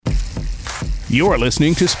You're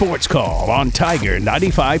listening to Sports Call on Tiger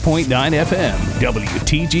 95.9 FM,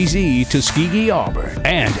 WTGZ Tuskegee, Auburn,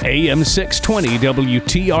 and AM 620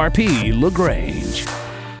 WTRP LaGrange.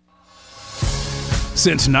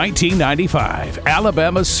 Since 1995,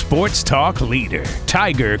 Alabama's sports talk leader,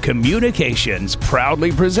 Tiger Communications,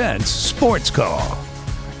 proudly presents Sports Call.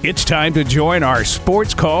 It's time to join our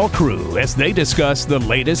Sports Call crew as they discuss the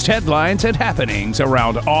latest headlines and happenings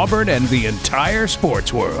around Auburn and the entire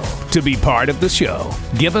sports world. To be part of the show,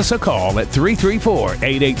 give us a call at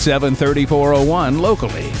 334-887-3401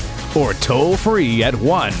 locally or toll free at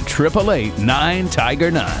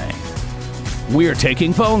 1-888-9-TIGER-9. We're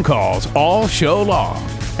taking phone calls all show long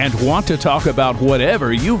and want to talk about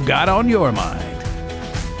whatever you've got on your mind.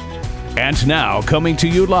 And now, coming to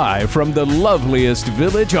you live from the loveliest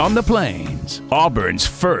village on the plains, Auburn's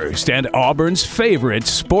first and Auburn's favorite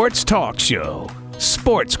sports talk show,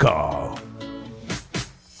 Sports Call.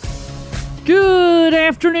 Good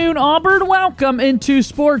afternoon, Auburn. Welcome into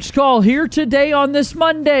Sports Call here today on this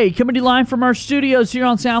Monday. Coming to you live from our studios here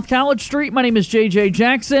on South College Street. My name is JJ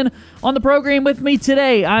Jackson. On the program with me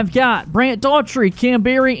today, I've got Brant Daughtry, Cam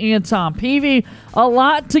Berry, and Tom Peavy. A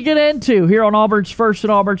lot to get into here on Auburn's first and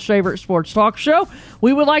Auburn's favorite sports talk show.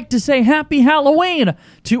 We would like to say happy Halloween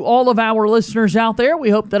to all of our listeners out there. We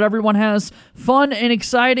hope that everyone has fun and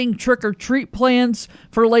exciting trick-or-treat plans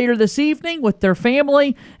for later this evening with their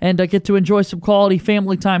family and get to enjoy some quality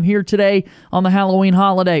family time here today on the Halloween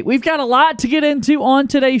holiday. We've got a lot to get into on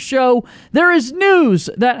today's show. There is news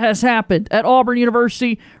that has happened at Auburn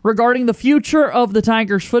University regarding the future of the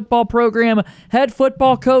Tigers football program. Head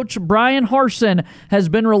football coach Bryan Harsin has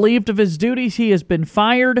been relieved of his duties. He has been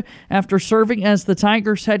fired after serving as the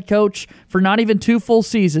Tigers head coach for not even 2 full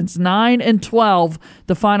seasons. 9-12,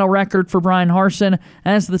 the final record for Bryan Harsin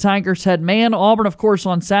as the Tigers head man. Auburn, of course,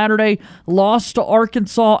 on Saturday lost to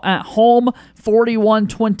Arkansas at home,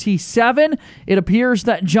 41-27. It appears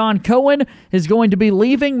that John Cohen is going to be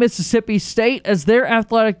leaving Mississippi State as their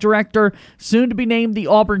athletic director, soon to be named the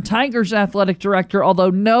Auburn Tigers athletic director, although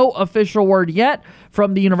no official word yet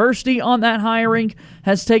from the university on that hiring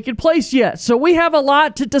has taken place yet. So we have a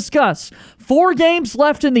lot to discuss. 4 games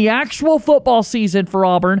left in the actual football season for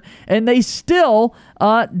Auburn, and they still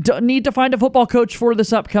need to find a football coach for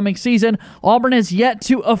this upcoming season. Auburn has yet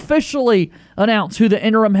to officially announce who the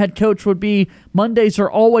interim head coach would be. Mondays are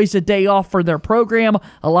always a day off for their program.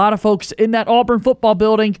 A lot of folks in that Auburn football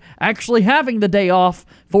building actually having the day off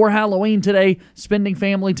for Halloween today, spending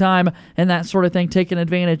family time and that sort of thing, taking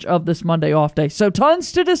advantage of this Monday off day. So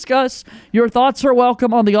tons to discuss. Your thoughts are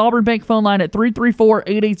welcome on the Auburn Bank phone line at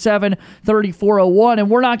 334-887-3401, and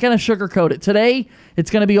we're not going to sugarcoat it. Today, it's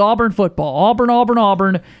going to be Auburn football. Auburn,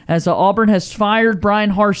 as Auburn has fired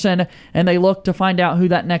Bryan Harsin, and they look to find out who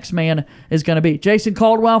that next man is going to be. Jason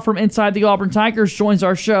Caldwell from Inside the Auburn Tigers joins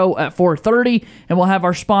our show at 4:30, and we'll have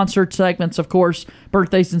our sponsored segments, of course,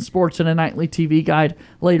 Birthdays in Sports and a Nightly TV Guide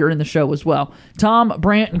later in the show as well. Tom,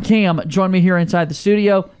 Brant, and Cam join me here inside the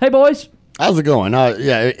studio. Hey, boys. How's it going?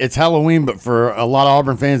 Yeah, it's Halloween, but for a lot of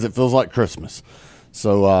Auburn fans, it feels like Christmas.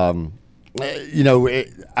 So, I'm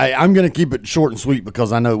going to keep it short and sweet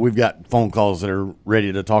because I know we've got phone calls that are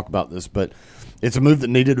ready to talk about this, but it's a move that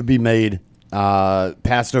needed to be made,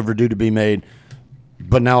 past overdue to be made,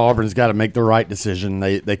 but now Auburn's got to make the right decision.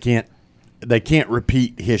 They can't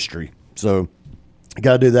repeat history. So,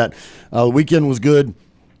 got to do that. The weekend was good.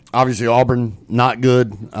 Obviously, Auburn not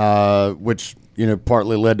good, which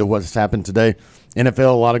partly led to what's happened today. NFL,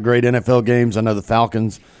 a lot of great NFL games. I know the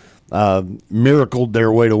Falcons miracled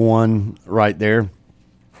their way to one right there.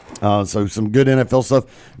 So some good NFL stuff.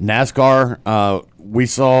 NASCAR, we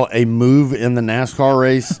saw a move in the NASCAR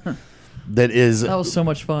race that was so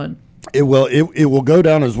much fun. It will go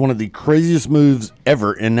down as one of the craziest moves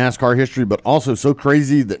ever in NASCAR history, but also so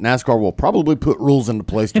crazy that NASCAR will probably put rules into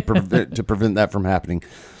place to prevent that from happening.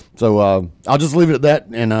 So I'll just leave it at that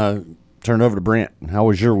and turn it over to Brant. How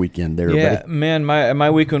was your weekend there, Yeah, buddy? man,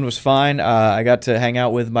 my weekend was fine. I got to hang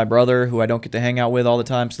out with my brother, who I don't get to hang out with all the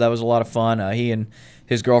time, so that was a lot of fun. He and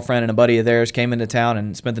his girlfriend and a buddy of theirs came into town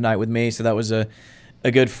and spent the night with me, so that was a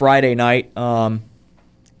good Friday night. And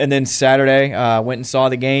then Saturday, went and saw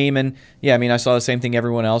the game, and I saw the same thing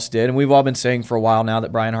everyone else did. And we've all been saying for a while now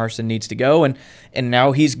that Bryan Harsin needs to go, and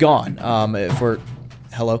now he's gone.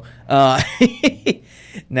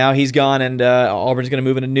 Now he's gone, and Auburn's going to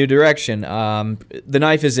move in a new direction. The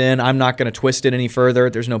knife is in. I'm not going to twist it any further.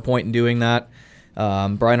 There's no point in doing that.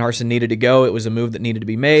 Bryan Harsin needed to go. It was a move that needed to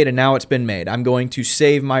be made, and now it's been made. I'm going to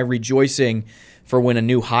save my rejoicing for when a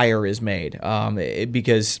new hire is made,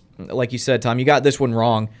 because, like you said, Tom, you got this one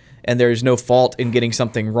wrong, and there's no fault in getting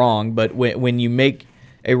something wrong. But when you make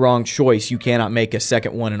a wrong choice, you cannot make a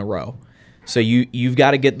second one in a row. So you've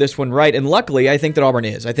got to get this one right. And luckily, I think that Auburn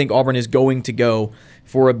is. I think Auburn is going to go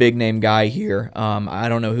for a big-name guy here. I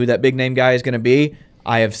don't know who that big-name guy is going to be.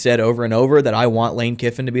 I have said over and over that I want Lane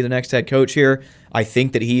Kiffin to be the next head coach here. I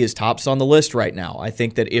think that he is tops on the list right now. I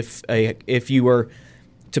think that if you were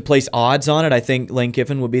to place odds on it, I think Lane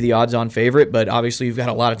Kiffin would be the odds-on favorite. But obviously, you've got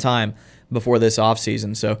a lot of time before this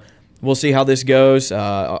offseason. So we'll see how this goes.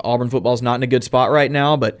 Auburn football is not in a good spot right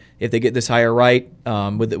now, but if they get this hire right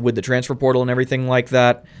with the transfer portal and everything like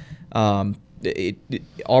that, Auburn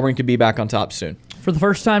could be back on top soon. For the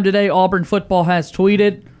first time today, Auburn football has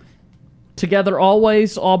tweeted, "Together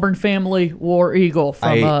always, Auburn family, War Eagle,"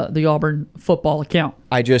 from the Auburn football account.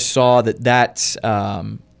 I just saw that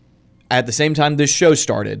at the same time this show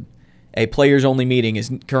started, a players-only meeting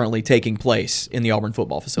is currently taking place in the Auburn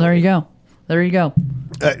football facility. There you go.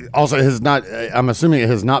 Also, I'm assuming it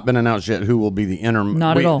has not been announced yet who will be the interim.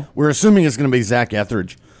 Not at all. We're assuming it's going to be Zach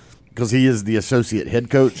Etheridge because he is the associate head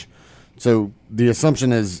coach. So the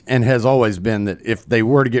assumption is, and has always been, that if they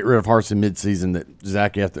were to get rid of Harsin midseason, that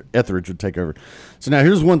Zach Etheridge would take over. So now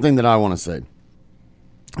here's one thing that I want to say,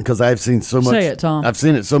 because I've seen so much. Say it, Tom. I've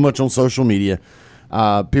seen it so much on social media.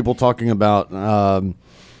 People talking about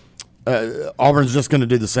Auburn's just going to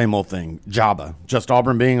do the same old thing. Jabba, just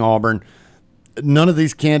Auburn being Auburn. None of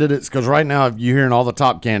these candidates, because right now you're hearing all the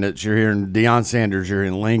top candidates. You're hearing Deion Sanders. You're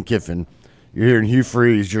hearing Lane Kiffin. You're hearing Hugh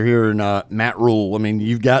Freeze. You're hearing Matt Rule. I mean,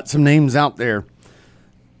 you've got some names out there,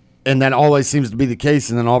 and that always seems to be the case.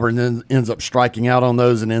 And then Auburn ends up striking out on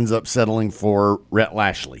those and ends up settling for Rhett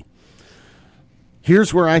Lashley.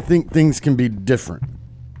 Here's where I think things can be different,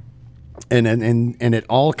 and it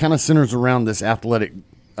all kind of centers around this athletic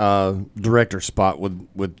director spot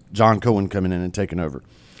with John Cohen coming in and taking over.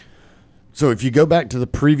 So if you go back to the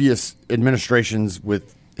previous administrations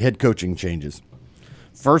with head coaching changes,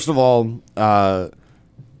 first of all,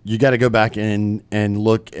 you got to go back and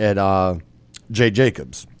look at Jay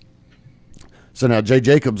Jacobs. So now Jay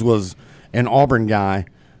Jacobs was an Auburn guy,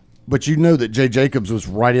 but you know that Jay Jacobs was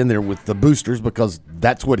right in there with the boosters because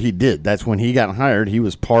that's what he did. That's when he got hired. He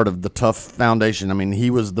was part of the Tough Foundation. I mean, he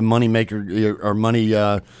was the money maker or money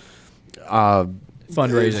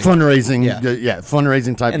fundraising,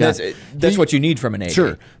 fundraising type and guy. That's what you need from an AD.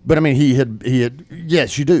 Sure, but I mean, he had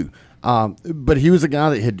yes, you do. But he was a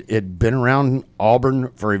guy that had been around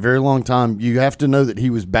Auburn for a very long time. You have to know that he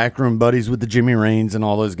was backroom buddies with the Jimmy Raines and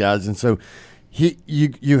all those guys, and so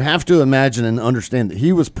you have to imagine and understand that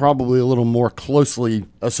he was probably a little more closely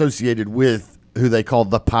associated with who they called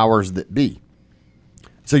the powers that be.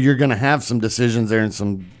 So you're going to have some decisions there and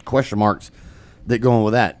some question marks that go on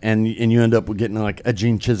with that, and you end up with getting like a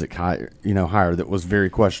Gene Chizik hire that was very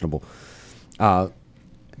questionable. The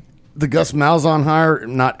Gus Malzahn hire,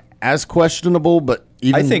 not as questionable, but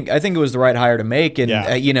even I think it was the right hire to make,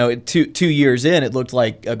 and 2 years in, it looked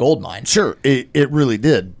like a gold mine. Sure, it really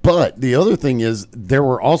did. But the other thing is, there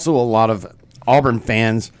were also a lot of Auburn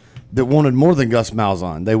fans that wanted more than Gus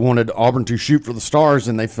Malzahn. They wanted Auburn to shoot for the stars,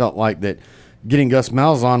 and they felt like that getting Gus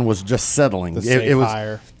Malzahn was just settling. It was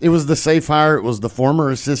hire. It was the safe hire. It was the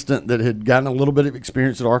former assistant that had gotten a little bit of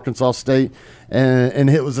experience at Arkansas State, and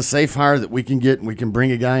it was a safe hire that we can get and we can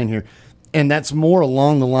bring a guy in here. And that's more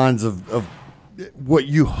along the lines of what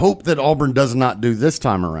you hope that Auburn does not do this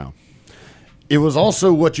time around. It was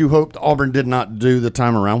also what you hoped Auburn did not do the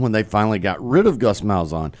time around when they finally got rid of Gus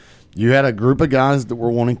Malzahn. You had a group of guys that were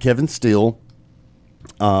wanting Kevin Steele,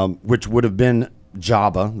 which would have been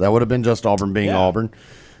Jabba. That would have been just Auburn being Auburn.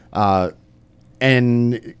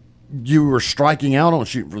 And you were striking out on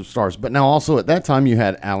shooting for the stars. But now also at that time you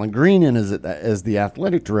had Alan Green in as the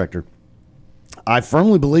athletic director. I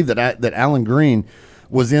firmly believe that Alan Green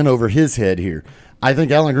was in over his head here. I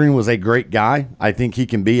think Alan Green was a great guy. I think he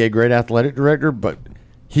can be a great athletic director, but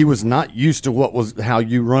he was not used to how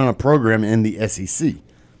you run a program in the SEC.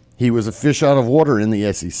 He was a fish out of water in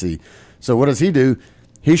the SEC. So what does he do?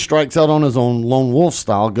 He strikes out on his own lone wolf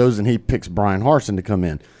style, goes and he picks Brian Harsin to come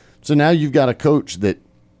in. So now you've got a coach that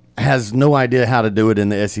has no idea how to do it in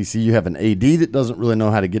the SEC. You have an AD that doesn't really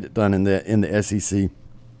know how to get it done in the SEC.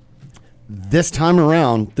 This time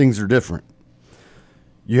around, things are different.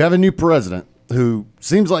 You have a new president who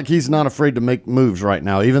seems like he's not afraid to make moves right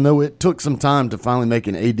now, even though it took some time to finally make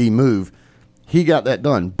an AD move. He got that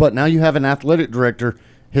done. But now you have an athletic director.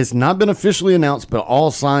 Has not been officially announced, but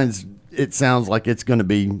all signs, it sounds like it's going to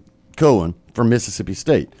be Cohen from Mississippi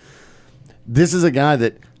State. This is a guy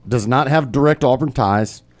that does not have direct Auburn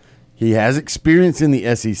ties. He has experience in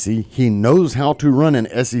the SEC. He knows how to run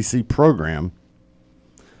an SEC program.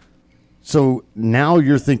 So now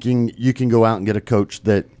you're thinking you can go out and get a coach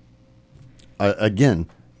that, again,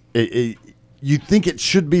 you think it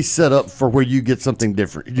should be set up for where you get something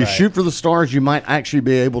different. You shoot for the stars, you might actually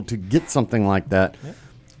be able to get something like that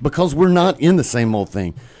because we're not in the same old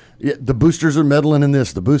thing. The boosters are meddling in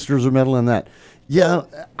this, the boosters are meddling in that. Yeah,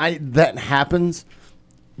 that happens,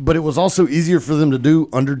 but it was also easier for them to do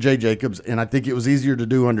under Jay Jacobs, and I think it was easier to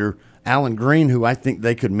do under Allen Green, who I think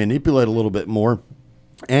they could manipulate a little bit more.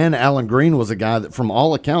 And Allen Green was a guy that, from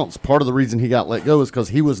all accounts, part of the reason he got let go is because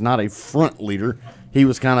he was not a front leader. He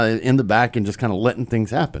was kind of in the back and just kind of letting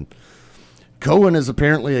things happen. Cohen is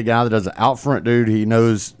apparently a guy that is an out front dude. He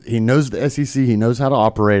knows the SEC. He knows how to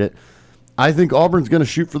operate it. I think Auburn's going to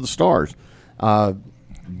shoot for the stars.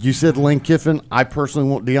 You said Lane Kiffin. I personally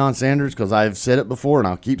want Deion Sanders because I've said it before, and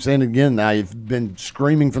I'll keep saying it again. I've been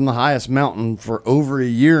screaming from the highest mountain for over a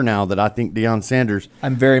year now that I think Deion Sanders.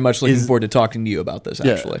 I'm very much looking forward to talking to you about this,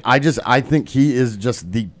 actually. I think he is just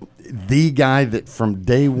the guy that from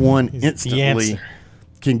day one instantly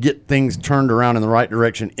can get things turned around in the right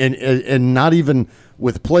direction. And not even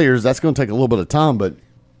with players, that's going to take a little bit of time, but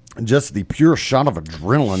just the pure shot of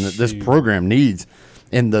adrenaline that this program needs.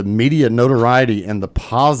 And the media notoriety and the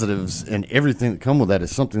positives and everything that come with that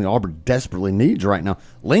is something that Auburn desperately needs right now.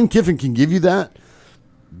 Lane Kiffin can give you that,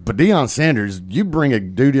 but Deion Sanders, you bring a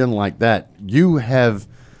dude in like that, you have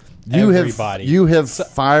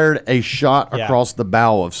fired a shot across the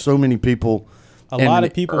bow of so many people. A lot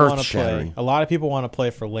of people want to play. A lot of people want to play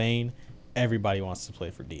for Lane. Everybody wants to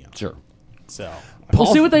play for Deion. Sure. So we'll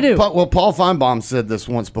see what they do. Paul Feinbaum said this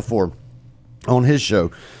once before on his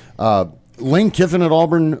show. Lane Kiffin at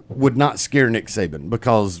Auburn would not scare Nick Saban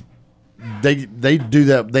because they do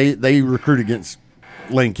that. They recruit against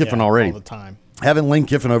Lane Kiffin already all the time. Having Lane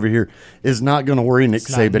Kiffin over here is not going to worry Nick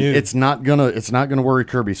Saban. It's not gonna worry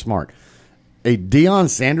Kirby Smart. A Deion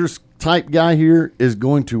Sanders type guy here is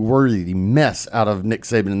going to worry the mess out of Nick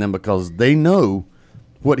Saban and them because they know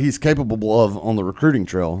what he's capable of on the recruiting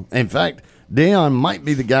trail. In fact, Deion might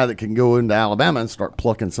be the guy that can go into Alabama and start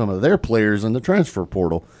plucking some of their players in the transfer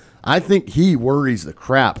portal. I think he worries the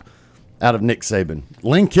crap out of Nick Saban.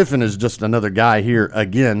 Lane Kiffin is just another guy here,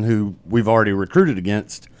 again, who we've already recruited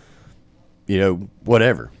against,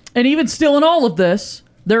 whatever. And even still in all of this,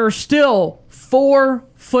 there are still 4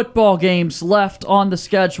 football games left on the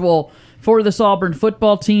schedule for this Auburn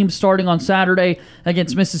football team starting on Saturday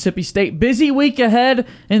against Mississippi State. Busy week ahead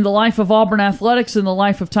in the life of Auburn Athletics and the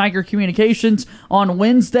life of Tiger Communications. On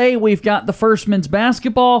Wednesday, we've got the first men's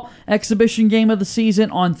basketball exhibition game of the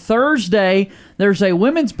season. On Thursday, there's a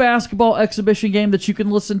women's basketball exhibition game that you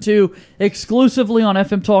can listen to exclusively on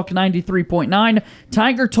FM Talk 93.9.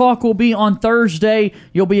 Tiger Talk will be on Thursday.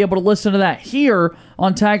 You'll be able to listen to that here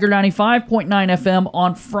on Tiger 95.9 FM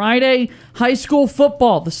on Friday. High school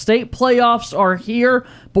football. The state playoffs are here.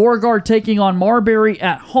 Beauregard taking on Marbury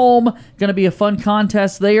at home. Going to be a fun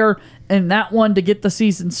contest there. And that one to get the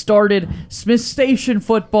season started. Smith Station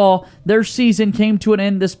football. Their season came to an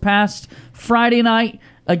end this past Friday night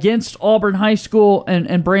against Auburn High School.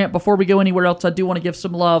 And Brant, before we go anywhere else, I do want to give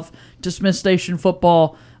some love to Smith Station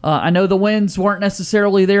football. I know the wins weren't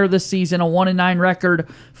necessarily there this season, a 1-9 record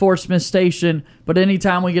for Smith Station, but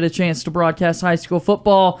anytime we get a chance to broadcast high school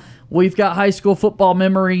football, we've got high school football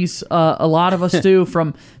memories. A lot of us do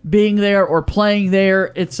from being there or playing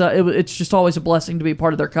there. It's just always a blessing to be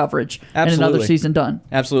part of their coverage. Absolutely. And another season done.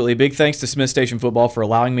 Absolutely. Big thanks to Smith Station football for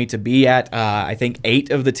allowing me to be at, I think, 8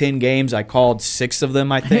 of the 10 games. I called 6 of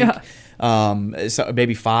them, I think. Yeah. So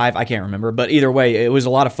maybe 5, I can't remember. But either way, it was a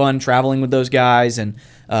lot of fun traveling with those guys and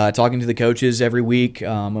talking to the coaches every week.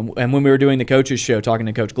 And when we were doing the coaches show, talking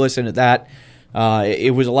to Coach Glisson at that,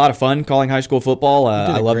 it was a lot of fun calling high school football.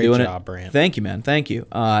 I love doing it. Brant. Thank you, man. Thank you.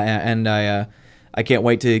 And I can't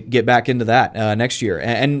wait to get back into that next year.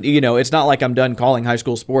 And it's not like I'm done calling high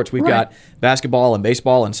school sports. We've got basketball and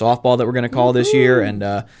baseball and softball that we're going to call this year.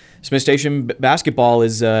 And Smith Station basketball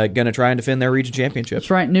is going to try and defend their region championship.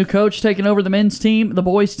 That's right. New coach taking over the men's team, the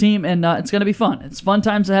boys team, and it's going to be fun. It's fun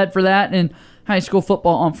times ahead for that. And high school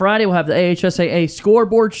football on Friday. We'll have the AHSAA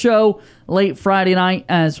scoreboard show late Friday night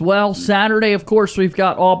as well. Saturday, of course, we've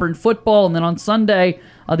got Auburn football. And then on Sunday,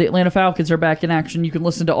 the Atlanta Falcons are back in action. You can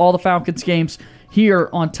listen to all the Falcons games here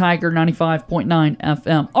on Tiger 95.9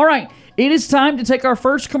 FM. All right. It is time to take our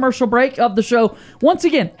first commercial break of the show. Once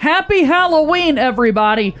again, happy Halloween,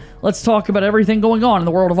 everybody. Let's talk about everything going on in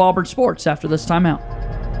the world of Auburn sports after this timeout.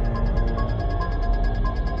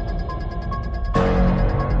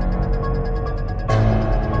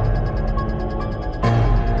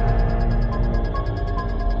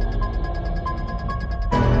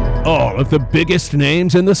 All of the biggest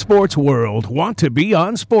names in the sports world want to be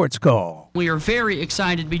on Sports Call. We are very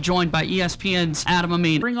excited to be joined by ESPN's Adam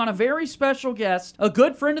Amin. Bring on a very special guest, a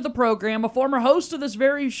good friend of the program, a former host of this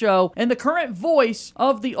very show, and the current voice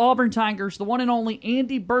of the Auburn Tigers, the one and only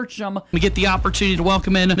Andy Burcham. We get the opportunity to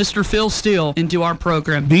welcome in Mr. Phil Steele into our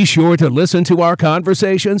program. Be sure to listen to our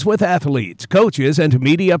conversations with athletes, coaches, and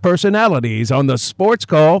media personalities on the Sports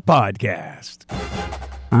Call podcast.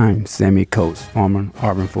 I'm Sammy Coates, former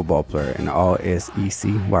Auburn football player and all-SEC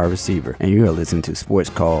wide receiver, and you are listening to Sports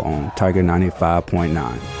Call on Tiger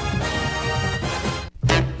 95.9.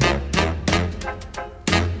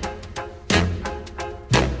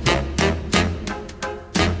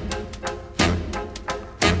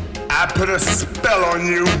 I put a spell on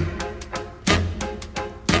you.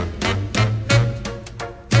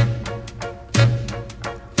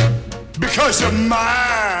 Because you're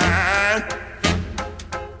mine.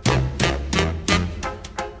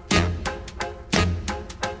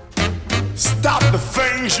 Stop the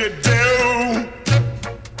things you do.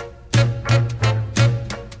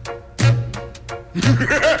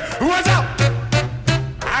 What's up?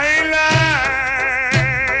 I ain't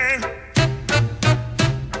lying.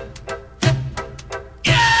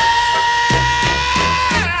 Yeah,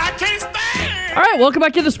 I can't stand. All right, welcome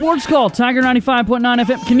back to the Sports Call, Tiger 95.9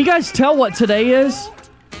 FM. Can you guys tell what today is?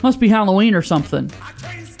 Must be Halloween or something.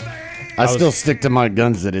 I still stick to my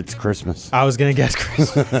guns that it's Christmas. I was going to guess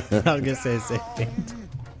Christmas. I was going to say the same thing.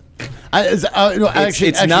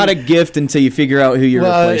 It's not a gift until you figure out who you're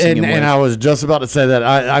replacing him with. And I was just about to say that.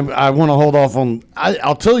 I want to hold off on.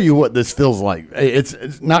 I'll tell you what this feels like.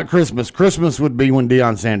 It's not Christmas. Christmas would be when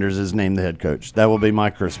Deion Sanders is named the head coach. That will be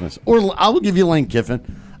my Christmas. Or I will give you Lane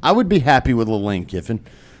Kiffin. I would be happy with a Lane Kiffin.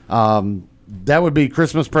 That would be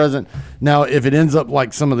Christmas present. Now, if it ends up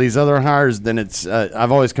like some of these other hires, then it's.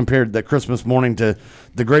 I've always compared the Christmas morning to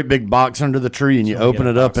the great big box under the tree, and you open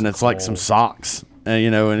it up, and it's like some socks.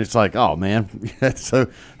 And it's like, oh, man.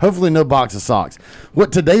 So hopefully no box of socks.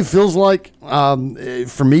 What today feels like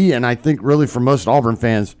for me, and I think really for most Auburn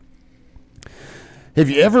fans, have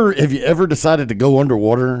you ever decided to go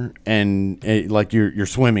underwater and like you're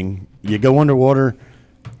swimming, you go underwater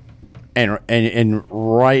and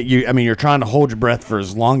right, you're trying to hold your breath for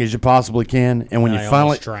as long as you possibly can, and when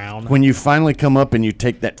you finally come up and you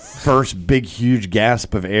take that first big huge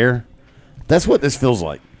gasp of air, that's what this feels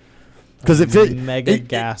like. Because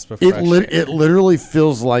gasp of fresh air. It literally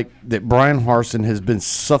feels like that Brian Harsin has been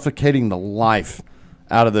suffocating the life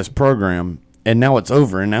out of this program, and now it's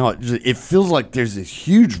over. And now it feels like there's this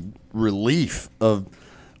huge relief of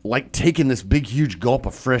like taking this big huge gulp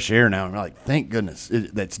of fresh air now. And we're like, thank goodness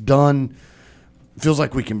that's done. It feels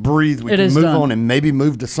like we can breathe. We can move on and maybe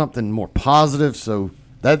move to something more positive. So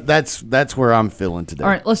that's where I'm feeling today. All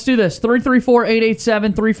right, let's do this.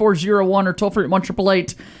 334-887-3401 or toll free at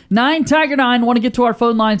 1-888-9-TIGER-9. Want to get to our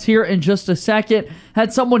phone lines here in just a second.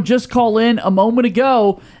 Had someone just call in a moment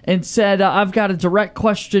ago and said, I've got a direct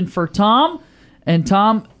question for Tom. And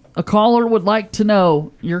Tom, a caller would like to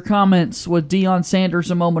know your comments with Deion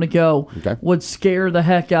Sanders a moment ago would scare the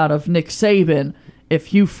heck out of Nick Saban. If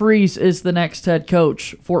Hugh Freeze is the next head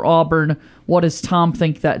coach for Auburn, what does Tom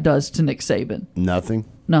think that does to Nick Saban? Nothing.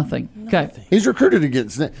 Okay. He's recruited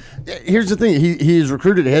against. Here's the thing. He is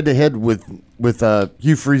recruited head-to-head with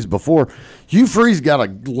Hugh Freeze before. Hugh Freeze got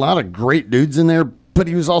a lot of great dudes in there, but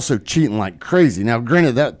he was also cheating like crazy. Now,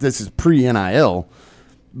 granted, that this is pre-NIL,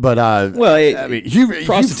 but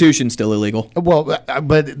prostitution's still illegal. Well,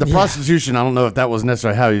 but the prostitution, I don't know if that was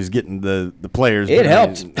necessarily how he was getting the players. It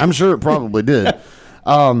helped. I'm sure it probably did.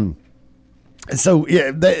 So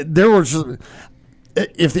yeah, there was.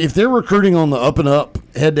 If they're recruiting on the up and up,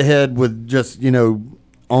 head to head with just all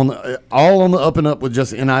on the up and up with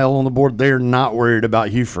just NIL on the board, they're not worried about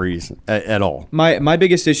Hugh Freeze at all. My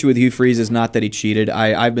biggest issue with Hugh Freeze is not that he cheated.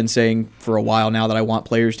 I've been saying for a while now that I want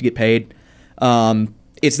players to get paid.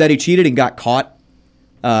 It's that he cheated and got caught,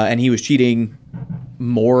 and he was cheating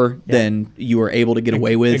more than you were able to get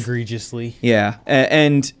away with. Egregiously. Yeah,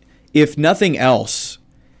 and if nothing else,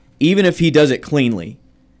 even if he does it cleanly,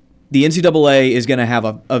 the NCAA is going to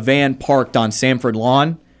have a van parked on Sanford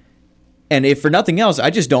Lawn, and if for nothing else,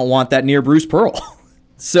 I just don't want that near Bruce Pearl.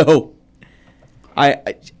 So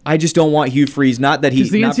I just don't want Hugh Freeze. Not that he's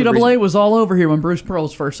because the NCAA was all over here when Bruce Pearl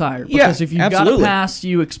was first hired. Because if you've got a pass,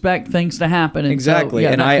 you expect things to happen. And exactly, so,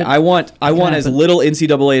 and I want as little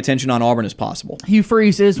NCAA attention on Auburn as possible. Hugh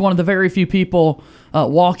Freeze is one of the very few people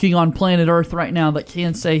walking on planet Earth right now that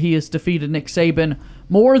can say he has defeated Nick Saban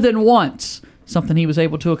more than once. something he was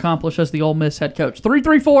able to accomplish as the Ole Miss head coach.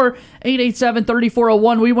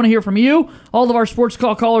 334-887-3401. We want to hear from you. All of our Sports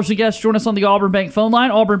Call callers and guests join us on the Auburn Bank phone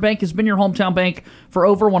line. Auburn Bank has been your hometown bank for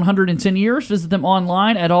over 110 years. Visit them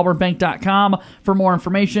online at auburnbank.com for more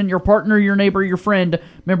information. Your partner, your neighbor, your friend,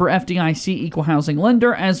 member FDIC equal housing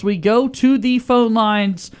lender. As we go to the phone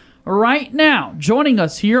lines right now, joining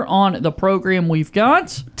us here on the program, we've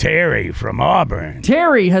got Terry from Auburn.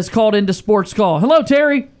 Terry has called into Sports Call. Hello,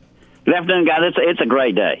 Terry. Good afternoon, guys. It's a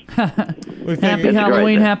great day. Happy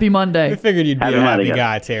Halloween, happy Monday. We figured you'd be Happy a Monday, happy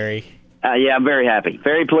guys. guy, Terry. Yeah, I'm very happy.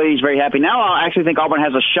 Very pleased, very happy. Now I actually think Auburn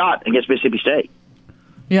has a shot against Mississippi State.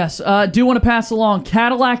 Yes, do want to pass along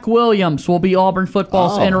Cadillac Williams will be Auburn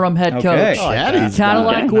football's interim head coach. Okay.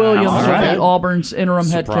 Cadillac Williams will be Auburn's interim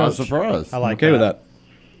head coach. Surprise. I like Okay with that.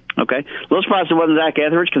 Okay. A little surprised it wasn't Zach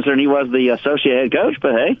Etheridge, considering he was the associate head coach,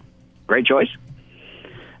 but hey, great choice.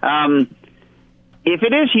 If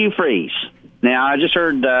it is Hugh Freeze, now I just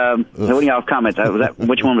heard one of y'all's comments.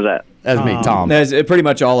 Which one was that? That's me, Tom. Pretty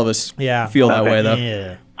much all of us feel that way, though.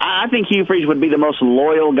 Yeah. I think Hugh Freeze would be the most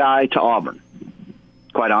loyal guy to Auburn,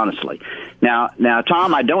 quite honestly. Now,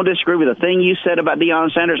 Tom, I don't disagree with a thing you said about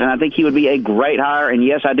Deion Sanders, and I think he would be a great hire. And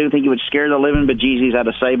yes, I do think he would scare the living bejesus out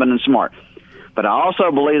of Saban and Smart. But I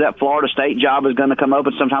also believe that Florida State job is going to come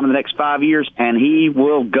open sometime in the next 5 years, and he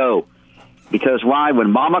will go. Because why? When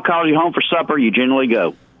Mama calls you home for supper, you generally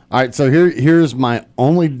go. All right, so here's my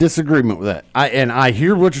only disagreement with that. I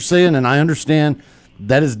hear what you're saying, and I understand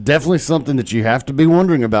that is definitely something that you have to be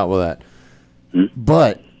wondering about with that.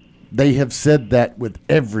 But they have said that with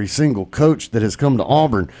every single coach that has come to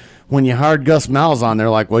Auburn. When you hired Gus Malzahn, they're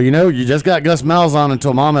like, well, you just got Gus Malzahn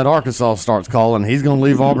until Mom at Arkansas starts calling. He's going to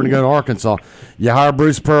leave Auburn to go to Arkansas. You hire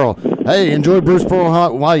Bruce Pearl. Hey, enjoy Bruce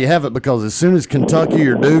Pearl while you have it, because as soon as Kentucky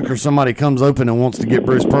or Duke or somebody comes open and wants to get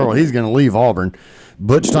Bruce Pearl, he's going to leave Auburn.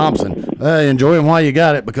 Butch Thompson, hey, enjoy him while you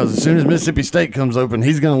got it, because as soon as Mississippi State comes open,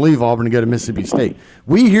 he's going to leave Auburn and go to Mississippi State.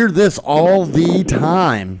 We hear this all the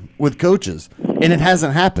time with coaches, and it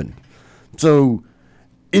hasn't happened. So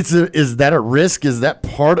is that a risk? Is that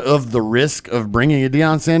part of the risk of bringing a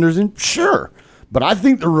Deion Sanders in? Sure. But I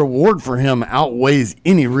think the reward for him outweighs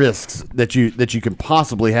any risks that you can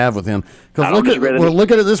possibly have with him. Because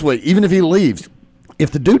look at it this way. Even if he leaves, if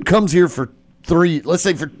the dude comes here for 2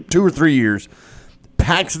 or 3 years,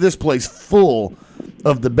 packs this place full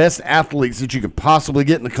of the best athletes that you could possibly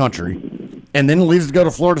get in the country, and then leaves to go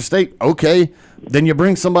to Florida State, okay, then you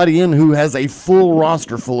bring somebody in who has a full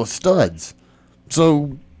roster full of studs.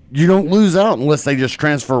 So you don't lose out unless they just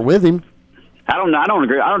transfer with him. I don't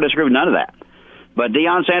agree. I don't disagree with none of that. But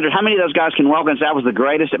Deion Sanders, how many of those guys can walk and say I was the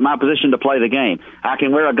greatest at my position to play the game? I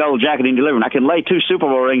can wear a gold jacket and deliver. I can lay 2 Super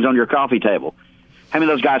Bowl rings on your coffee table. How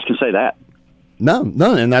many of those guys can say that? No,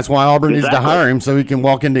 none, and that's why Auburn needs to hire him so he can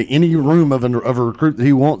walk into any room of a recruit that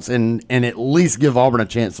he wants and at least give Auburn a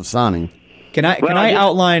chance of signing. Can I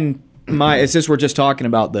outline my? Since we're just talking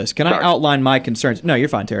about this, can I outline my concerns? No, you're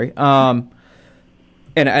fine, Terry.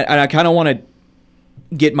 And I kind of want to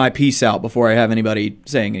get my piece out before I have anybody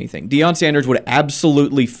saying anything. Deion Sanders would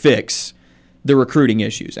absolutely fix the recruiting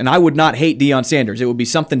issues, and I would not hate Deion Sanders. It would be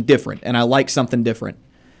something different, and I like something different.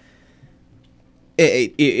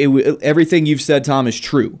 Everything you've said, Tom, is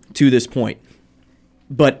true to this point.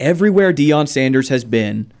 But everywhere Deion Sanders has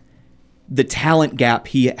been, the talent gap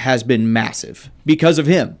has been massive because of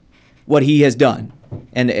him, what he has done.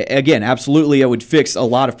 And again, absolutely, I would fix a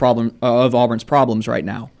lot of Auburn's problems right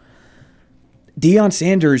now. Deion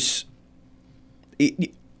Sanders,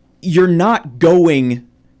 you're not going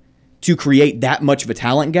to create that much of a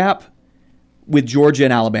talent gap with Georgia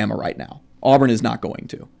and Alabama right now. Auburn is not going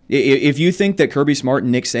to. If you think that Kirby Smart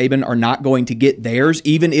and Nick Saban are not going to get theirs,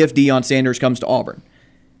 even if Deion Sanders comes to Auburn,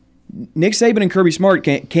 Nick Saban and Kirby Smart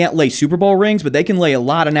can't lay Super Bowl rings, but they can lay a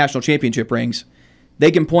lot of national championship rings.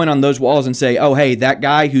 They can point on those walls and say, oh, hey, that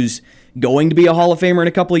guy who's going to be a Hall of Famer in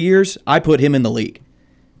a couple of years, I put him in the league.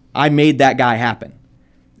 I made that guy happen.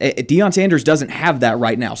 Deion Sanders doesn't have that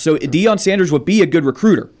right now. So Deion Sanders would be a good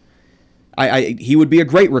recruiter. He would be a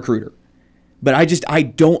great recruiter. But I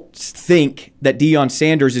don't think that Deion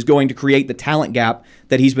Sanders is going to create the talent gap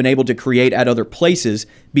that he's been able to create at other places,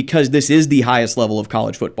 because this is the highest level of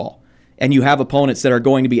college football. And you have opponents that are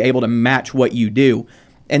going to be able to match what you do.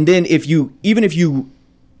 And then if you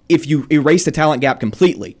erase the talent gap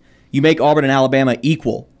completely, you make Auburn and Alabama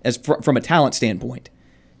equal from a talent standpoint.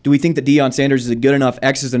 Do we think that Deion Sanders is a good enough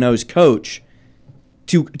X's and O's coach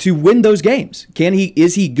to win those games?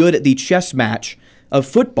 Is he good at the chess match of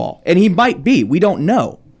football? And he might be. We don't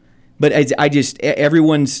know. But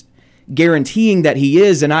everyone's guaranteeing that he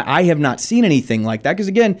is, and I have not seen anything like that. Because,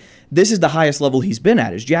 again, this is the highest level he's been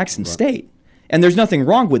at, is Jackson State. And there's nothing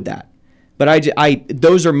wrong with that. But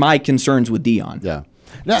those are my concerns with Deion. Yeah.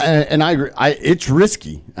 No, and I agree. It's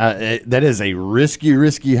risky. That is a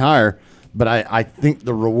risky hire. But I think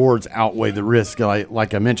the rewards outweigh the risk,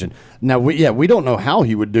 like I mentioned. Now, we don't know how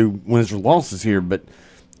he would do wins or losses here, but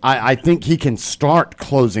I think he can start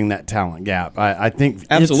closing that talent gap. I think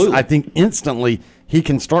absolutely. I think instantly he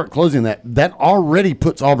can start closing that. That already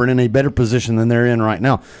puts Auburn in a better position than they're in right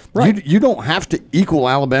now. Right. You don't have to equal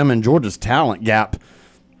Alabama and Georgia's talent gap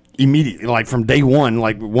immediately, like from day one,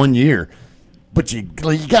 like 1 year. But you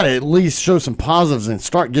got to at least show some positives and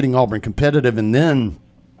start getting Auburn competitive, and then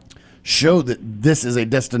show that this is a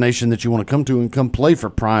destination that you want to come to and come play for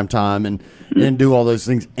prime time and do all those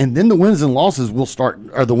things. And then the wins and losses will start,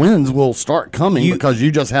 or the wins will start coming because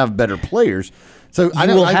you just have better players. So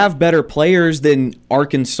you will have better players than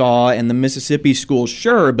Arkansas and the Mississippi schools,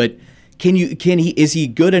 sure, but is he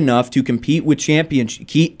good enough to compete with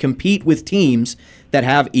compete with teams that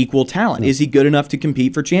have equal talent? Is he good enough to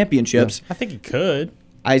compete for championships? I think he could.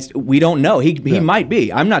 We don't know. He might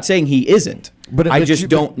be. I'm not saying he isn't. But I just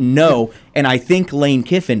don't know, and I think Lane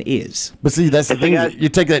Kiffin is. But see, that's the thing. You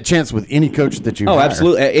take that chance with any coach that you hire.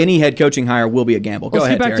 Absolutely. Any head coaching hire will be a gamble. Let's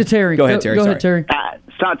get back to Terry. Go ahead, Terry. Go ahead, Terry.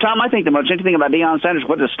 Tom, I think the most interesting thing about Deion Sanders,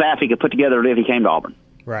 what the staff he could put together if he came to Auburn.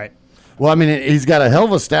 Right. Well, I mean, he's got a hell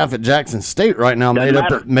of a staff at Jackson State right now,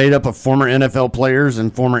 made up of former NFL players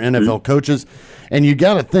and former NFL coaches. And you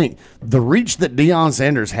got to think the reach that Deion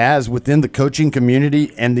Sanders has within the coaching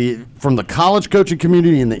community and from the college coaching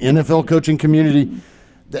community and the NFL coaching community,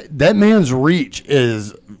 that man's reach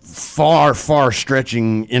is far, far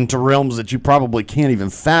stretching into realms that you probably can't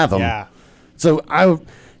even fathom. Yeah. So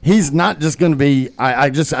he's not just going to be.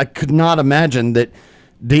 I could not imagine that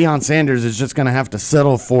Deion Sanders is just going to have to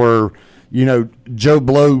settle for, Joe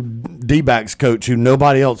Blow D-backs coach who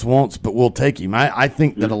nobody else wants but will take him. I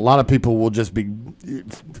think that a lot of people will just be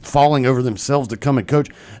falling over themselves to come and coach,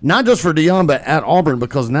 not just for Deion but at Auburn,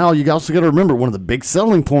 because now you also got to remember one of the big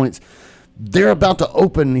selling points. They're about to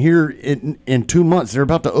open here in 2 months. They're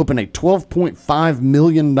about to open a $12.5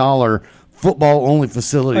 million football-only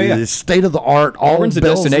facility. Oh, yeah. It's state-of-the-art. Auburn's a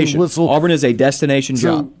destination. Whistle. Auburn is a destination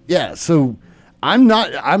job. Yeah, so I'm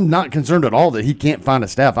not concerned at all that he can't find a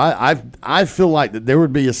staff. I feel like that there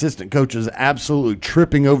would be assistant coaches absolutely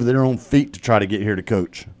tripping over their own feet to try to get here to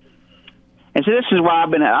coach. And so this is why I've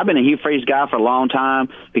been a Hugh Freeze guy for a long time,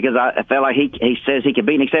 because I felt like he says he could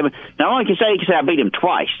beat Nick Saban. Not only can he say I beat him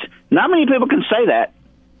twice. Not many people can say that.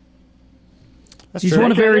 That's He's true.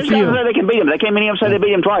 one of very few. They can beat him. They can't many of them say they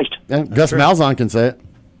beat him twice. Yeah, Gus Malzahn can say it.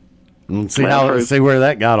 And see where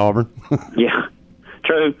that got Auburn. Yeah,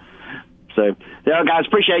 true. So, guys,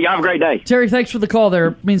 appreciate you. Have a great day. Terry, thanks for the call there.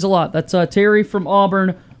 It means a lot. That's Terry from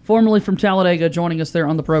Auburn, formerly from Talladega, joining us there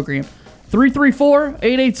on the program.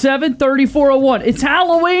 334-887-3401. It's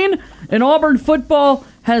Halloween, and Auburn football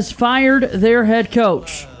has fired their head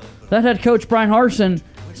coach. That head coach, Brian Harsin,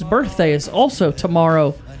 his birthday is also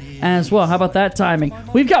tomorrow as well. How about that timing?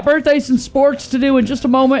 We've got birthdays and sports to do in just a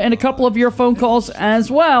moment, and a couple of your phone calls as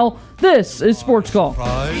well. This is Sports Call.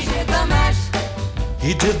 He did the mash.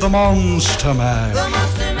 He did the monster mash. The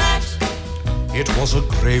monster mash. It was a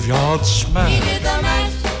graveyard smash. He did the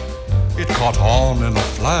mash. It caught on in a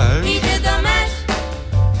flash. He did the mash.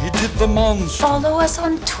 He did the monster. Follow us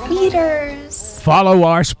on Tweeters. Follow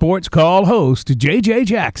our Sports Call host, JJ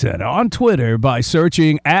Jackson, on Twitter by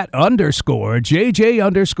searching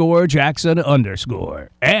 @JJ_Jackson_.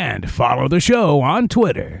 And follow the show on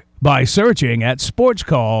Twitter by searching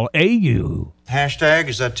 @SportsCallAU. Hashtag,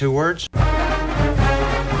 is that 2 words?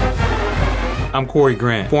 I'm Corey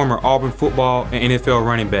Grant, former Auburn football and NFL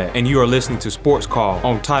running back, and you are listening to Sports Call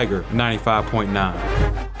on Tiger 95.9.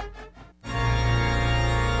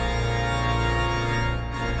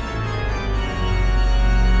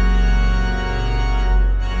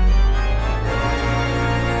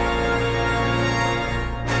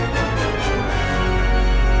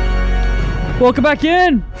 Welcome back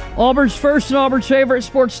in. Auburn's first and Auburn's favorite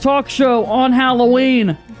sports talk show on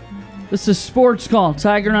Halloween. This is Sports Call,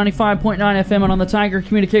 Tiger 95.9 FM and on the Tiger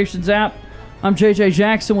Communications app. I'm JJ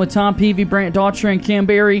Jackson with Tom Peavy, Brant Daughtry, and Cam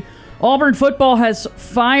Berry. Auburn football has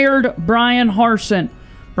fired Brian Harsin.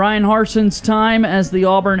 Brian Harsin's time as the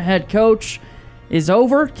Auburn head coach is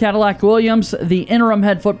over. Cadillac Williams, the interim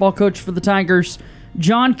head football coach for the Tigers.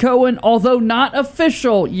 John Cohen, although not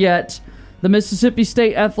official yet, the Mississippi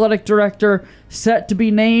State athletic director, set to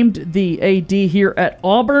be named the AD here at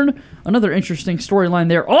Auburn. Another interesting storyline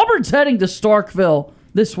there. Auburn's heading to Starkville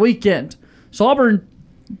this weekend. So Auburn,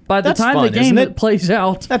 by the time the game plays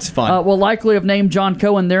out, that's fun. Will likely have named John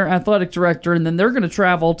Cohen their athletic director, and then they're going to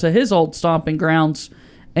travel to his old stomping grounds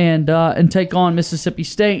and take on Mississippi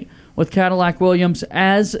State with Cadillac Williams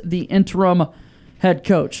as the interim head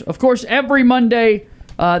coach. Of course, every Monday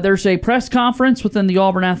there's a press conference within the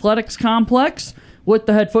Auburn Athletics complex with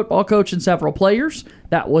the head football coach and several players.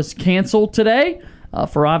 That was canceled today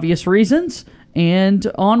for obvious reasons. And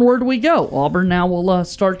onward we go. Auburn now will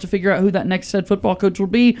start to figure out who that next head football coach will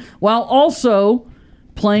be, while also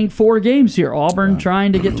playing 4 games here. Auburn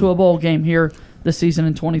trying to get to a bowl game here this season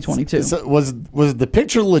in 2022. So was the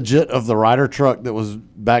picture legit of the Ryder truck that was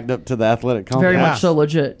backed up to the athletic complex? Very much so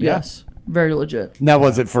legit, yes. Very legit. Now,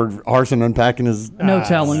 was it for Harsin unpacking his... No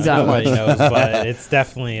telling that Nobody knows, but it's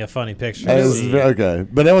definitely a funny picture. Okay,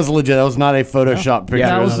 but that was legit. That was not a Photoshopped picture.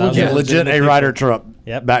 That was legit. Legit a Ryder truck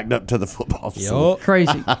backed up to the football field.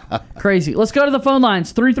 Crazy. Crazy. Let's go to the phone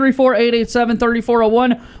lines.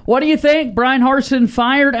 334-887-3401. What do you think? Brian Harsin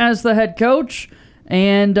fired as the head coach.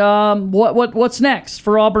 And what's next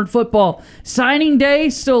for Auburn football? Signing day,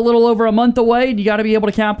 still a little over a month away. You got to be able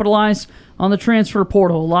to capitalize on the transfer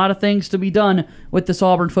portal. A lot of things to be done with this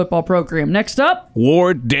Auburn football program. Next up,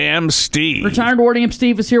 Ward Dam Steve. Retired Ward Dam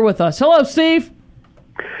Steve is here with us. Hello, Steve.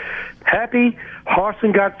 Happy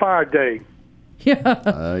Harsin got fired day. Yeah.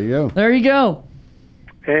 There you go. There you go.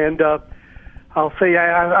 And I'll say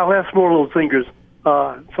I'll ask more little singers.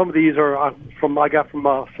 Some of these are I got from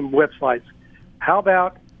some websites. How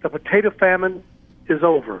about the potato famine is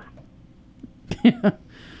over?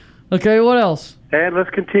 Okay, what else? And let's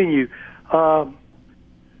continue.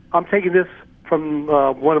 I'm taking this from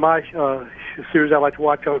one of my series I like to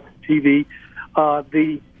watch on TV.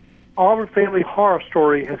 The Auburn Family Horror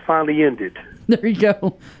Story has finally ended. There you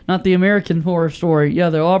go. Not the American Horror Story. Yeah,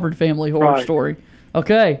 the Auburn Family Horror Story.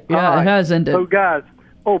 Okay, yeah, It has ended. So, guys,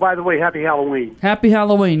 by the way, happy Halloween. Happy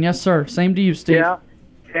Halloween. Yes, sir. Same to you, Steve. Yeah,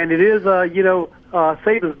 and it is,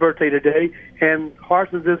 Saban's birthday today, and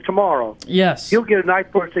Harsin's is tomorrow. Yes. He'll get a nice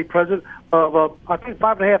birthday present of, I think,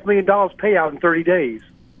 $5.5 million payout in 30 days.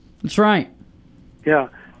 That's right. Yeah.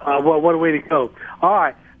 What a way to go. All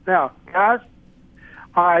right. Now, guys,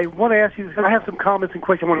 I want to ask you, I have some comments and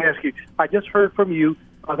questions I want to ask you. I just heard from you,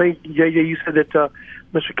 I think, JJ, you said that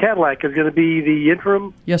Mr. Cadillac is going to be the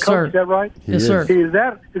interim Yes, coach. sir. Is that right? Yes, sir. Is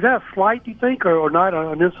that a slight, do you think, or not,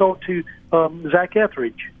 an insult to Zach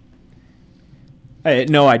Etheridge? Hey,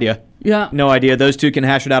 no idea. Yeah. No idea. Those two can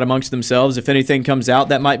hash it out amongst themselves. If anything comes out,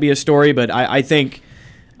 that might be a story, but I think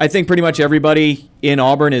pretty much everybody in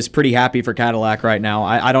Auburn is pretty happy for Cadillac right now.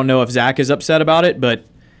 I don't know if Zach is upset about it, but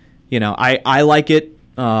I like it.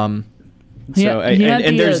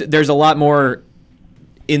 There's a lot more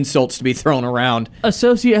insults to be thrown around.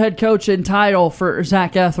 Associate head coach and title for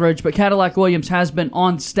Zach Etheridge, but Cadillac Williams has been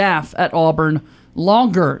on staff at Auburn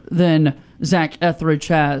longer than Zach Etheridge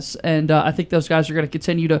has, and I think those guys are going to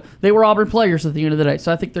continue to. They were Auburn players at the end of the day,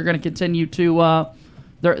 so I think they're going to continue to.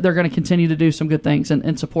 They're going to continue to do some good things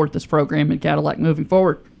and support this program and Cadillac moving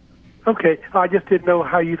forward. Okay, I just didn't know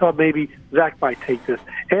how you thought maybe Zach might take this.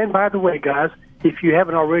 And by the way, guys, if you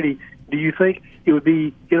haven't already, do you think it would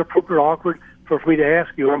be inappropriate or awkward for me to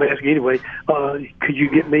ask you, or I'm going to ask you anyway, could you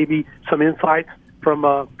get maybe some insights from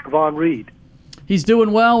Von Reed? He's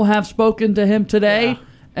doing well, have spoken to him today,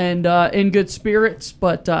 and in good spirits,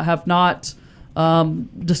 but have not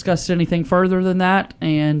discussed anything further than that,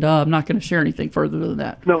 and I'm not going to share anything further than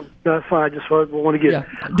that. No, that's fine. I just want to get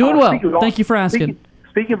doing well. Thank you for asking.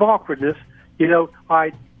 Speaking of awkwardness,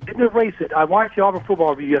 I didn't erase it. I watched the Auburn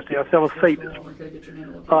football review yesterday. I was Saban's,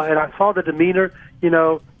 and I saw the demeanor,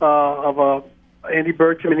 of Andy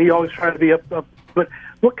Burcham, and he always tried to be up. But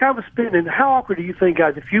what kind of a spin and how awkward do you think,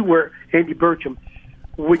 guys, if you were Andy Burcham,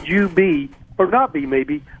 would you be, or not be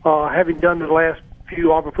maybe, having done the last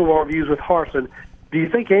few Auburn football reviews with Harsin, do you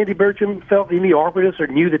think Andy Burcham felt any awkwardness or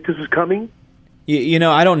knew that this was coming?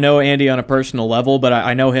 I don't know Andy on a personal level, but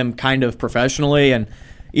I know him kind of professionally, and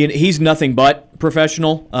he's nothing but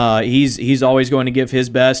professional. He's always going to give his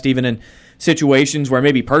best, even in situations where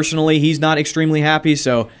maybe personally he's not extremely happy.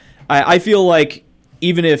 So I feel like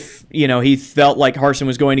even if he felt like Harsin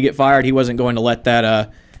was going to get fired, he wasn't going to let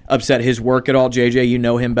that upset his work at all. JJ, you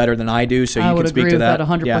know him better than I do, so you can speak to that. I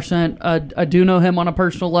would agree with that 100%. I do know him on a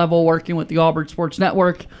personal level, working with the Auburn Sports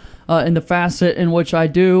Network in the facet in which I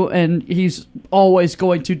do, and he's always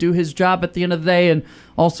going to do his job at the end of the day and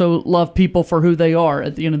also love people for who they are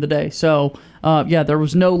at the end of the day. So, there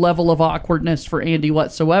was no level of awkwardness for Andy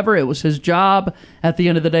whatsoever. It was his job at the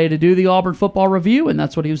end of the day to do the Auburn football review, and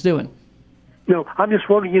that's what he was doing. No, I'm just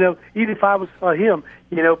wondering, even if I was him,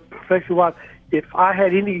 professional-wise, if I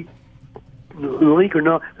had any link or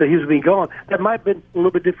not that he was being gone, that might have been a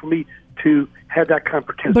little bit different for me to have that kind of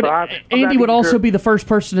protection. But Andy would also be the first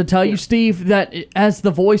person to tell you, Steve, that as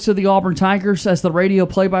the voice of the Auburn Tigers, as the radio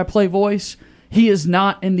play-by-play voice, he is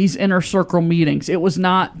not in these inner circle meetings. It was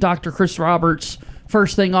not Dr. Chris Roberts'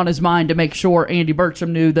 first thing on his mind to make sure Andy Burcham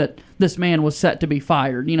knew that this man was set to be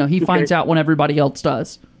fired. You know, he finds out when everybody else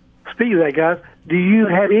does. Speaking of that, guys, do you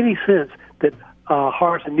have any sense that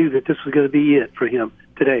Harsin knew that this was going to be it for him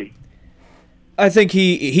today? I think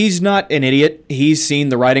he's not an idiot. He's seen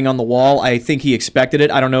the writing on the wall. I think he expected it.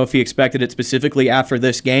 I don't know if he expected it specifically after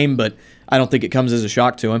this game, but I don't think it comes as a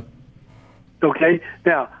shock to him. Okay.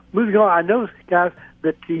 Now, moving on, I noticed, guys,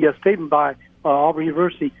 that the statement by Auburn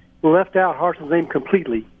University left out Harsin's name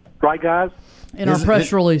completely. Right, guys? In our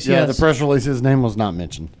press release, yeah, yes. The press release, his name was not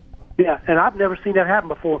mentioned. Yeah, and I've never seen that happen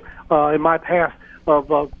before in my past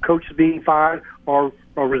of coaches being fired or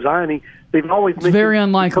resigning. They've always mentioned very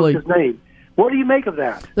unlikely. The coach's name. What do you make of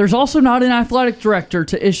that? There's also not an athletic director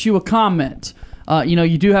to issue a comment.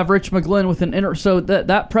 You do have Rich McGlynn with an so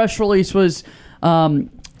that press release was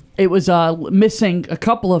missing a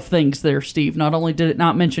couple of things there, Steve. Not only did it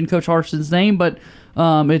not mention Coach Harsin's name, but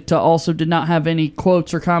it also did not have any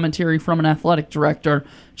quotes or commentary from an athletic director,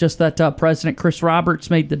 just that President Chris Roberts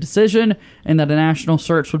made the decision and that a national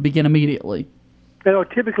search would begin immediately.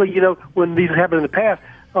 Typically, when these happen in the past,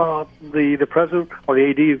 the president or the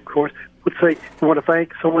AD, of course, would say, "I want to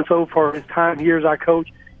thank so-and-so for his time here as our coach,"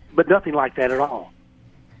 but nothing like that at all.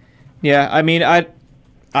 Yeah, I mean, I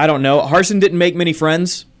don't know. Harsin didn't make many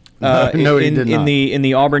friends. No, he did not. In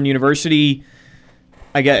the Auburn University,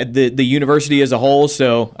 I get the university as a whole.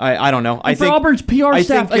 So I don't know. For Auburn's PR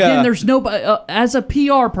staff, again, there's nobody. As a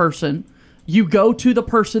PR person, you go to the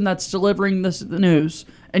person that's delivering the news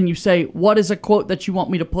and you say, "What is a quote that you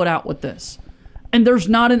want me to put out with this?" And there's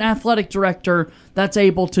not an athletic director that's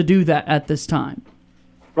able to do that at this time.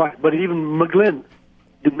 Right, but even McGlynn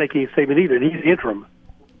didn't make any statement either. He's interim.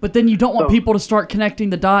 But then you don't want people to start connecting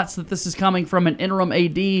the dots that this is coming from an interim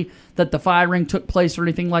AD, that the firing took place or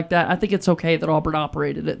anything like that. I think it's okay that Auburn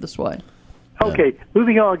operated it this way. Okay,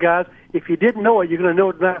 moving on, guys. If you didn't know it, you're going to know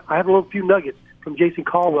it now. I have a few nuggets from Jason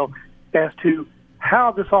Caldwell as to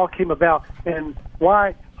how this all came about and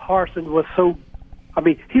why Harsin was so...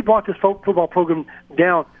 he brought this football program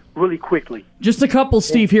down really quickly. Just a couple,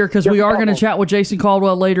 Steve, here, because we are going to chat with Jason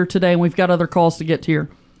Caldwell later today, and we've got other calls to get to here.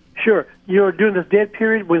 Sure. During this dead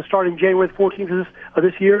period, when starting January 14th of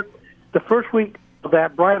this year, the first week of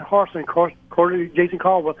that, Brian Harsin, according to Jason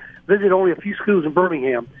Caldwell, visited only a few schools in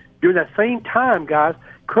Birmingham. During that same time, guys,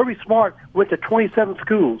 Kirby Smart went to 27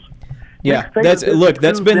 schools. Yeah, that's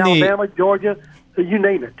been Alabama, Georgia, you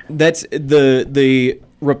name it. That's the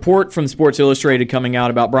report from Sports Illustrated coming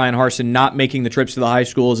out about Brian Harsin not making the trips to the high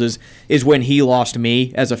schools is when he lost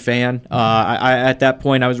me as a fan. I at that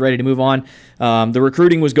point I was ready to move on. The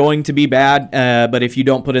recruiting was going to be bad, but if you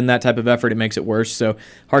don't put in that type of effort, it makes it worse. So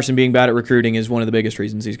Harsin being bad at recruiting is one of the biggest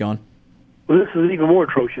reasons he's gone. Well, this is even more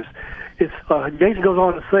atrocious. Jason goes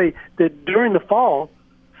on to say that during the fall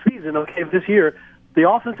season, of this year, the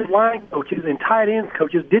offensive line coaches and tight ends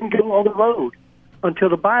coaches didn't go on the road until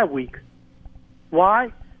the bye week.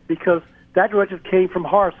 Why? Because that directive came from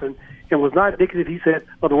Harsin and was not indicative, he said,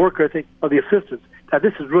 of the work ethic of the assistants. Now,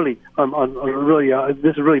 this is really,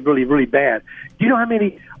 really bad. Do you know how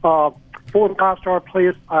many 4- and 5-star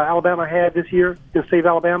players Alabama had this year in the state of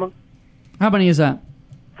Alabama? How many is that?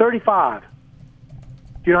 35. Do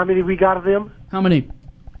you know how many we got of them? How many?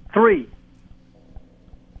 3.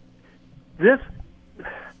 This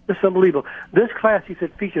is unbelievable. This class, he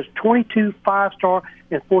said, features 22 5-star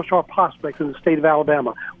and 4-star prospects in the state of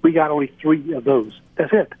Alabama. We got only 3 of those.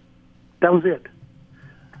 That's it. That was it.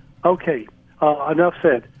 Okay, enough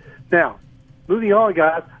said. Now, moving on,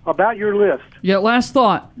 guys, about your list. Yeah, last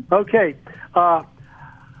thought. Okay.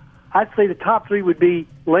 I'd say the top 3 would be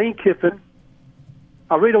Lane Kiffin.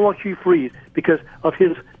 I really don't want Hugh Freeze because of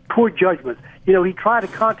his poor judgment. He tried to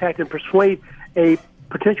contact and persuade a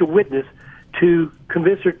potential witness to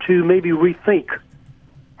convince her to maybe rethink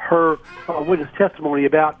her witness testimony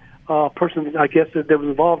about a person, I guess, that was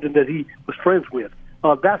involved and that he was friends with.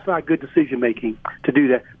 That's not good decision-making to do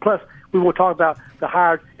that. Plus, we want to talk about the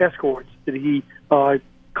hired escorts that he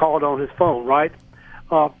called on his phone, right?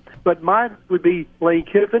 But mine would be Lane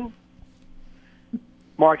Kiffin,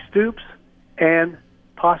 Mark Stoops, and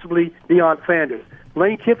possibly Deion Sanders.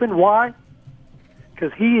 Lane Kiffin, why?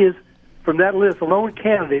 Because he is, from that list, the lone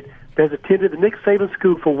candidate that has attended the Nick Saban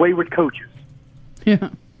School for Wayward Coaches. Yeah.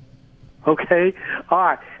 Okay? All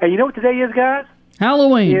right. And you know what today is, guys?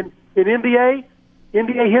 Halloween. In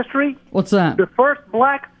NBA history? What's that? The first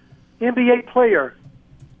black NBA player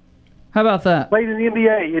How about that? Played in the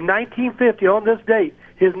NBA in 1950 on this date.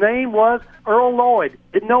 His name was Earl Lloyd.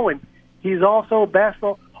 Didn't know him. He's also a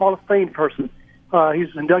Basketball Hall of Fame person. He was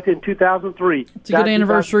inducted in 2003. It's a good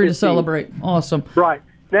anniversary to celebrate. Awesome. Right.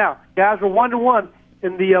 Now, guys, we're 1-1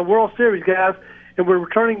 in the World Series, guys, and we're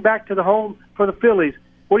returning back to the home for the Phillies.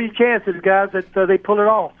 What are your chances, guys, that they pull it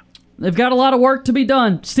off? They've got a lot of work to be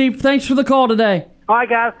done. Steve, thanks for the call today. All right,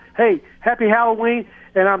 guys. Hey, happy Halloween,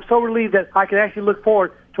 and I'm so relieved that I can actually look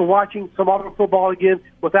forward to watching some Auburn football again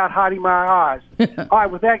without hiding my eyes. All right,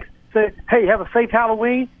 with that said, hey, have a safe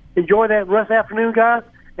Halloween. Enjoy that rest of the afternoon, guys,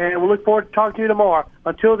 and we'll look forward to talking to you tomorrow.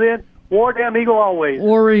 Until then, War Damn Eagle always.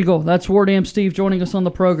 War Eagle. That's War Damn Steve joining us on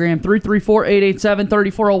the program.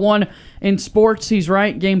 334-887-3401 in sports. He's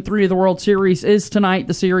right. Game 3 of the World Series is tonight.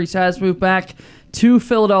 The series has moved back to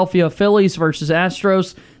Philadelphia. Phillies versus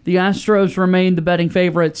Astros. The Astros remain the betting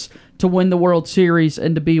favorites to win the World Series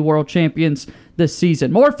and to be world champions this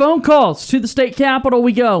season. More phone calls to the state capitol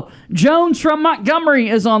we go. Jones from Montgomery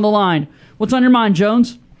is on the line. What's on your mind,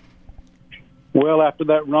 Jones? Well, after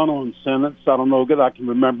that run-on sentence, I don't know that I can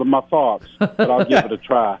remember my thoughts, but I'll give it a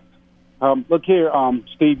try. Look here,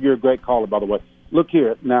 Steve, you're a great caller, by the way. Look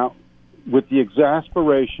here. Now, with the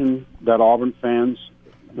exasperation that Auburn fans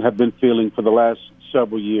have been feeling for the last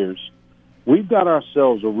several years, we've got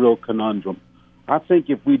ourselves a real conundrum. I think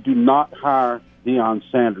if we do not hire Deion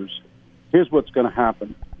Sanders, here's what's going to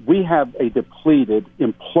happen. We have a depleted,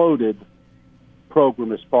 imploded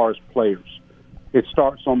program as far as players. It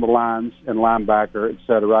starts on the lines and linebacker, et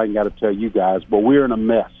cetera. I ain't got to tell you guys, but we're in a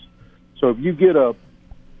mess. So if you get a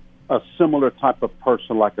similar type of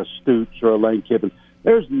person like a Stoops or a Lane Kiffin,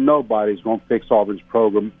 there's nobody who's going to fix Auburn's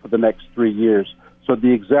program for the next 3 years. So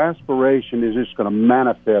the exasperation is just going to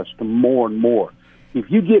manifest more and more.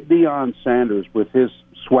 If you get Deion Sanders with his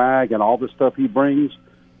swag and all the stuff he brings,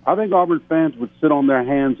 I think Auburn fans would sit on their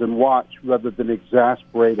hands and watch rather than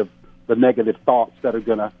exasperate of the negative thoughts that are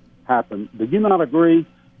going to happen. Do you not agree?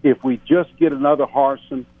 If we just get another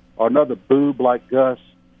Harsin or another boob like Gus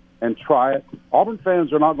and try it, Auburn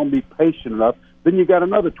fans are not going to be patient enough. Then you got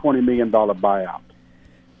another $20 million buyout.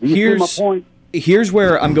 Do you see my point? Here's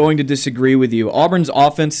where I'm going to disagree with you. Auburn's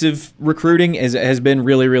offensive recruiting has been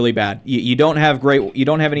really, really bad. You don't have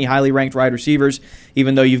any highly ranked wide receivers,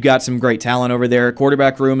 even though you've got some great talent over there.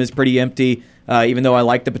 Quarterback room is pretty empty, even though I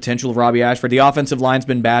like the potential of Robbie Ashford. The offensive line's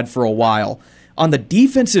been bad for a while. On the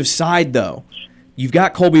defensive side, though, you've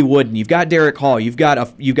got Colby Wooden, you've got Derek Hall, you've got a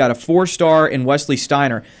 4-star in Wesley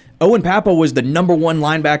Steiner. Owen Pappa was the number 1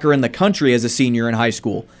 linebacker in the country as a senior in high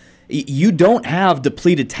school. You don't have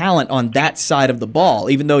depleted talent on that side of the ball,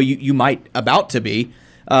 even though you might about to be.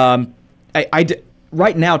 Right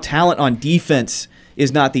now, talent on defense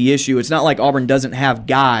is not the issue. It's not like Auburn doesn't have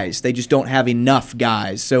guys; they just don't have enough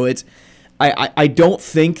guys. So I don't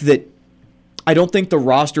think the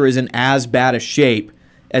roster is in as bad a shape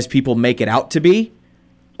as people make it out to be.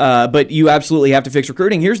 But you absolutely have to fix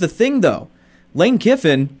recruiting. Here's the thing, though: Lane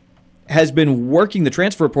Kiffin has been working the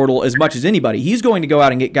transfer portal as much as anybody. He's going to go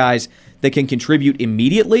out and get guys that can contribute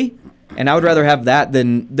immediately, and I would rather have that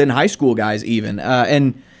than high school guys even.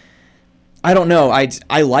 And I don't know.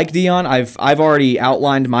 I like Deion. I've already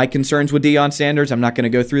outlined my concerns with Deion Sanders. I'm not going to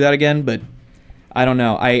go through that again, but I don't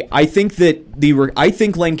know. I think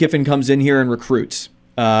Lane Kiffin comes in here and recruits,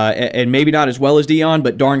 and maybe not as well as Deion,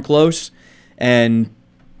 but darn close, and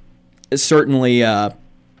certainly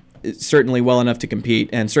well enough to compete,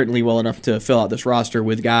 and certainly well enough to fill out this roster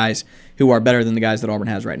with guys who are better than the guys that Auburn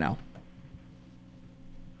has right now.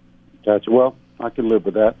 Gotcha. Well, I can live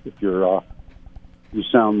with that. If you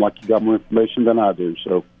sound like you got more information than I do,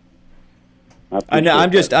 so I know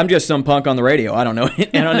I'm just some punk on the radio. I don't know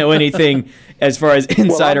anything as far as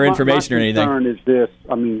insider information or anything. My concern is this: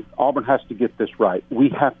 I mean, Auburn has to get this right. We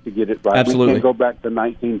have to get it right. Absolutely. We can't go back to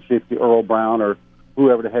 1950 Earl Brown or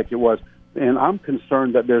whoever the heck it was. And I'm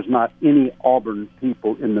concerned that there's not any Auburn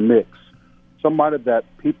people in the mix. Somebody that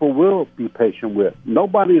people will be patient with.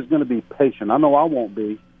 Nobody is going to be patient. I know I won't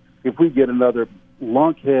be if we get another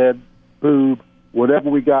lunkhead, boob, whatever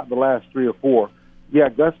we got the last 3 or 4. Yeah,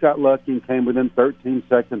 Gus got lucky and came within 13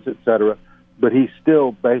 seconds, et cetera, but he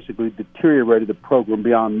still basically deteriorated the program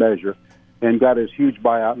beyond measure and got his huge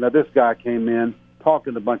buyout. Now, this guy came in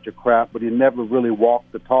talking a bunch of crap, but he never really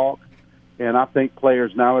walked the talk. And I think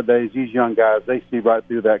players nowadays, these young guys, they see right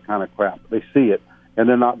through that kind of crap. They see it, and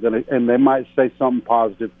they're not going to. And they might say something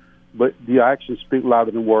positive, but the actions speak louder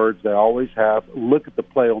than words. They always have. Look at the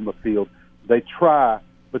play on the field. They try,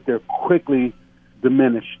 but they're quickly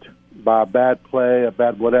diminished by a bad play, a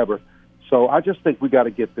bad whatever. So I just think we got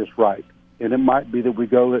to get this right. And it might be that we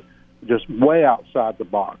go just way outside the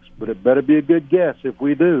box. But it better be a good guess. If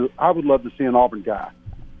we do, I would love to see an Auburn guy,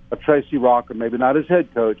 a Tracy Rocker, maybe not his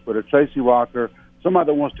head coach, but a Tracy Rocker, somebody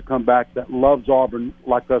that wants to come back that loves Auburn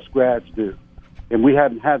like us grads do. And we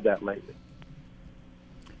haven't had that lately.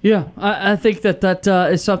 Yeah, I think that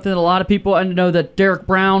is something that a lot of people, I know that Derek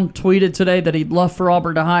Brown tweeted today that he'd love for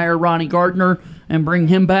Auburn to hire Ronnie Gardner and bring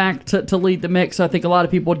him back to lead the mix. I think a lot of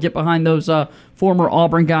people would get behind those former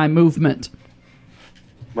Auburn guy movement.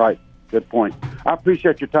 Right. Good point. I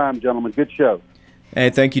appreciate your time, gentlemen. Good show. Hey,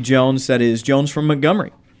 thank you, Jones. That is Jones from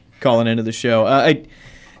Montgomery calling into the show. I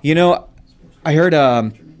heard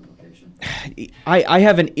I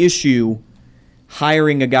have an issue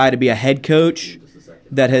hiring a guy to be a head coach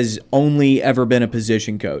that has only ever been a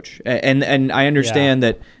position coach. And I understand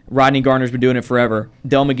that Rodney Garner's been doing it forever.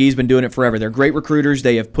 Del McGee's been doing it forever. They're great recruiters.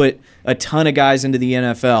 They have put a ton of guys into the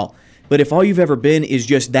NFL. But if all you've ever been is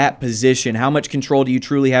just that position, how much control do you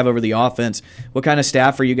truly have over the offense? What kind of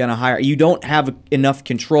staff are you going to hire? You don't have enough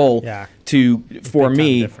control to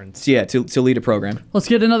lead a program. Let's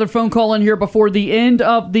get another phone call in here before the end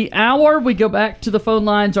of the hour. We go back to the phone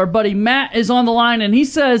lines. Our buddy Matt is on the line, and he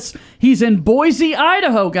says he's in Boise,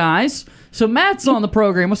 Idaho, guys. So Matt's on the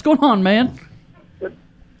program. What's going on, man?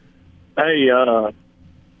 Hey, I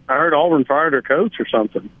heard Auburn fired their coach or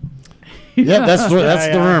something. Yeah, that's the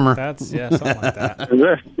rumor. Something like that.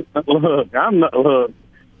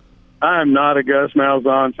 I am not a Gus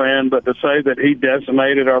Malzahn fan, but to say that he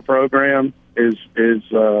decimated our program is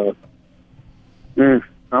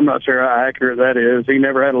I'm not sure how accurate that is. He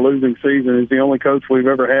never had a losing season. He's the only coach we've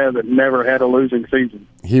ever had that never had a losing season.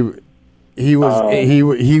 He was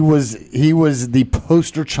the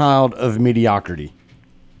poster child of mediocrity.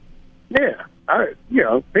 Yeah,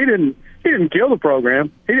 he didn't kill the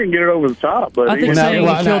program. He didn't get it over the top. But I think saying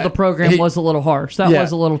he killed the program was a little harsh. That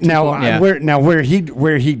was a little too far.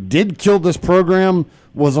 Where he did kill this program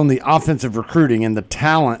was on the offensive recruiting and the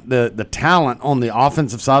talent on the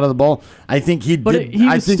offensive side of the ball. I think he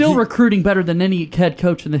was still recruiting better than any head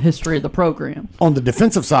coach in the history of the program. On the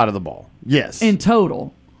defensive side of the ball, yes. In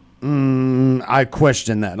total. I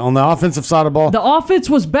question that. On the offensive side of the ball, the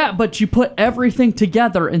offense was bad, but you put everything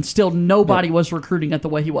together and still nobody was recruiting at the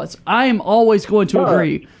way he was. I am always going to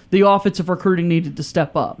agree the offensive recruiting needed to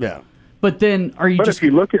step up. Yeah. But then if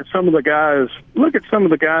you look at some of the guys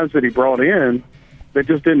that he brought in that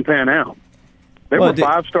just didn't pan out. There were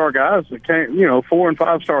 5-star guys that came, 4 and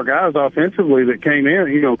 5-star guys offensively that came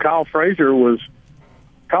in. Kyle Frazier was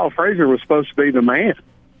supposed to be the man.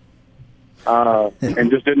 And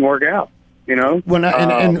just didn't work out, and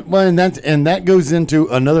that goes into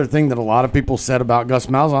another thing that a lot of people said about Gus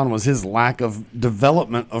Malzahn was his lack of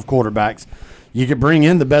development of quarterbacks. You could bring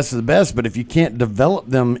in the best of the best, but if you can't develop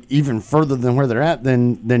them even further than where they're at,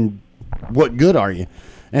 then what good are you?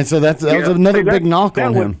 And so that was another big knock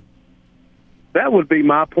on him. That would be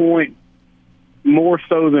my point, more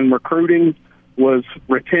so than recruiting, was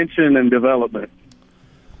retention and development.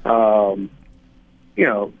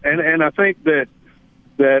 And I think that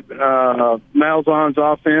Malzahn's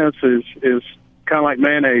offense is kind of like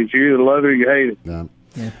mayonnaise. You either love it or you hate it. Yeah.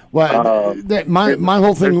 Well, my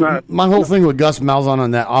whole thing with Gus Malzahn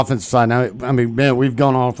on that offensive side. Now, I mean, man, we've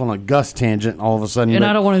gone off on a Gus tangent all of a sudden. And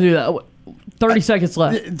I don't want to do that. 30 seconds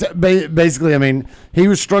left. Basically, I mean, he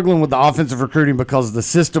was struggling with the offensive recruiting because the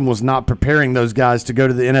system was not preparing those guys to go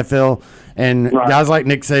to the NFL, and guys like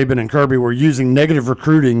Nick Saban and Kirby were using negative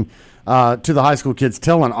recruiting to the high school kids,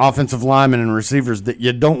 telling offensive linemen and receivers that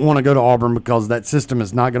you don't want to go to Auburn because that system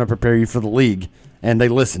is not going to prepare you for the league, and they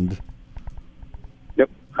listened.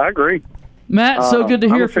 Yep, I agree. Matt, so good to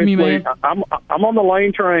hear from you, man. I'm on the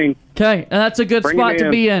Lane train. Okay, and that's a good spot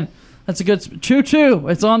to be in. That's a good choo-choo.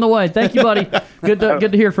 It's on the way. Thank you, buddy. Good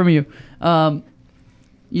to hear from you.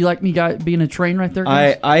 You like me being a train right there,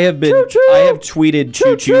 guys? I have tweeted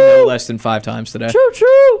choo-choo no less than 5 times today.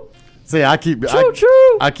 Choo-choo. See, I keep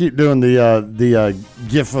doing the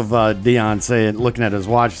gif of Dion looking at his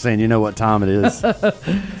watch, saying, "You know what time it is."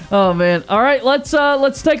 Oh man! All right, let's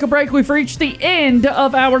take a break. We've reached the end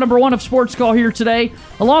of hour number 1 of Sports Call here today,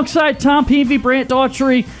 alongside Tom Peavy, Brant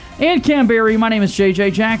Daughtry, and Cam Berry. My name is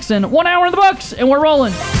JJ Jackson. 1 hour in the books, and we're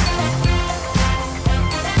rolling.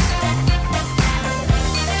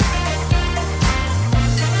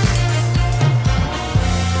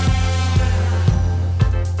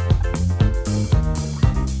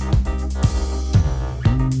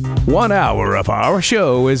 One hour of our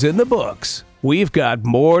show is in the books. We've got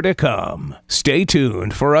more to come. Stay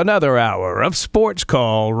tuned for another hour of Sports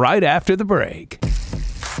Call right after the break.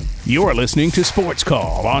 You're listening to Sports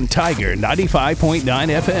Call on Tiger 95.9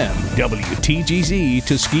 FM, WTGZ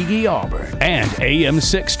Tuskegee, Auburn, and AM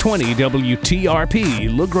 620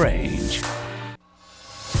 WTRP LaGrange.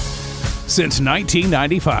 Since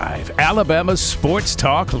 1995, Alabama's sports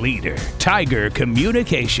talk leader, Tiger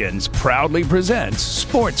Communications, proudly presents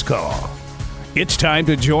Sports Call. It's time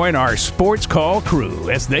to join our Sports Call crew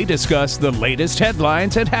as they discuss the latest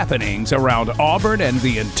headlines and happenings around Auburn and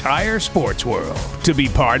the entire sports world. To be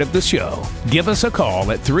part of the show, give us a call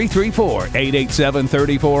at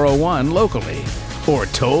 334-887-3401 locally or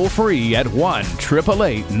toll free at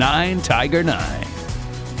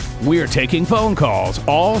 1-888-9-TIGER-9. We're taking phone calls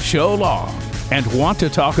all show long and want to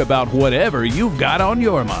talk about whatever you've got on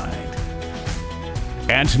your mind.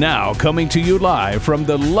 And now, coming to you live from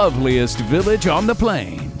the loveliest village on the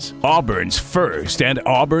plains, Auburn's first and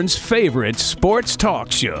Auburn's favorite sports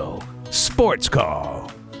talk show, Sports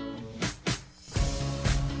Call.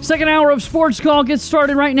 Second hour of Sports Call gets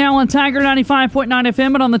started right now on Tiger 95.9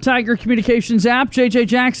 FM and on the Tiger Communications app. JJ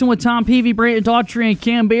Jackson with Tom Peavy, Brandon Daughtry, and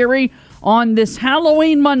Cam Berry on this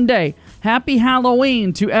Halloween Monday. Happy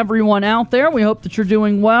Halloween to everyone out there. We hope that you're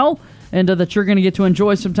doing well and that you're going to get to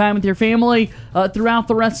enjoy some time with your family throughout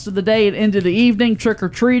the rest of the day and into the evening,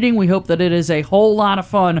 trick-or-treating. We hope that it is a whole lot of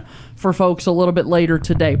fun for folks a little bit later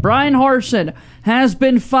today. Brian Harsin has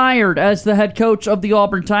been fired as the head coach of the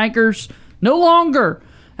Auburn Tigers. No longer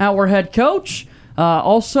our head coach.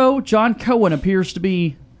 Also, John Cohen appears to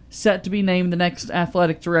be set to be named the next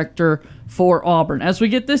athletic director for Auburn. As we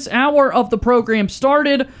get this hour of the program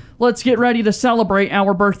started, let's get ready to celebrate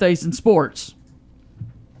our birthdays in sports.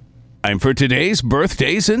 Time for today's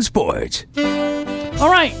birthdays in sports. All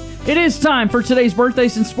right, it is time for today's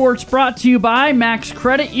birthdays in sports, brought to you by Max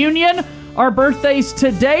Credit Union. Our birthdays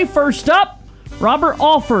today, first up, Robert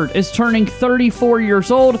Alford is turning 34 years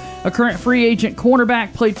old, a current free agent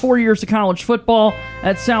cornerback, played 4 years of college football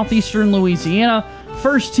at Southeastern Louisiana.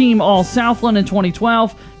 First team All-Southland in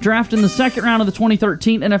 2012, drafted in the second round of the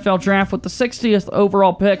 2013 NFL Draft with the 60th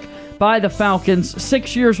overall pick by the Falcons.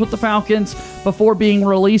 6 years with the Falcons before being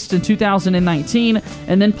released in 2019,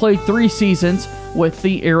 and then played 3 seasons with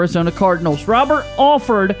the Arizona Cardinals. Robert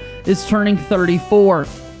Alford is turning 34.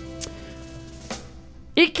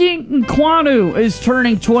 Ike Nkwonu is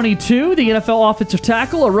turning 22, the NFL offensive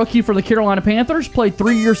tackle, a rookie for the Carolina Panthers, played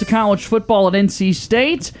 3 years of college football at NC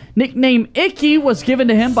State. Nickname Icky was given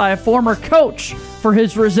to him by a former coach for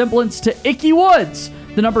his resemblance to Icky Woods,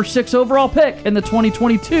 the number 6 overall pick in the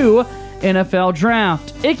 2022 NFL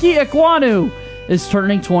Draft. Ike Nkwonu is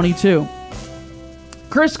turning 22.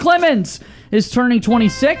 Chris Clemens is turning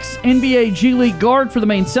 26, NBA G League guard for the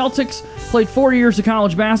Maine Celtics, played 4 years of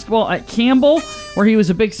college basketball at Campbell, where he was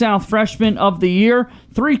a Big South Freshman of the Year,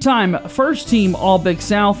 3-time first-team All-Big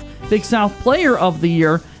South Player of the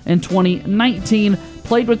Year in 2019,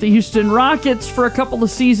 played with the Houston Rockets for a couple of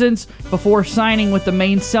seasons before signing with the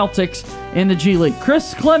Maine Celtics in the G League.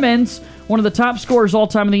 Chris Clemens, one of the top scorers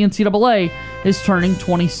all-time in the NCAA, is turning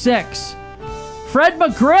 26. Fred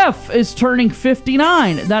McGriff is turning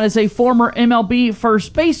 59. That is a former MLB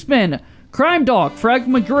first baseman. Crime Dog, Fred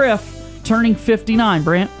McGriff, turning 59.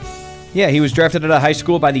 Brant? Yeah, he was drafted out of high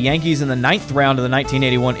school by the Yankees in the 9th round of the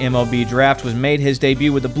 1981 MLB Draft, was made his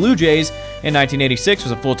debut with the Blue Jays in 1986,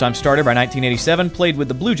 was a full-time starter by 1987, played with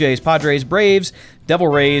the Blue Jays, Padres, Braves, Devil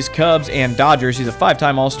Rays, Cubs, and Dodgers. He's a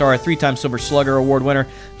 5-time All-Star, a 3-time Silver Slugger Award winner,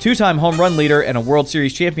 2-time home run leader, and a World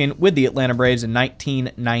Series champion with the Atlanta Braves in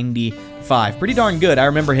 1995. Pretty darn good. I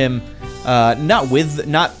remember him, I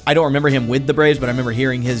don't remember him with the Braves, but I remember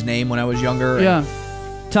hearing his name when I was younger. Yeah.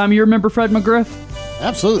 Tom, you remember Fred McGriff?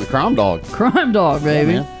 Absolutely, Crime Dog. Crime Dog,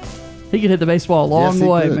 baby. Yeah, he could hit the baseball a long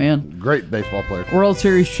way, could. man. Great baseball player. World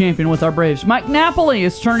Series champion with our Braves. Mike Napoli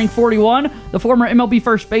is turning 41, the former MLB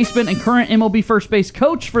first baseman and current MLB first base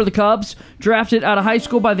coach for the Cubs, drafted out of high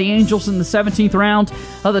school by the Angels in the 17th round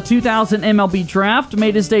of the 2000 MLB Draft,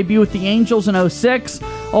 made his debut with the Angels in 2006,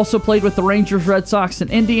 also played with the Rangers, Red Sox, and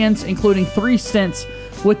Indians, including 3 stints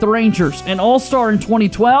with the Rangers. An All-Star in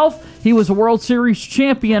 2012, he was a World Series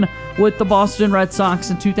champion with the Boston Red Sox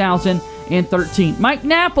in 2013. Mike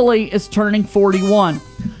Napoli is turning 41.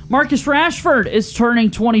 Marcus Rashford is turning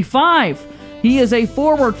 25. He is a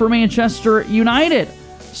forward for Manchester United.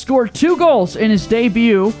 Scored 2 goals in his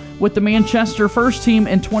debut with the Manchester first team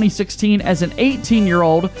in 2016 as an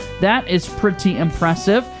 18-year-old. That is pretty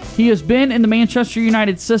impressive. He has been in the Manchester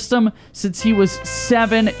United system since he was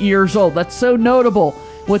 7 years old. That's so notable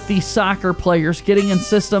with these soccer players, getting in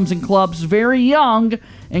systems and clubs very young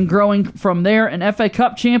and growing from there. An FA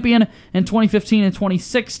Cup champion in 2015 and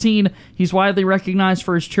 2016. He's widely recognized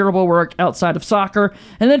for his charitable work outside of soccer.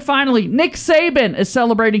 And then finally, Nick Saban is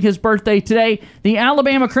celebrating his birthday today. The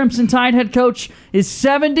Alabama Crimson Tide head coach is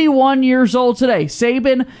 71 years old today.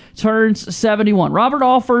 Saban turns 71. Robert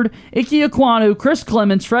Alford, Ike Ekwonu, Chris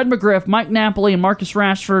Clemens, Fred McGriff, Mike Napoli, and Marcus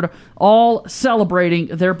Rashford all celebrating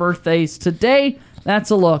their birthdays today.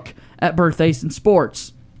 That's a look at birthdays in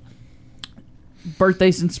sports.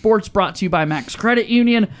 Birthdays in Sports brought to you by Max Credit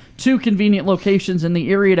Union. 2 convenient locations in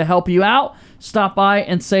the area to help you out. Stop by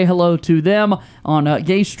and say hello to them on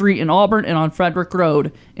Gay Street in Auburn and on Frederick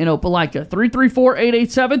Road in Opelika.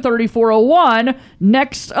 334-887-3401.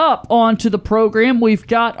 Next up onto the program, we've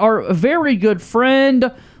got our very good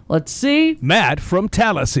friend, let's see, Matt from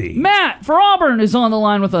Tallahassee. Matt for Auburn is on the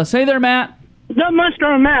line with us. Hey there, Matt. The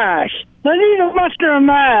mustard mash. I need a mustard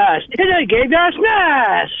mash. They gave us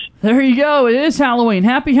mash. There you go. It is Halloween.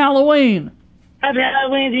 Happy Halloween. Happy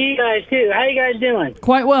Halloween to you guys, too. How you guys doing?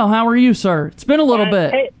 Quite well. How are you, sir? It's been a little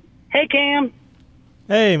bit. Hey, Cam.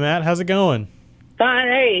 Hey, Matt. How's it going? Fine.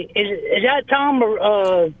 Hey, is that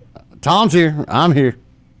Tom? Tom's here. I'm here.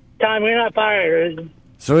 Tom, you're not fired.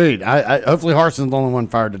 Sweet. I hopefully Harson's the only one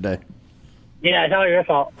fired today. Yeah, it's all your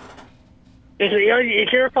fault.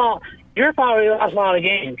 It's your fault. Your fault we lost a lot of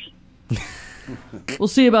games. We'll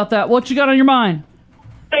see about that. What you got on your mind?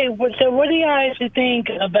 Hey, so what do you guys think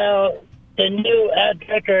about the new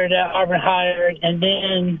director that Auburn hired, and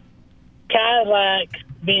then Cadillac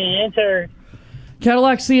being entered?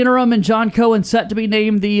 Cadillac's the interim, and John Cohen set to be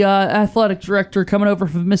named the athletic director coming over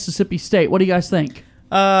from Mississippi State. What do you guys think?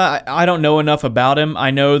 I don't know enough about him.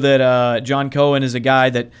 I know that John Cohen is a guy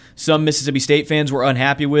that some Mississippi State fans were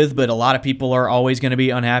unhappy with, but a lot of people are always going to be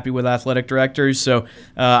unhappy with athletic directors. So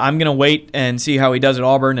I'm going to wait and see how he does at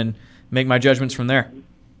Auburn and make my judgments from there.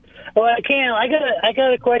 Well, Cam, I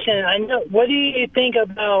got a question. I know. What do you think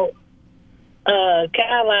about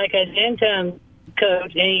Cadillac as interim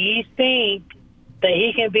coach? And you think that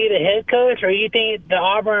he can be the head coach, or you think the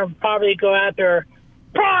Auburn will probably go after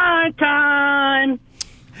prime time?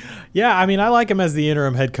 Yeah, I mean, I like him as the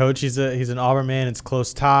interim head coach. He's an Auburn man. It's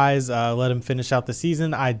close ties. Let him finish out the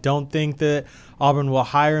season. I don't think that Auburn will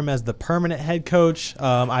hire him as the permanent head coach.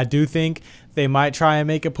 I do think they might try and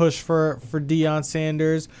make a push for Deion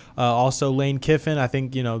Sanders. Also Lane Kiffin. I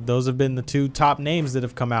think, those have been the 2 top names that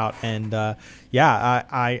have come out. And, I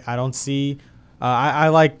don't see I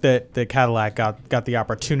like that Cadillac got the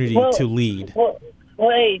opportunity to lead.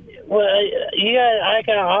 You guys, I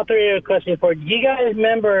got all 3 of your questions for you. Do you guys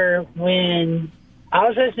remember when I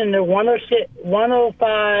was listening to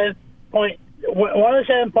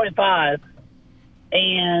 107.5,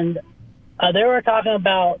 and they were talking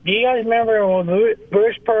about, do you guys remember when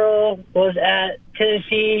Bruce Pearl was at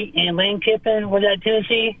Tennessee and Lane Kiffin was at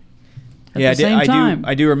Tennessee? Yeah,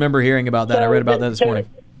 I do remember hearing about that. I read about that this morning.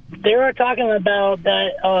 They were talking about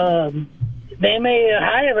that they may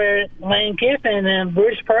hire Lane Kiffin, and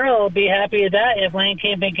Bruce Pearl would be happy with that if Lane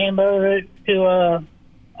Kiffin came over to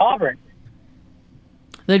Auburn.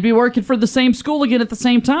 They'd be working for the same school again at the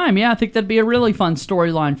same time. Yeah, I think that'd be a really fun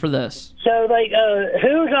storyline for this. So,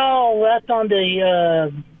 who's all left on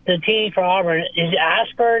the team for Auburn? Is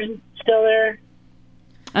Ashford still there?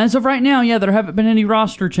 As of right now, yeah, there haven't been any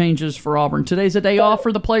roster changes for Auburn. Today's a day off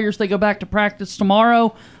for the players. They go back to practice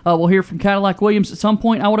tomorrow. We'll hear from Cadillac Williams at some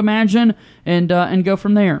point, I would imagine, and go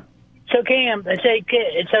from there. So, Cam, last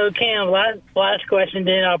question,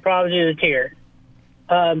 then I'll probably do the tier.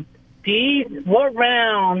 What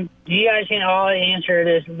round do you guys can all answer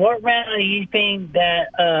this? What round do you think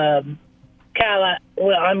that Cadillac?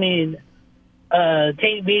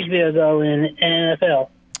 Tate Beasley will go in NFL?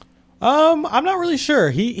 I'm not really sure.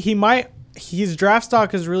 He might. His draft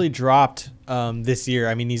stock has really dropped this year.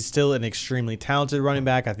 I mean, he's still an extremely talented running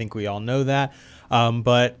back. I think we all know that.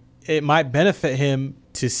 But it might benefit him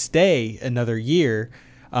to stay another year.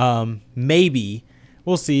 Maybe.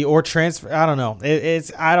 We'll see. Or transfer. I don't know.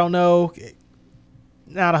 I don't know.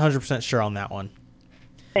 Not 100% sure on that one.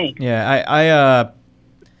 Thanks. Yeah,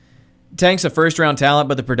 Tank's a first-round talent,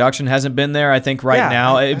 but the production hasn't been there. I think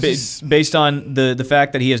now, based on the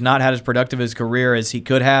fact that he has not had as productive his career as he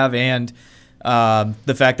could have, and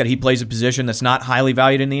the fact that he plays a position that's not highly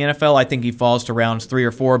valued in the NFL, I think he falls to rounds 3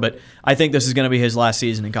 or 4. But I think this is going to be his last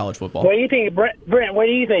season in college football. What do you think, Brent? What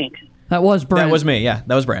do you think? That was Brent. That was me. Yeah,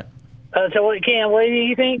 that was Brent. So what, Cam? What do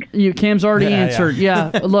you think? Cam's already answered.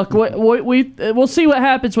 Yeah. Look, we'll see what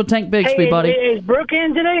happens with Tank Bixby, buddy. Is Brooke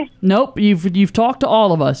in today? Nope. You've talked to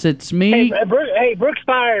all of us. It's me. Hey, Brooke's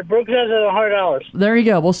fired. Brooke does it $100. There you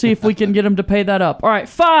go. We'll see if we can get him to pay that up. All right.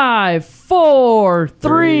 5, 4,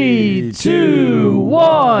 3, 2,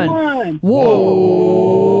 1.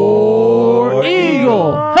 War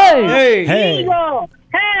Eagle. Hey. Eagle.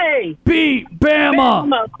 Hey. Beat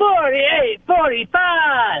Bama.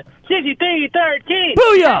 48-45. 63-13.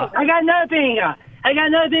 Booyah. Hey, I got another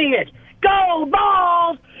thing. Is go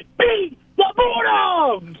Balls. Beat the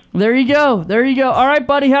Bulldogs. There you go. All right,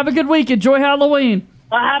 buddy. Have a good week. Enjoy Halloween.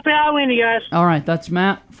 Happy Halloween, you guys. All right. That's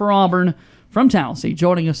Matt for Auburn from Tallahassee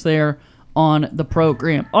joining us there on the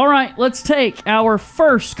program. All right. Let's take our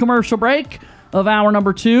first commercial break of hour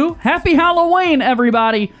number 2. Happy Halloween,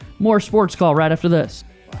 everybody. More Sports Call right after this.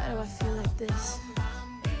 Why do I feel like this?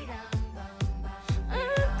 I'm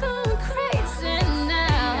going crazy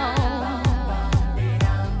now.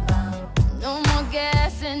 No more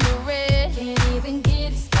gas in the red. Can't even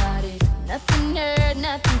get it started. Nothing heard,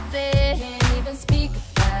 nothing said. Can't even speak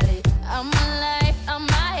about it. I'm my life, I'm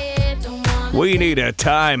my head. Don't wanna We need a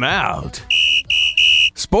timeout.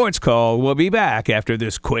 Sports Call will be back after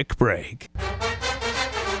this quick break.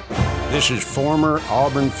 This is former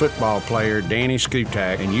Auburn football player Danny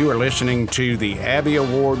Skutak, and you are listening to the Abby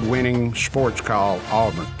Award-winning Sports Call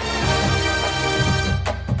Auburn.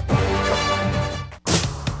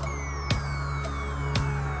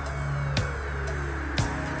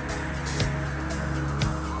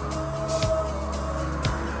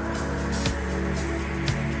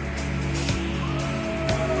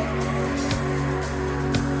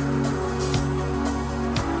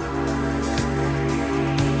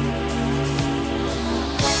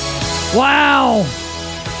 Wow!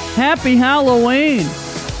 Happy Halloween!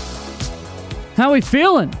 How we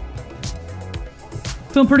feeling?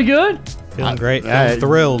 Feeling pretty good? Feeling great. Feeling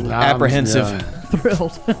thrilled. Apprehensive.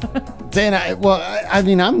 Thrilled. Dan,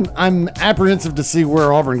 I'm apprehensive to see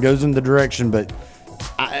where Auburn goes in the direction, but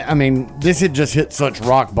I mean, this had just hit such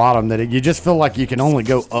rock bottom that you just feel like you can only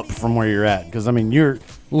go up from where you're at. Because, I mean, you're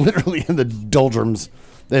literally in the doldrums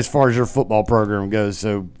as far as your football program goes.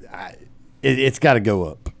 So it's got to go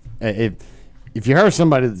up. If you hire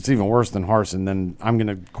somebody that's even worse than Harsin, then I'm going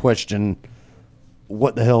to question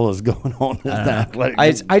what the hell is going on in the athletic.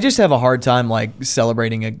 I just have a hard time like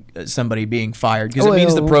celebrating somebody being fired because it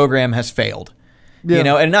means the program has failed. Yeah. You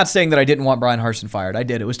know, and not saying that I didn't want Brian Harsin fired. I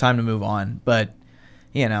did. It was time to move on. But,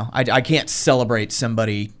 you know, I can't celebrate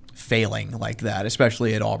somebody failing like that,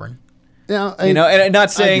 especially at Auburn. Yeah, you know, and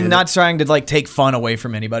not trying to like take fun away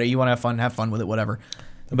from anybody. You want to have fun with it, whatever.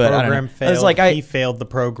 The program failed. It's like he failed the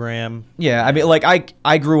program. Yeah, I mean, like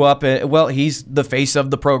I grew up. He's the face of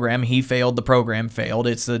the program. He failed. The program failed.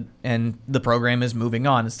 And the program is moving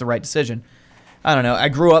on. It's the right decision. I don't know. I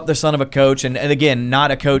grew up the son of a coach, and again, not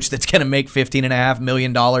a coach that's going to make $15.5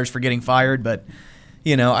 million for getting fired. But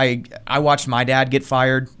you know, I watched my dad get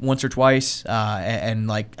fired once or twice, and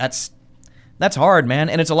like that's hard, man.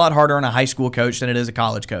 And it's a lot harder on a high school coach than it is a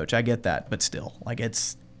college coach. I get that, but still, like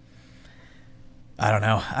it's. I don't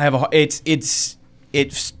know.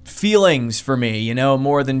 It's feelings for me, you know,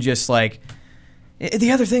 more than just like.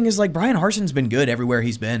 The other thing is like Brian Harsin's been good everywhere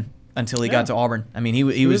he's been until he got to Auburn. I mean,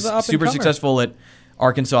 he was super successful at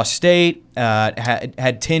Arkansas State.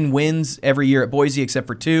 Had 10 wins every year at Boise except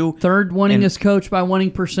for 2. Third winningest coach by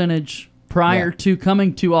winning percentage prior to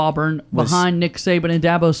coming to Auburn, behind Nick Saban and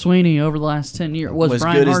Dabo Swinney over the last 10 years. Was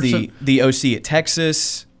Brian good Harsin. as the OC at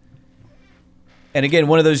Texas. And again,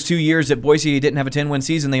 one of those 2 years at Boise, he didn't have a 10-win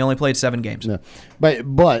season. They only played 7 games. No.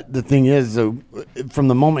 But the thing is, though, from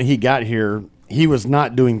the moment he got here, he was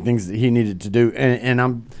not doing things that he needed to do.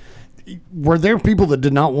 And were there people that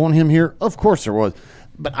did not want him here? Of course there was.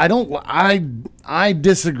 But I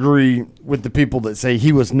disagree with the people that say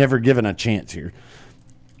he was never given a chance here.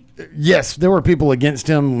 Yes, there were people against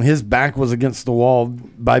him. His back was against the wall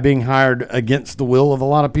by being hired against the will of a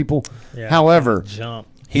lot of people. Yeah, however,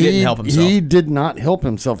 he didn't help himself. He did not help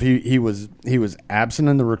himself. He was absent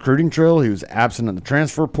in the recruiting trail. He was absent in the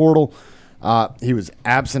transfer portal. He was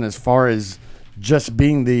absent as far as just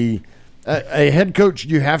being a head coach.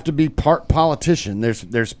 You have to be part politician.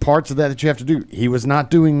 There's parts of that you have to do. He was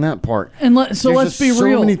not doing that part. And let's be real.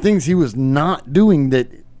 So many things he was not doing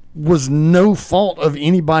that was no fault of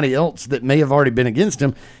anybody else that may have already been against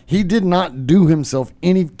him. He did not do himself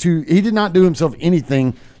anything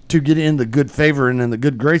to get in the good favor and in the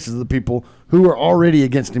good graces of the people who were already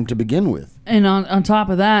against him to begin with. And on top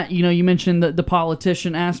of that, you know, you mentioned the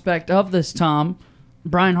politician aspect of this, Tom.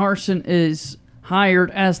 Brian Harsin is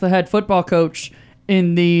hired as the head football coach,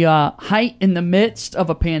 in the height, in the midst of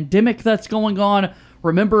a pandemic that's going on.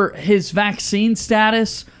 Remember, his vaccine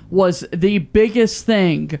status was the biggest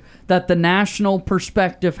thing that the national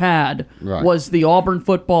perspective had, was the Auburn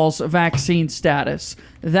football's vaccine status.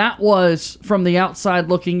 That was, from the outside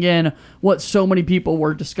looking in, what so many people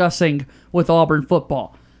were discussing with Auburn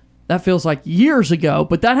football. That feels like years ago,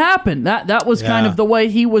 but that happened. That was kind of the way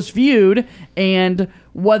he was viewed, and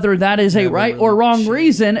whether that is a right or wrong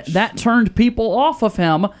reason, that turned people off of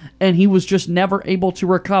him, and he was just never able to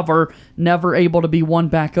recover, never able to be won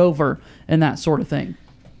back over, and that sort of thing.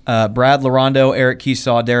 Brad Larondo, Eric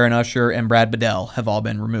Keesaw, Darren Usher, and Brad Bedell have all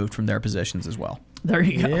been removed from their positions as well. There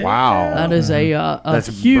you go. Yeah. Wow. That is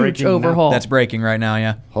a huge overhaul. That's breaking right now,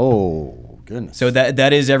 yeah. Oh, goodness. So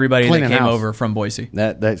that is everybody Cleaning that came house. over from Boise.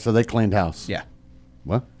 So they cleaned house. Yeah.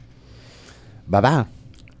 Well, bye-bye.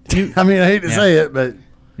 I mean, I hate to say it, but...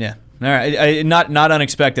 Yeah. All right. Not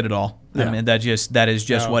unexpected at all. Yeah. I mean, that is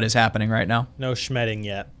just what is happening right now. No Schmedding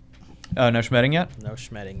yet. Oh, no Schmedding yet? No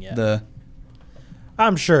Schmedding yet.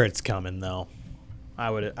 I'm sure it's coming, though. I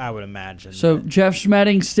would imagine. So Jeff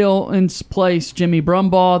Schmedding still in place. Jimmy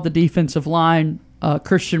Brumbaugh, the defensive line.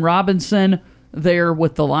 Christian Robinson there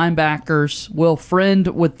with the linebackers. Will Friend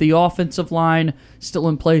with the offensive line still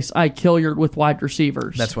in place. Ike Hilliard with wide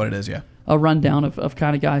receivers. That's what it is, yeah. A rundown of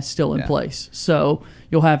kind of guys still in place. So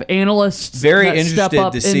you'll have analysts very that interested step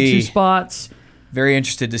up to into see spots. Very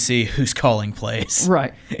interested to see who's calling plays.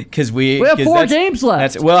 Right. Because we have 4 games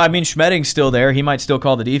left. Well, I mean, Schmedding's still there. He might still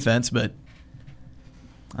call the defense, but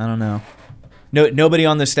I don't know. Nobody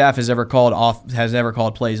on the staff has ever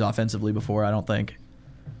called plays offensively before, I don't think.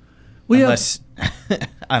 Unless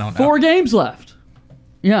I don't know. 4 games left.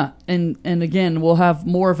 Yeah, and again, we'll have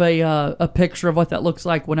more of a picture of what that looks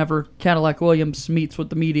like whenever Cadillac Williams meets with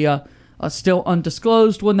the media. Still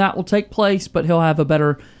undisclosed when that will take place, but he'll have a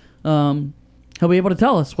better... he'll be able to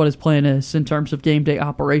tell us what his plan is in terms of game day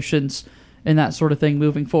operations and that sort of thing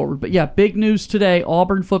moving forward. But yeah, big news today.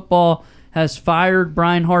 Auburn football has fired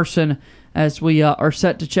Brian Harsin as we are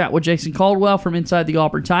set to chat with Jason Caldwell from inside the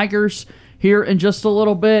Auburn Tigers here in just a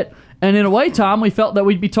little bit. And in a way, Tom, we felt that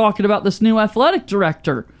we'd be talking about this new athletic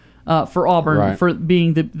director for Auburn for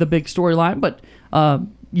being the big storyline. But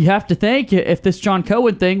you have to think if this John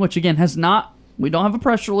Cohen thing, which again we don't have a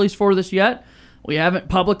press release for this yet. We haven't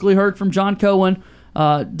publicly heard from John Cohen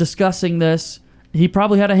discussing this. He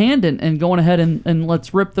probably had a hand in going ahead and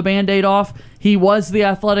let's rip the Band-Aid off. He was the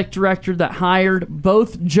athletic director that hired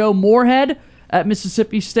both Joe Moorhead at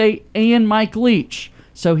Mississippi State and Mike Leach.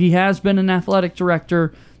 So he has been an athletic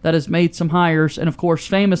director that has made some hires, and of course,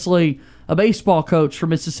 famously, a baseball coach for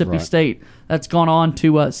Mississippi State that's gone on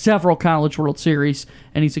to several College World Series,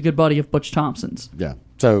 and he's a good buddy of Butch Thompson's. Yeah.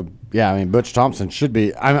 So, yeah, I mean, Butch Thompson should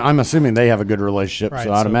be. I'm assuming they have a good relationship,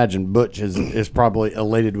 so I'd imagine Butch is probably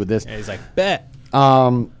elated with this. Yeah, he's like, bet.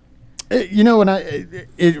 You know,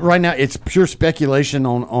 right now it's pure speculation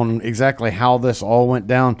on exactly how this all went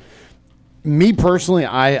down. Me personally,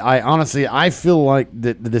 I honestly feel like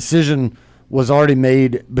the decision was already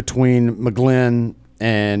made between McGlynn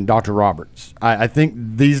and Dr. Roberts. I think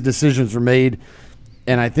these decisions were made,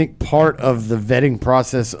 and I think part of the vetting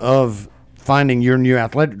process of finding your new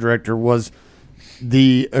athletic director was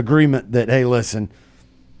the agreement that, hey, listen,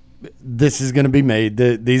 this is going to be made.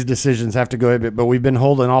 These decisions have to go ahead, but we've been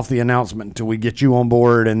holding off the announcement until we get you on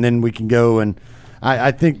board, and then we can go. And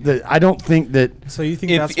I think that I don't think that. So you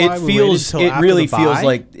think that's why we waited till after really the feels bye?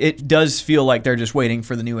 like it does feel like they're just waiting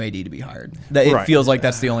for the new AD to be hired. It feels like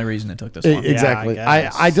that's the only reason it took this long. Exactly.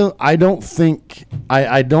 Yeah, I don't think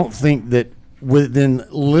that within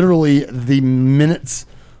literally the minutes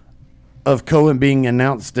of Cohen being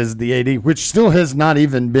announced as the AD, which still has not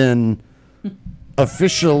even been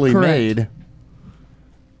officially made,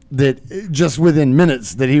 that just within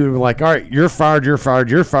minutes that he would be like, all right, you're fired, you're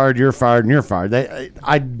fired, you're fired, you're fired, and you're fired.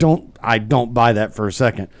 I don't buy that for a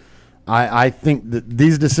second. I think that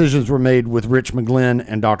these decisions were made with Rich McGlynn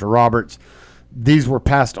and Dr. Roberts. These were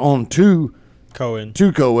passed on to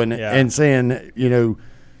Cohen and saying, you know,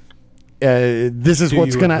 this is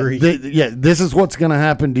what's gonna this is what's gonna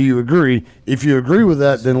happen. Do you agree? If you agree with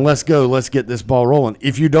that, then let's go. Let's get this ball rolling.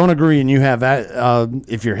 If you don't agree and you have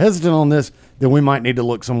if you're hesitant on this, then we might need to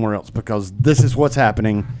look somewhere else, because this is what's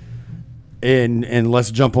happening, and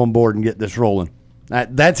let's jump on board and get this rolling.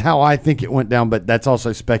 That's how I think it went down, but that's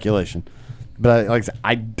also speculation. But like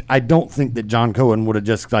I said, I don't think that John Cohen would have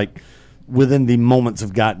just, like, within the moments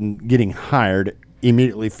of getting hired,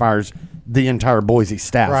 immediately fires the entire Boise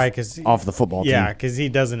staff off the football team. Yeah, because he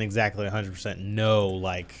doesn't exactly 100% know,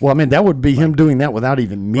 like... Well, I mean, that would be him doing that without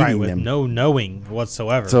even meeting with them. no knowing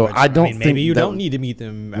whatsoever. So I don't think maybe you that don't need to meet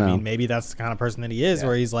them. I mean, maybe that's the kind of person that he is,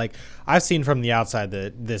 where he's like, I've seen from the outside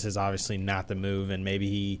that this is obviously not the move, and maybe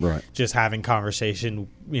he just having conversation,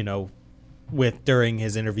 with during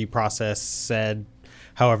his interview process said,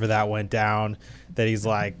 however that went down, that he's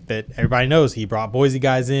like, that everybody knows he brought Boise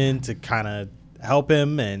guys in to kind of help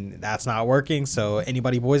him, and that's not working. So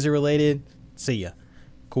anybody Boise related, see ya.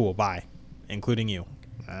 Cool, bye. Including you.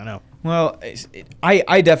 I don't know. Well,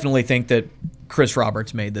 I definitely think that Chris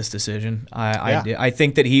Roberts made this decision. I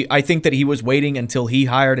think that he was waiting until he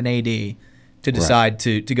hired an AD to decide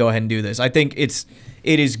to go ahead and do this. I think it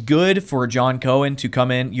is good for John Cohen to come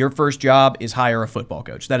in. Your first job is hire a football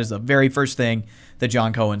coach. That is the very first thing that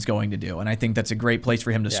John Cohen's going to do, and I think that's a great place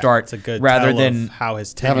for him to start. It's a good rather tell than of how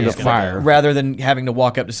his tenure is fire, rather than having to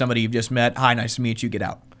walk up to somebody you've just met. Hi, nice to meet you. Get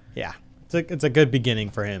out. Yeah, it's a good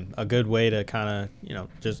beginning for him. A good way to kind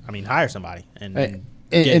of hire somebody and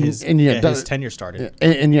get his tenure started.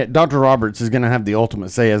 And yet, Dr. Roberts is going to have the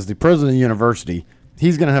ultimate say as the president of the university.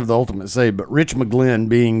 He's going to have the ultimate say, but Rich McGlynn,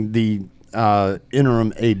 being the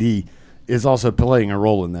interim AD, is also playing a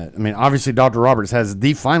role in that. I mean, obviously, Dr. Roberts has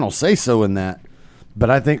the final say-so in that, but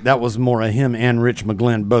I think that was more of him and Rich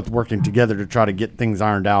McGlynn both working together to try to get things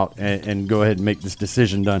ironed out and go ahead and make this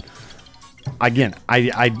decision done. Again,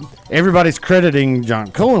 everybody's crediting John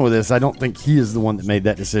Cohen with this. I don't think he is the one that made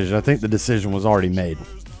that decision. I think the decision was already made.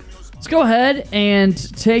 Let's go ahead and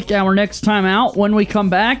take our next time out. When we come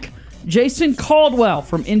back, Jason Caldwell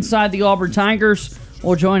from Inside the Auburn Tigers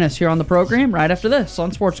will join us here on the program right after this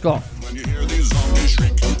on Sports Call. When you hear these zombies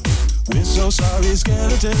shrieking, we're so sorry,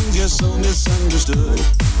 skeletons, you're so misunderstood.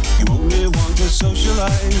 You only want to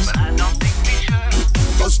socialize, but I don't think we should.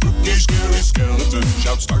 The spooky, scary skeletons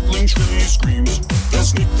shout startling, shrilly screams. They'll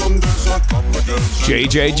sneak under sarcophagus.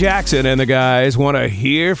 JJ Jackson and the guys want to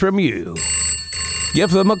hear from you. Give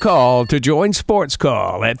them a call to join Sports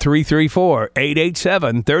Call at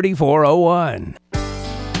 334-887-3401.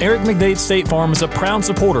 Eric McDade State Farm is a proud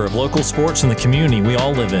supporter of local sports and the community we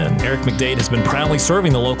all live in. Eric McDade has been proudly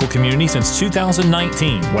serving the local community since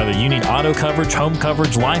 2019. Whether you need auto coverage, home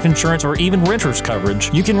coverage, life insurance, or even renter's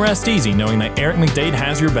coverage, you can rest easy knowing that Eric McDade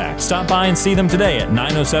has your back. Stop by and see them today at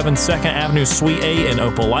 907 2nd Avenue Suite A in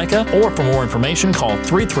Opelika, or for more information, call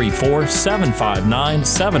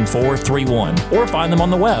 334-759-7431, or find them on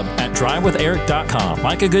the web at drivewitheric.com.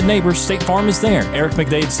 Like a good neighbor, State Farm is there. Eric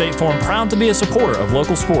McDade State Farm, proud to be a supporter of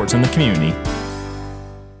local sports in the community.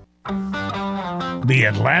 The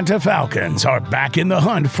Atlanta Falcons are back in the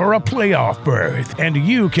hunt for a playoff berth, and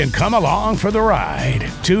you can come along for the ride.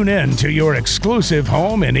 Tune in to your exclusive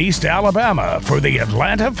home in East Alabama for the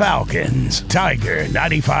Atlanta Falcons. Tiger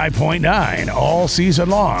 95.9 all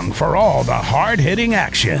season long for all the hard-hitting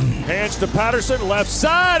action. Hands to Patterson, left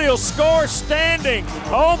side, he'll score standing.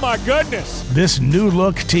 Oh my goodness. This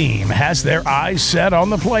new-look team has their eyes set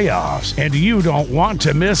on the playoffs, and you don't want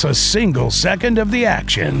to miss a single second of the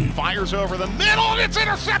action. Fires over the middle, and it's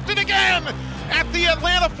intercepted again at the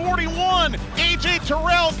Atlanta 41. A.J.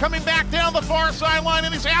 Terrell coming back down the far sideline,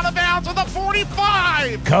 and he's out of bounds at the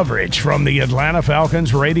 45. Coverage from the Atlanta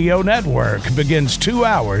Falcons radio network begins 2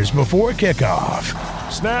 hours before kickoff.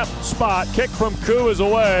 Snap, spot, kick from Koo is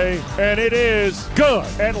away, and it is good.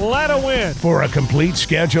 Atlanta wins. For a complete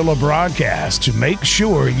schedule of broadcasts, make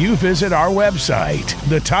sure you visit our website,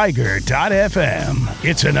 thetiger.fm.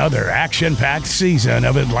 It's another action-packed season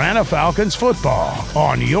of Atlanta Falcons football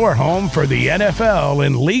on your home for the NFL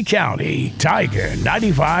in Lee County, Tiger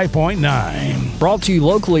 95.9. Brought to you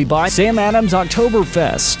locally by Sam Adams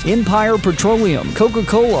Oktoberfest, Empire Petroleum,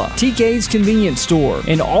 Coca-Cola, TK's Convenience Store,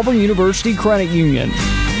 and Auburn University Credit Union.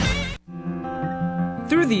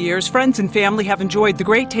 Through the years, friends and family have enjoyed the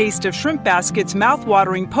great taste of Shrimp Basket's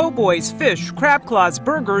mouth-watering po' boys, fish, crab claws,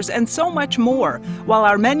 burgers, and so much more. While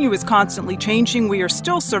our menu is constantly changing, we are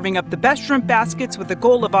still serving up the best shrimp baskets with the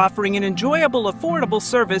goal of offering an enjoyable, affordable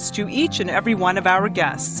service to each and every one of our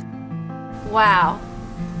guests. Wow.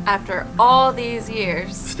 After all these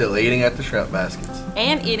years. Still eating at the Shrimp Baskets.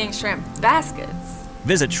 And eating shrimp baskets.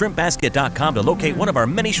 Visit shrimpbasket.com to locate one of our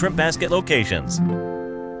many Shrimp Basket locations.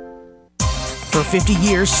 For 50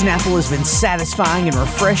 years, Snapple has been satisfying and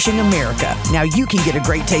refreshing America. Now you can get a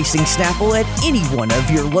great tasting Snapple at any one of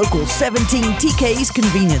your local 17 TK's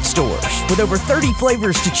convenience stores. With over 30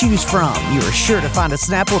 flavors to choose from, you are sure to find a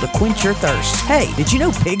Snapple to quench your thirst. Hey, did you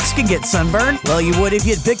know pigs can get sunburned? Well, you would if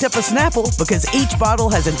you'd picked up a Snapple, because each bottle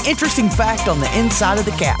has an interesting fact on the inside of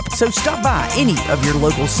the cap. So stop by any of your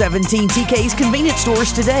local 17 TK's convenience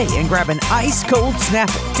stores today and grab an ice-cold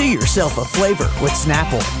Snapple. Do yourself a flavor with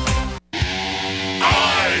Snapple.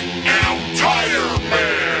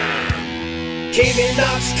 Keeping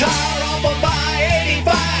Knox Tire off of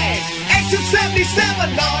I-85. Exit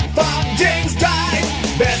 77 on Farm James Drive.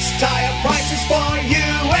 Best tire prices for you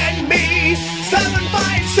and me.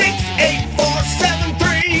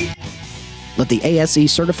 756-8473. Let the ASE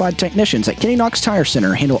certified technicians at Kenny Knox Tire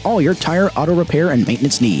Center handle all your tire, auto repair, and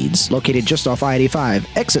maintenance needs. Located just off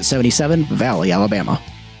I-85, exit 77, Valley, Alabama.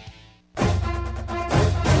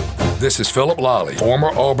 This is Philip Lally, former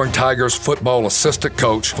Auburn Tigers football assistant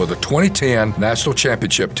coach for the 2010 National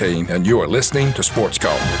Championship team, and you are listening to Sports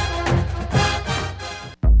Call.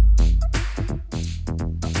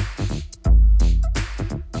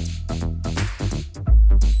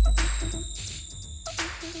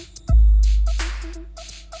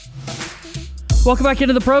 Welcome back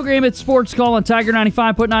into the program. It's Sports Call on Tiger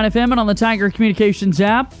 95.9 FM and on the Tiger Communications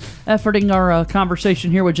app. Efforting our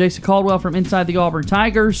conversation here with Jason Caldwell from Inside the Auburn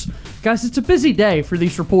Tigers. Guys, it's a busy day for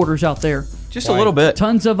these reporters out there. Just a little bit.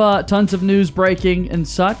 Tons of news breaking and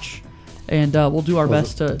such. And we'll do our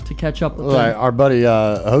best to catch up with them. Our buddy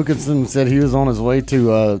Hokinson said he was on his way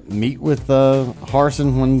to meet with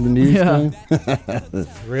Harsin when the news came.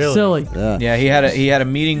 Really? Silly. Yeah, he had a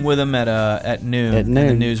meeting with him at noon. And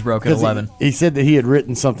the news broke at 11. He said that he had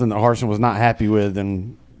written something that Harsin was not happy with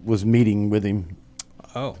and was meeting with him.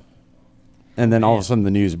 Oh. And then all of a sudden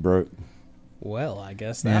the news broke. Well, I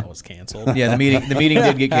guess that was canceled. Yeah, the meeting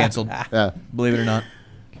did get canceled. Yeah. Believe it or not.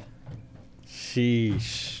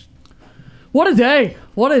 Sheesh. What a day.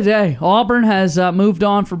 What a day. Auburn has moved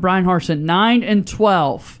on for Brian Harsin.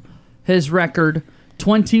 9-12. His record.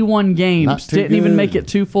 21 games. Didn't even make it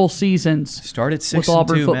 2 full seasons. Started 6-2, with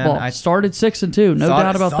Auburn football. man. Started 6-2. No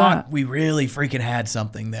doubt about that. We really freaking had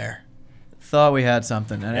something there. Thought we had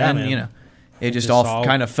something. And man. you know, it just all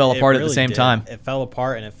kind of fell apart at the same time. It fell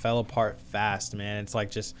apart, and it fell apart fast, man. It's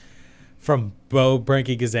like just from Bo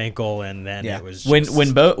breaking his ankle, and then it was just...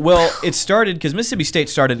 when Bo. Well, it started because Mississippi State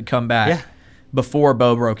started to come back before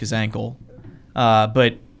Bo broke his ankle.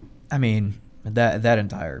 But I mean that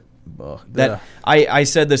entire. I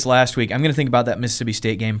said this last week. I'm going to think about that Mississippi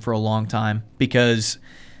State game for a long time because.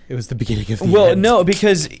 It was the beginning of the end. No,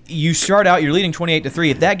 because you start out, you're leading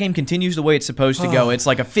 28-3. If that game continues the way it's supposed to go, it's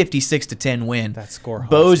like a 56-10 win. That score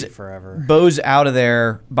haunts you forever. Bo's out of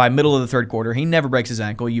there by middle of the third quarter. He never breaks his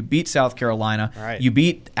ankle. You beat South Carolina. Right. You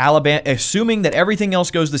beat Alabama, assuming that everything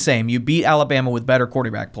else goes the same. You beat Alabama with better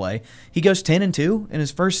quarterback play. He goes 10-2 in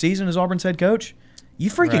his first season as Auburn's head coach. You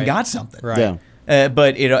freaking got something. Right. Yeah.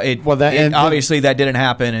 But obviously that didn't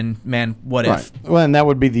happen, and man, what if? Well, and that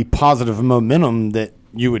would be the positive momentum that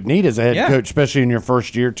you would need as a head coach, especially in your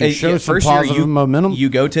first year, to show some positive momentum. You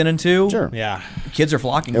go 10-2. Sure. Yeah. Kids are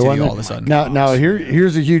flocking to you all of a sudden. Now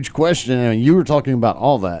here's a huge question. I mean, you were talking about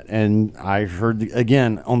all that, and I heard,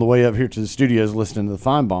 again, on the way up here to the studios listening to the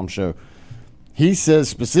Feinbaum show, he says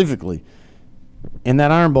specifically, in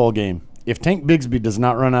that Iron Bowl game, if Tank Bigsby does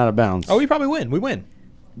not run out of bounds. Oh, we probably win. We win.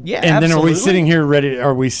 Yeah, and absolutely. then are we sitting here ready?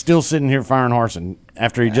 Are we still sitting here firing Harsin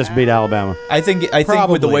after he just beat Alabama? I think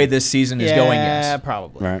with the way this season is going, yes. Yeah,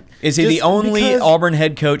 probably. Right. Is he the only Auburn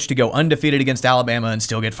head coach to go undefeated against Alabama and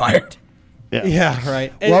still get fired? Yeah,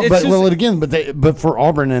 right. But for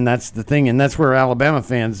Auburn, and that's the thing, and that's where Alabama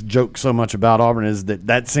fans joke so much about Auburn is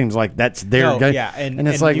that seems like that's their game. Yeah, and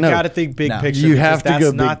it's like you got to think big picture. You have to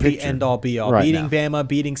go big picture. That's not the end all be all. Right. Beating Bama,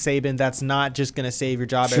 beating Saban, that's not just going to save your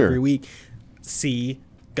job every week. See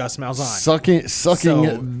Gus Malzahn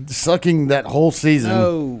sucking that whole season.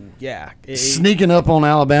 Oh yeah, sneaking up on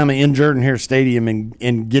Alabama in Jordan-Hare Stadium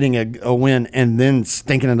and getting a win, and then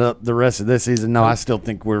stinking it up the rest of this season. No, I still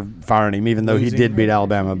think we're firing him, even though he did beat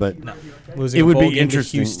Alabama. But losing it would a bowl be game to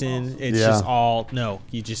interesting. Houston, it's just all no.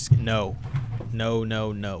 You just no,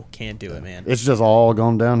 can't do it, man. It's just all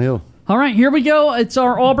gone downhill. All right, here we go. It's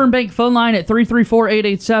our Auburn Bank phone line at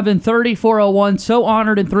 334-887-3401. So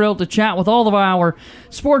honored and thrilled to chat with all of our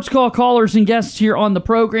Sports Call callers and guests here on the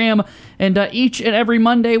program. And each and every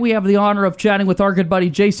Monday, we have the honor of chatting with our good buddy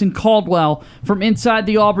Jason Caldwell from Inside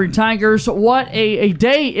the Auburn Tigers. What a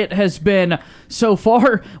day it has been so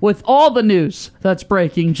far with all the news that's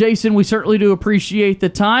breaking. Jason, we certainly do appreciate the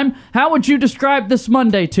time. How would you describe this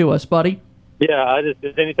Monday to us, buddy? Yeah, has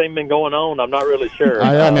anything been going on? I'm not really sure.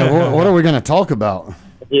 I mean, what are we going to talk about?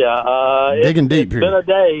 Yeah, digging deep here. It's been a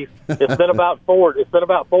day. It's been about 4. It's been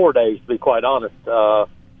about 4 days, to be quite honest.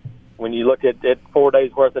 When you look at 4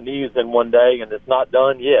 days worth of news in one day, and it's not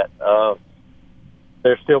done yet.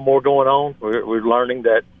 There's still more going on. We're learning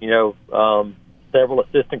that several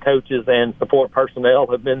assistant coaches and support personnel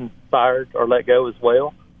have been fired or let go as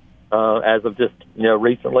well, as of just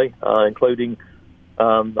recently, including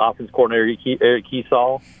offense coordinator Eric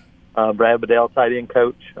Keesaw, Brad Bedell, tight end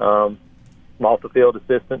coach, off the field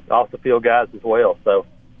assistant, off the field guys as well. So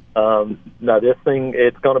no, this thing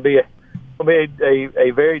it's going to be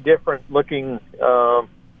a very different looking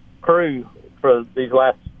crew for these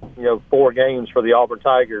last 4 games for the Auburn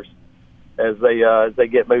Tigers as they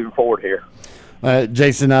get moving forward here.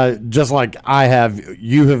 Jason, just like I have,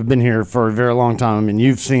 you have been here for a very long time, and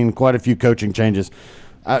you've seen quite a few coaching changes.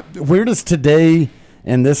 Where does today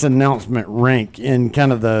and this announcement rank in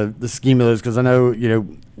kind of the scheme of those? Because I know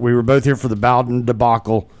we were both here for the Bowden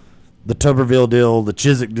debacle, the Tuberville deal, the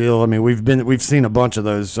Chiswick deal. I mean, we've seen a bunch of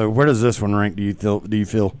those. So where does this one rank? Do you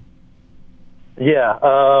feel?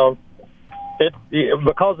 Yeah, it's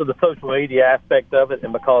because of the social media aspect of it,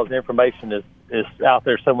 and because the information is out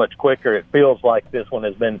there so much quicker. It feels like this one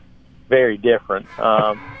has been very different.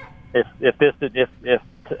 If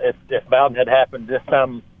Bowden had happened this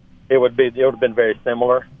time, it would have been very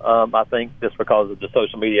similar. I think just because of the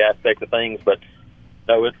social media aspect of things, but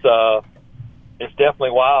no, it's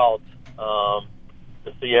definitely wild to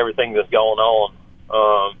see everything that's going on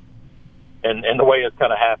and the way it's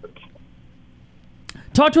kind of happened.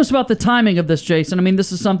 Talk to us about the timing of this, Jason. I mean,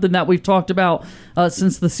 this is something that we've talked about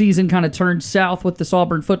since the season kind of turned south with this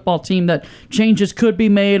Auburn football team, that changes could be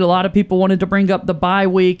made. A lot of people wanted to bring up the bye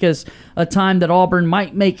week as a time that Auburn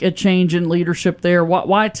might make a change in leadership there.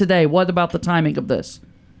 Why today? What about the timing of this?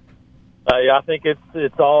 I think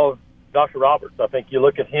it's all Dr. Roberts. I think you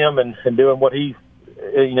look at him and doing what he's,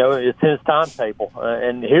 it's his timetable.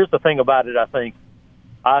 And here's the thing about it. I think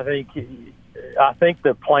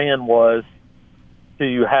the plan was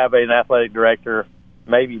to have an athletic director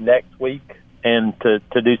maybe next week and to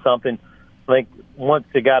do something. I think once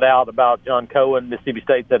it got out about John Cohen, Mississippi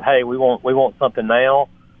State said, "Hey, we want something now."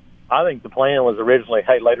 I think the plan was originally,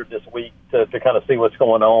 "Hey, later this week to kind of see what's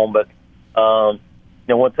going on." But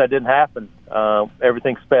once that didn't happen,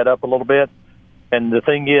 everything sped up a little bit. And the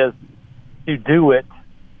thing is, to do it,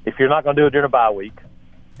 if you're not going to do it during a bye week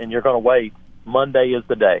and you're going to wait, Monday is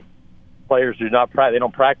the day. Players do not practice; they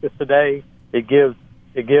don't practice today. It gives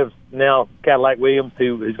now Cadillac Williams,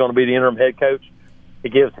 who is going to be the interim head coach,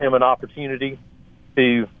 it gives him an opportunity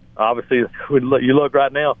to, obviously, you look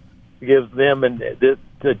right now, it gives them the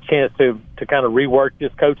chance to kind of rework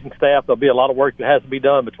this coaching staff. There'll be a lot of work that has to be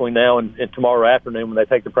done between now and tomorrow afternoon when they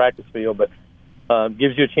take the practice field, but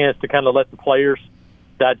gives you a chance to kind of let the players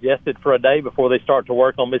digest it for a day before they start to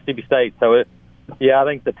work on Mississippi State. So, I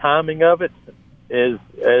think the timing of it is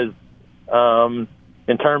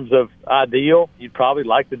in terms of ideal, you'd probably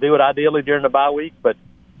like to do it ideally during the bye week, but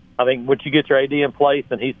I think once you get your AD in place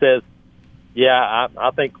and he says,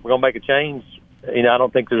 I think we're going to make a change, I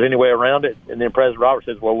don't think there's any way around it. And then President Roberts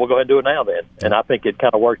says, well, we'll go ahead and do it now then. And I think it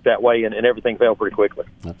kind of worked that way, and everything fell pretty quickly.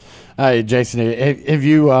 Hey, Jason, have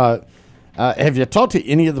you talked to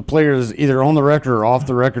any of the players either on the record or off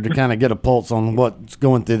the record to kind of get a pulse on what's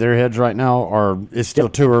going through their heads right now, or is still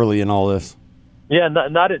too early in all this? Yeah,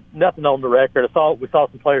 nothing on the record. We saw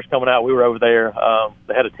some players coming out. We were over there.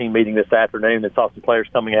 They had a team meeting this afternoon and saw some players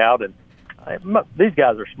coming out. And these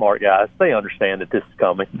guys are smart guys. They understand that this is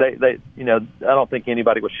coming. They I don't think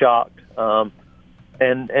anybody was shocked.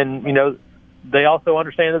 And they also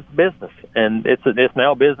understand it's a business, and it's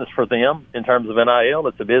now a business for them in terms of NIL.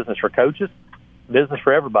 It's a business for coaches, business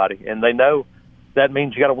for everybody, and they know that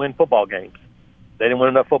means you got to win football games. They didn't win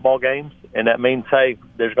enough football games, and that means, hey,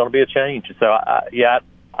 there's going to be a change. So,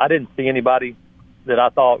 I didn't see anybody that I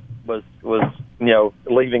thought was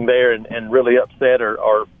leaving there and really upset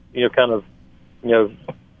or kind of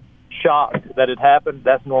shocked that it happened.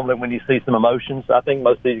 That's normally when you see some emotions. I think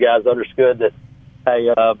most of these guys understood that,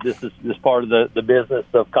 hey, this is part of the business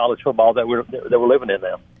of college football that we're living in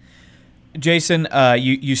now. Jason,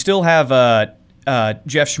 you still have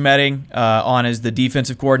Jeff Schmedding on as the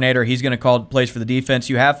defensive coordinator. He's going to call plays for the defense.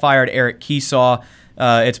 You have fired Eric Keesaw.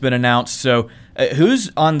 It's been announced. So who's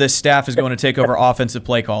on this staff is going to take over offensive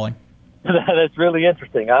play calling? That's really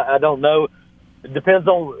interesting. I don't know. It depends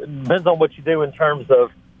on what you do in terms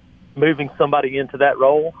of moving somebody into that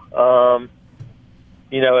role.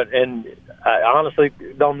 And I honestly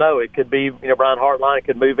don't know. It could be, Brian Hartline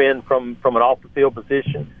could move in from an off-the-field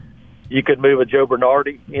position. You could move a Joe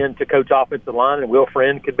Bernardi in to coach offensive line, and Will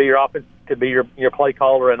Friend could be your play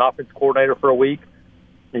caller and offensive coordinator for a week.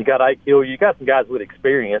 You got Ike Hill. You got some guys with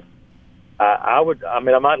experience. I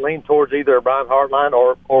might lean towards either Brian Hartline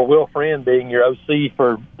or Will Friend being your OC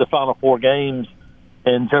for the final 4 games,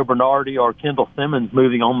 and Joe Bernardi or Kendall Simmons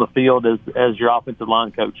moving on the field as your offensive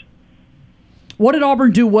line coach. What did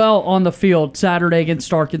Auburn do well on the field Saturday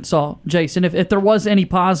against Arkansas, Jason? If there was any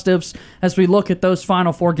positives as we look at those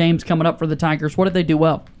final 4 games coming up for the Tigers, what did they do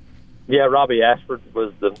well? Yeah, Robbie Ashford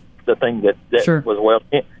was the thing that sure. was well.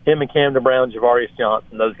 Him and Camden Brown, Javarius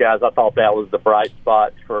Johnson, those guys, I thought that was the bright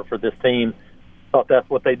spot for this team. Thought that's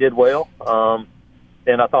what they did well.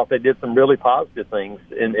 And I thought they did some really positive things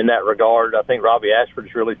in that regard. I think Robbie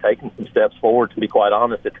Ashford's really taken some steps forward, to be quite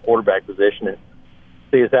honest, at the quarterback position. And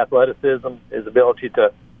see his athleticism, his ability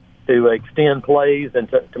to extend plays and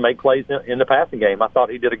to make plays in the passing game. I thought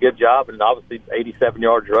he did a good job, and obviously 87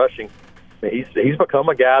 yards rushing. He's become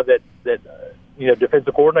a guy that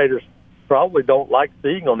defensive coordinators probably don't like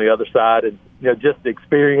seeing on the other side, and just the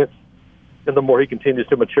experience and the more he continues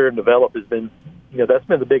to mature and develop has been, that's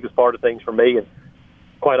been the biggest part of things for me. And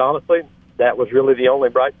quite honestly, that was really the only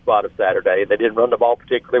bright spot of Saturday. They didn't run the ball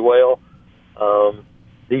particularly well.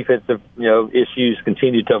 Defensive, issues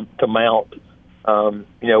continue to mount,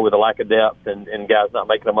 with a lack of depth and guys not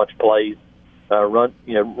making a bunch of plays. Run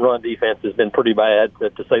defense has been pretty bad,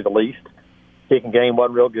 to say the least. Kicking game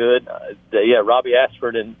wasn't real good. Robbie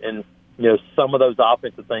Ashford and some of those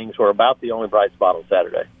offensive things were about the only bright spot on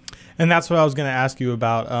Saturday. And that's what I was going to ask you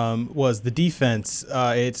about, was the defense.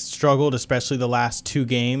 It's struggled, especially the last 2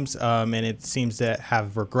 games, and it seems to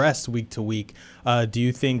have regressed week to week. Do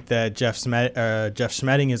you think that Jeff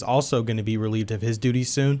Schmedding is also going to be relieved of his duties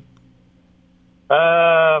soon?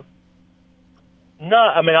 No.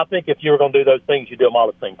 I think if you were going to do those things, you do them all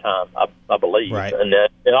at the same time, I believe. Right. And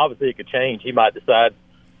obviously it could change. He might decide,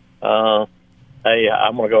 hey,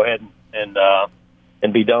 I'm going to go ahead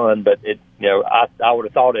and be done. But I would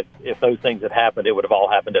have thought if those things had happened, it would have all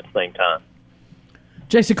happened at the same time.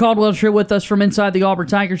 Jason Caldwell's here with us from Inside the Auburn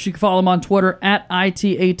Tigers. You can follow him on Twitter at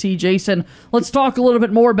ITAT Jason. Let's talk a little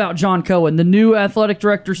bit more about John Cohen, the new athletic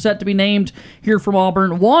director set to be named here from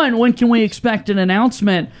Auburn. 1, when can we expect an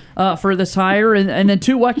announcement for this hire? And then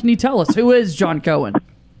 2, what can you tell us? Who is John Cohen?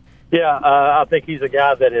 Yeah, I think he's a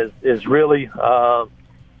guy that is really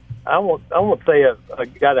I won't say a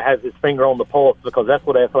guy that has his finger on the pulse, because that's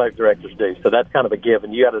what athletic directors do. So that's kind of a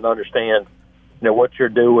given. You got to understand, what you're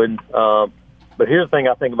doing. But here's the thing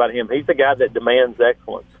I think about him. He's a guy that demands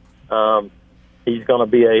excellence. He's going to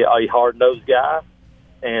be a hard-nosed guy,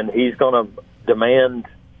 and he's going to demand,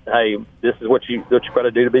 hey, this is what you got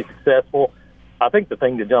to do to be successful. I think the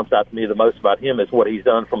thing that jumps out to me the most about him is what he's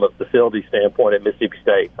done from a facility standpoint at Mississippi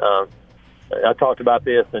State. I talked about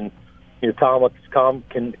this, and Tom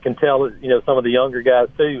can tell some of the younger guys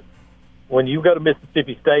too. When you go to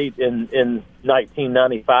Mississippi State in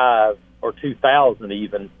 1995 or 2000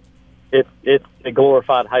 even, it's a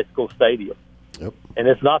glorified high school stadium. Yep. And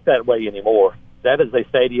it's not that way anymore. That is a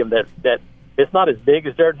stadium that it's not as big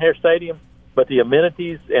as Jordan-Hare Stadium, but the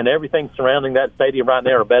amenities and everything surrounding that stadium right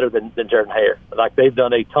now are better than Jordan-Hare. Like, they've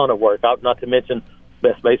done a ton of work, not to mention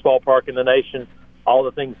best baseball park in the nation, all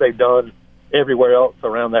the things they've done everywhere else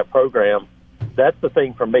around that program. That's the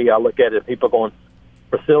thing for me. I look at it, people going,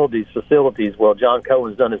 facilities. Well, John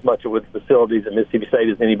Cohen's done as much with facilities at Mississippi State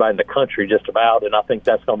as anybody in the country, just about, and I think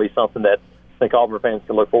that's going to be something that I think Auburn fans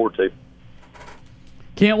can look forward to.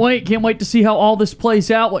 Can't wait to see how all this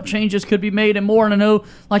plays out, what changes could be made and more. And I know,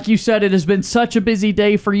 like you said, it has been such a busy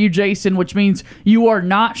day for you, Jason, which means you are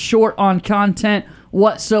not short on content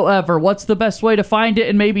whatsoever. What's the best way to find it,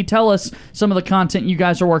 and maybe tell us some of the content you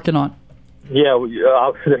guys are working on? Yeah,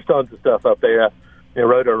 there's tons of stuff up there. I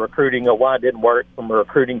wrote a recruiting, why it didn't work from a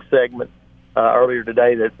recruiting segment earlier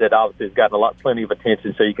today that obviously has gotten plenty of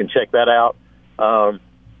attention, so you can check that out.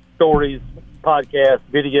 Stories, podcasts,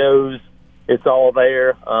 videos, it's all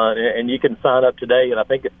there, and you can sign up today. And I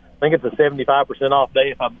think it's a 75% off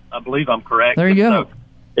day, if I believe I'm correct. There you go. So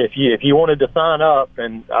if you wanted to sign up,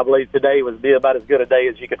 and I believe today would be about as good a day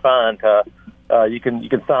as you could find, you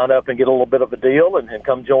can sign up and get a little bit of a deal and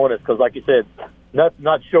come join us, because, like you said,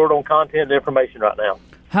 not short on content and information right now.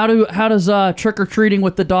 How does trick-or-treating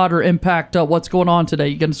with the daughter impact what's going on today?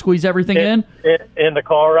 You going to squeeze everything in the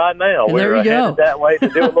car right now? There you go. Headed that way to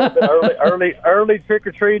do a little bit early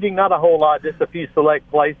trick-or-treating, not a whole lot, just a few select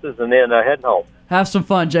places, and then heading home. Have some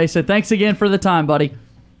fun, Jason. Thanks again for the time, buddy.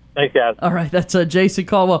 Thanks, guys. All right, that's Jason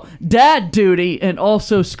Caldwell, dad duty, and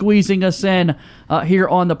also squeezing us in here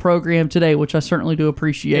on the program today, which I certainly do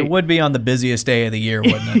appreciate. It would be on the busiest day of the year,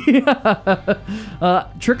 wouldn't it?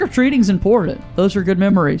 Trick-or-treating's important. Those are good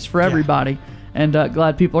memories for everybody. And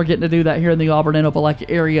glad people are getting to do that here in the Auburn and Opelika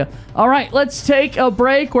area. All right, let's take a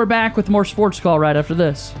break. We're back with more Sports Call right after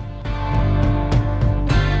this.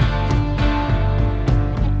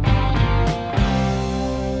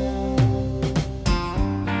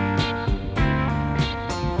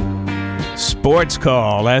 Sports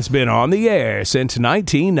Call has been on the air since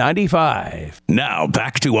 1995. Now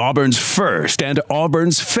back to Auburn's first and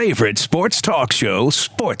Auburn's favorite sports talk show,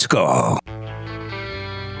 Sports Call.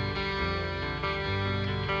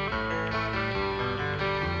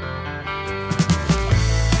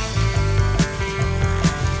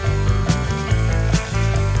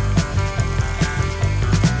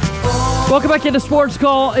 Welcome back into Sports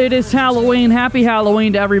Call. It is Halloween. Happy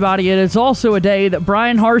Halloween to everybody. It is also a day that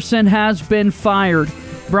Brian Harsin has been fired.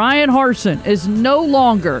 Brian Harsin is no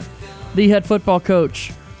longer the head football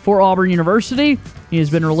coach for Auburn University. He has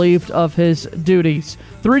been relieved of his duties.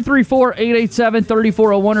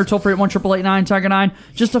 334-887-3401 or toll free at 1-888-9-TIGER-9.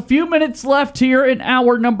 Just a few minutes left here in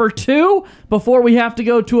hour number 2 before we have to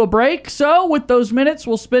go to a break. So with those minutes,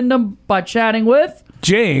 we'll spend them by chatting with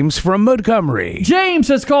James from Montgomery. James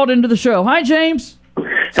has called into the show. Hi, James.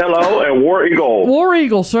 Hello, and War Eagle. War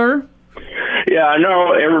Eagle, sir. Yeah, I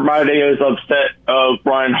know everybody is upset of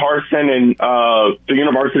Brian Harsin and the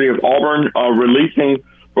University of Auburn releasing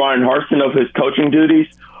Brian Harsin of his coaching duties.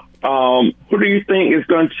 Who do you think is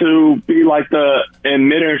going to be like the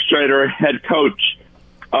administrator head coach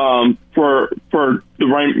for the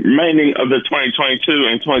remaining of the 2022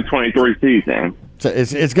 and 2023 season? So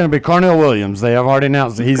it's going to be Carnell Williams. They have already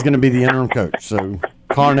announced that he's going to be the interim coach. So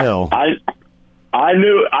Carnell. I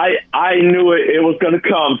knew it was going to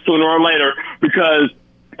come sooner or later because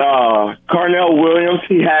Carnell Williams,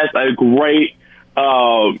 he has a great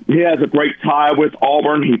tie with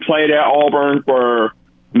Auburn. He played at Auburn for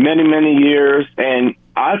many years, and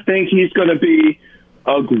I think he's going to be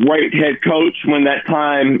a great head coach when that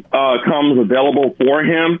time comes available for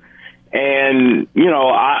him. And, you know,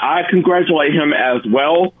 I congratulate him as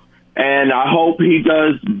well. And I hope he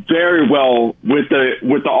does very well with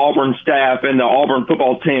the Auburn staff and the Auburn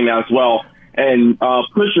football team as well, and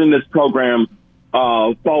pushing this program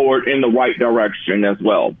forward in the right direction as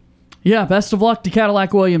well. Yeah, best of luck to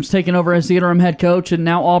Cadillac Williams taking over as the interim head coach, and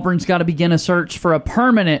now Auburn's got to begin a search for a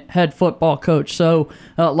permanent head football coach. So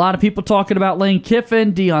a lot of people talking about Lane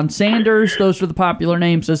Kiffin, Deion Sanders. Those are the popular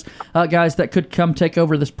names as guys that could come take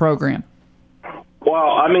over this program.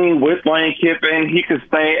 Well, I mean, with Lane Kiffin, he could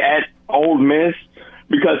stay at Ole Miss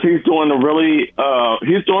because he's doing a really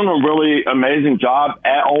amazing job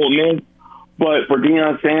at Ole Miss. But for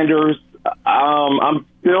Deion Sanders, I'm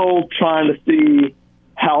still trying to see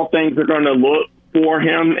how things are going to look for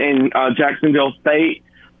him in Jacksonville State.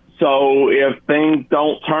 So if things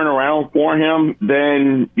don't turn around for him,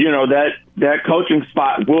 then, you know, that coaching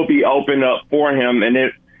spot will be opened up for him. And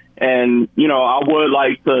you know, I would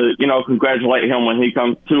like to, you know, congratulate him when he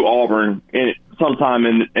comes to Auburn sometime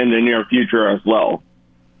in the near future as well.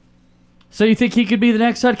 So you think he could be the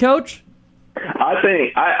next head coach?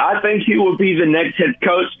 I think he will be the next head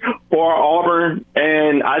coach for Auburn,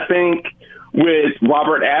 and I think with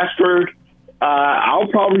Robert Ashford, I'll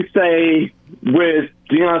probably say with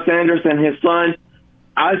Deion Sanders and his son,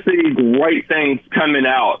 I see great things coming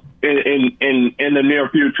out in the near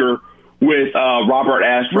future with Robert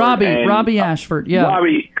Ashford. Robbie Ashford, yeah.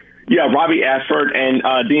 Robbie Ashford and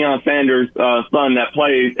Deion Sanders' son that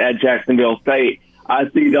plays at Jacksonville State. I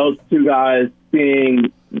see those two guys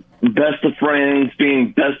being best of friends,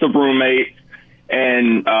 being best of roommates,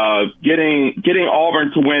 and getting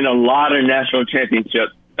Auburn to win a lot of national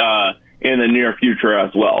championships in the near future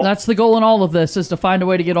as well. That's the goal in all of this, is to find a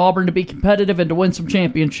way to get Auburn to be competitive and to win some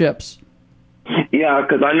championships. Yeah,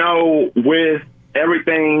 because I know with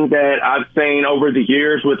everything that I've seen over the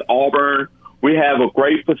years with Auburn, we have a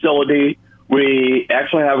great facility. We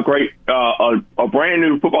actually have a great, a brand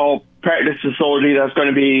new football practice facility that's going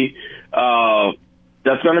to be up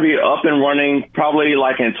and running probably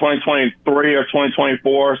like in 2023 or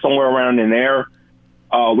 2024, somewhere around in there.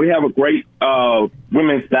 We have a great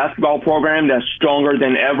women's basketball program that's stronger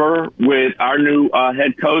than ever with our new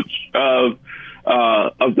head coach of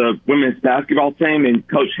the women's basketball team and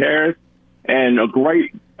Coach Harris, and a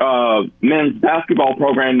great men's basketball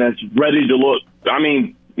program that's ready to look. I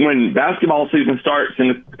mean, when basketball season starts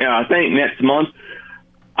in I think next month,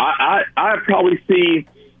 I probably see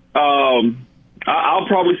I'll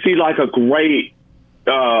probably see like a great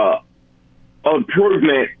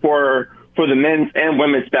improvement for the men's and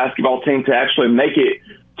women's basketball team to actually make it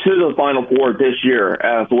to the Final Four this year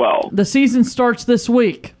as well. The season starts this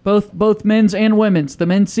week, both men's and women's. The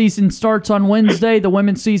men's season starts on Wednesday. The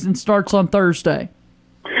women's season starts on Thursday.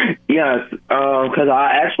 Yes, because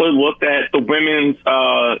I actually looked at the women's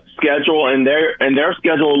schedule, and their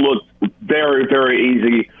schedule looks very, very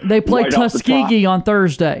easy. They play Tuskegee on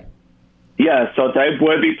Thursday. Yeah, so they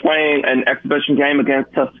will be playing an exhibition game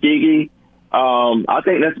against Tuskegee. I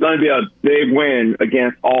think that's going to be a big win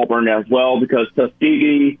against Auburn as well, because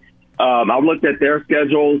Tuskegee, I've looked at their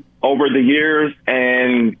schedule over the years,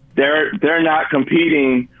 and they're not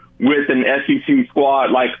competing with an SEC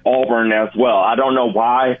squad like Auburn as well. I don't know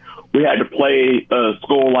why we had to play a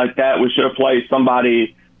school like that. We should have played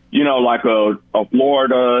somebody, like a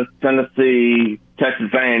Florida, Tennessee,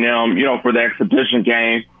 Texas A&M, for the exhibition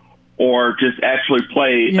game, or just actually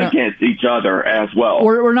play against each other as well.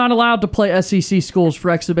 We're not allowed to play SEC schools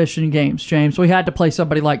for exhibition games, James. We had to play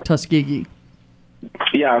somebody like Tuskegee.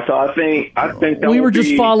 Yeah, so I think that we were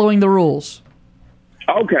just following the rules.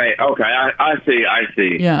 Okay, I see.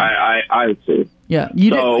 Yeah. I see. Yeah,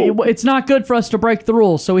 it's not good for us to break the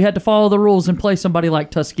rules, so we had to follow the rules and play somebody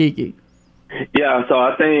like Tuskegee. Yeah, so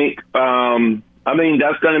I think,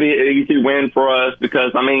 that's going to be an easy win for us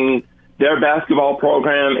because, their basketball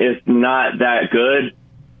program is not that good.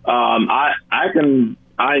 I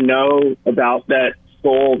know about that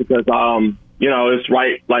school because, it's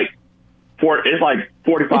right, it's like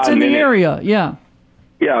 45 minutes. It's in the area, yeah.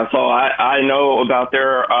 Yeah, so I know about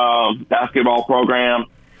their basketball program,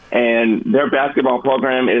 and their basketball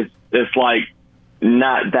program is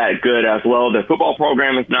not that good as well. Their football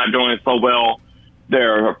program is not doing so well.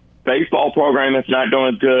 Their baseball program is not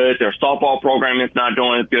doing good. Their softball program is not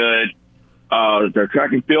doing good. Their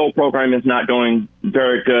track and field program is not doing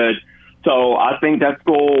very good. So I think that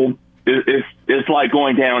school is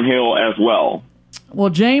going downhill as well. Well,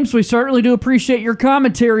 James, we certainly do appreciate your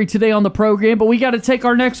commentary today on the program, but we got to take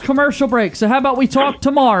our next commercial break. So how about we talk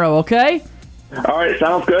tomorrow, okay? All right,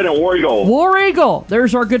 sounds good. And War Eagle. War Eagle.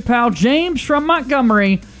 There's our good pal James from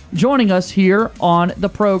Montgomery joining us here on the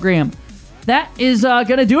program. That is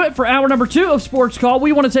going to do it for hour number 2 of Sports Call.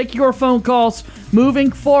 We want to take your phone calls moving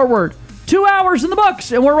forward. 2 hours in the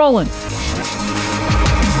books, and we're rolling.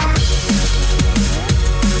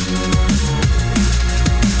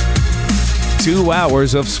 Two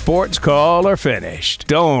hours of Sports Call are finished.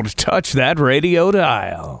 Don't touch that radio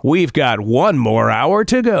dial. We've got one more hour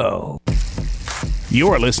to go.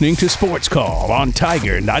 You're listening to Sports Call on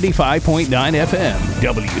Tiger 95.9 FM,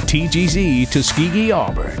 WTGZ Tuskegee,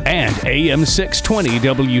 Auburn, and AM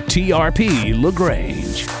 620 WTRP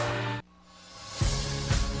LaGrange.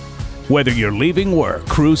 Whether you're leaving work,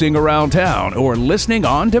 cruising around town, or listening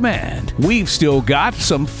on demand, we've still got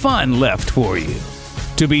some fun left for you.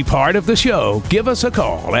 To be part of the show, give us a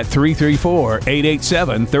call at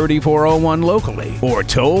 334-887-3401 locally or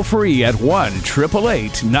toll free at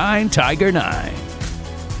 1-888-9-TIGER-9.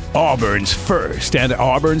 Auburn's first and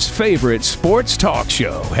Auburn's favorite sports talk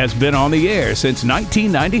show has been on the air since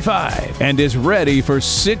 1995 and is ready for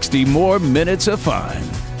 60 more minutes of fun.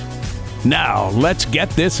 Now, let's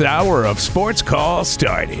get this hour of Sports Call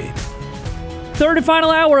started. Third and final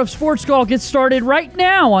hour of Sports Call gets started right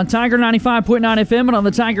now on Tiger 95.9 FM and on the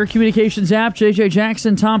Tiger Communications app. JJ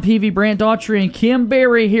Jackson, Tom Peavy, Brant Daughtry, and Kim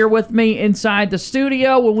Berry here with me inside the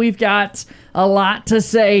studio. And we've got a lot to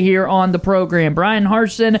say here on the program. Brian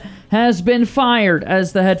Harsin has been fired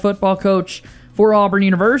as the head football coach for Auburn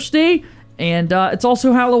University. And it's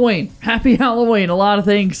also Halloween. Happy Halloween. A lot of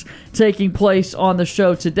things taking place on the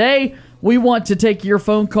show today. We want to take your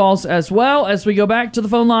phone calls as well as we go back to the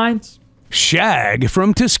phone lines. Shag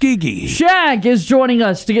from Tuskegee. Shag is joining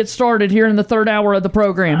us to get started here in the third hour of the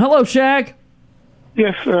program. Hello, Shag.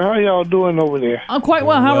 Yes, sir. How y'all doing over there? I'm quite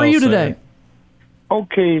well. How are you today?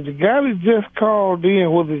 Okay, the guy that just called in,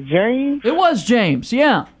 was it James? It was James,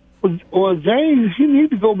 yeah. Well, James, you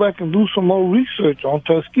need to go back and do some more research on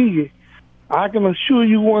Tuskegee. I can assure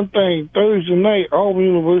you one thing. Thursday night, Auburn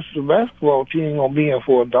University basketball team going to be in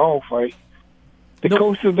for a dogfight. The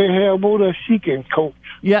coach that they have over there, she can coach.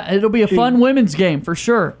 Yeah, it'll be a fun women's game for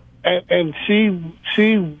sure. And she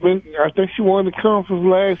I think she won the conference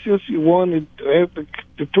last year. She won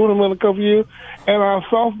the tournament a couple years. And our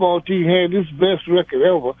softball team had its best record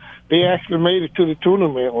ever. They actually made it to the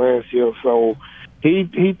tournament last year. So he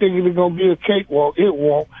thinking it's going to be a cakewalk. It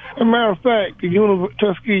won't. As a matter of fact,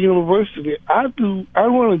 Tuskegee University, I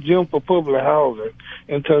run a gym for public housing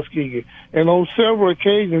in Tuskegee. And on several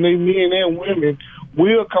occasions, they men and women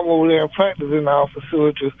will come over there and practice in our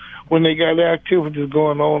facilities when they got activities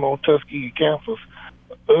going on Tuskegee campus.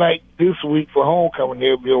 like this week for homecoming,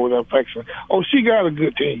 they'll be over there practicing. Oh, she got a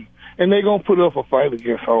good team, and they're going to put up a fight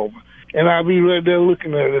against Auburn. And I'll be right there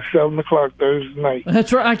looking at it at 7 o'clock Thursday night.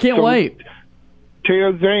 That's right. I can't wait.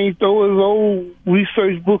 Tell James throw his old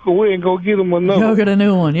research book away and go get him another. Go get a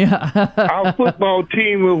new one, yeah. Our football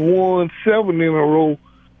team has won 7 in a row.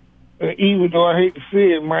 And even though I hate to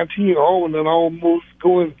say it, my team Auburn and almost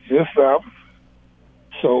going just out.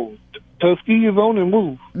 So Tuskegee is on the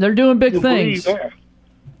move. They're doing big You things. believe that?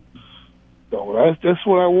 So that's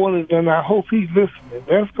what I wanted, and I hope he's listening.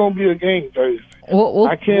 That's going to be a game Thursday. We'll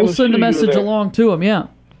I can't send the assure you message that. along to him, yeah.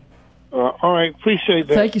 All right, appreciate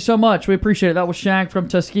that. Thank you so much. We appreciate it. That was Shaq from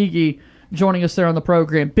Tuskegee joining us there on the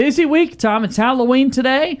program. Busy week, Tom. It's Halloween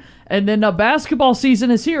today, and then basketball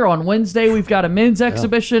season is here. On Wednesday, we've got a men's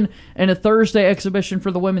exhibition and a Thursday exhibition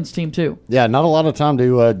for the women's team, too. Yeah, not a lot of time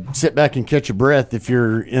to sit back and catch your breath if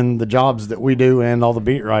you're in the jobs that we do and all the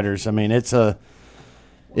beat writers. I mean, it's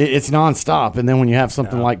nonstop. And then when you have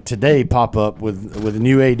something like today pop up with a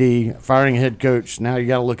new AD, firing a head coach, now you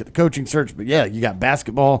got to look at the coaching search. But, yeah, you got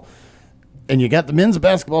basketball, and you got the men's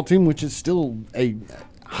basketball team, which is still a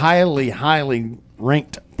highly, highly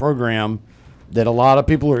ranked program that a lot of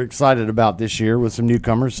people are excited about this year with some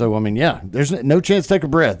newcomers. So, I mean, yeah, there's no chance to take a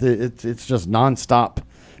breath. It's just nonstop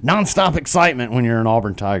excitement when you're an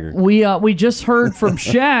Auburn Tiger. We just heard from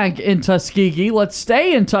Shag in Tuskegee. Let's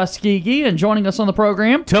stay in Tuskegee, and joining us on the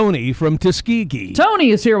program, Tony from Tuskegee.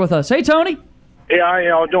 Tony is here with us. Hey, Tony. Hey, how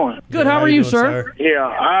y'all doing? Good. How are you, sir? Yeah,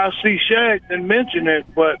 I see Shaq didn't mention it,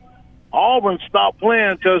 but Auburn stopped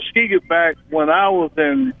playing Tuskegee back when I was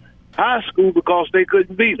in high school because they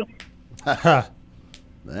couldn't beat them.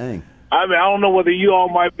 Dang. I mean, I don't know whether you all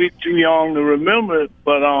might be too young to remember it,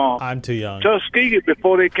 but I'm too young. Tuskegee,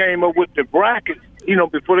 before they came up with the brackets,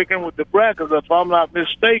 if I'm not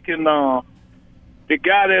mistaken, the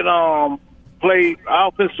guy that played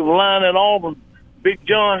offensive line at Auburn, Big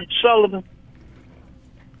John Sullivan.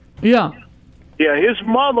 Yeah. Yeah, his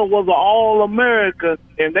mother was an All-American,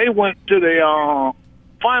 and they went to the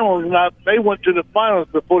finals. They went to the finals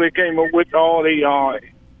before they came up with all the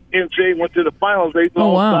NCAA went to the finals. They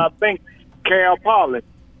lost, I think, Cal Poly.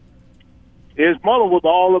 His mother was an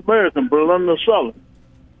All-American, Belinda Sullivan.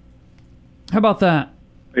 How about that?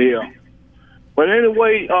 Yeah. But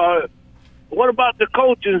anyway, what about the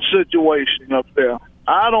coaching situation up there?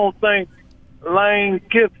 I don't think Lane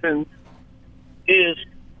Kiffin is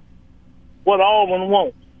what Auburn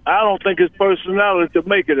wants. I don't think his personality to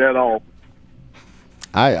make it at all.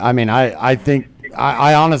 I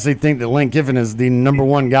honestly think that Lane Kiffin is the number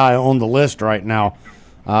one guy on the list right now,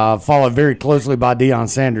 followed very closely by Deion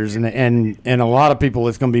Sanders, and a lot of people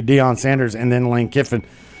it's going to be Deion Sanders and then Lane Kiffin.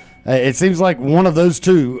 It seems like one of those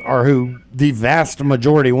two are who the vast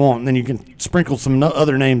majority want, and then you can sprinkle some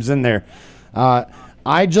other names in there.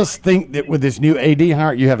 I just think that with this new AD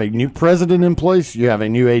hire, you have a new president in place, you have a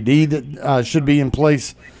new AD that should be in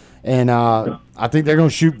place, and I think they're going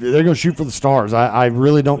to shoot. They're going to shoot for the stars. I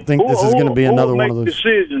really don't think this is going to be another one of those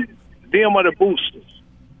decisions. Them or the boosters.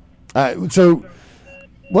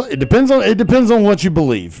 Well, it depends on what you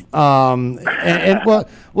believe.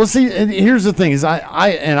 We'll see. And here's the thing: is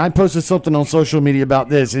I posted something on social media about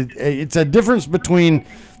this. It's a difference between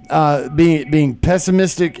being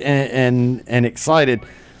pessimistic and excited.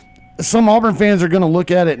 Some Auburn fans are going to look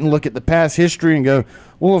at it and look at the past history and go,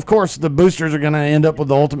 well, of course, the boosters are going to end up with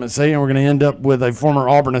the ultimate say, and we're going to end up with a former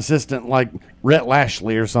Auburn assistant like Rhett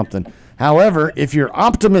Lashley or something. However, if you're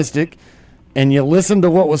optimistic and you listen to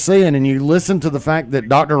what was saying and you listen to the fact that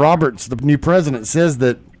Dr. Roberts, the new president, says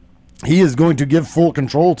that he is going to give full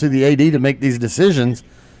control to the AD to make these decisions,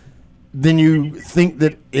 then you think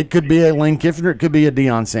that it could be a Lane Kiffin or it could be a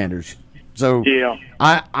Deion Sanders. So yeah.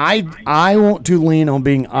 I want to lean on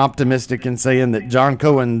being optimistic and saying that John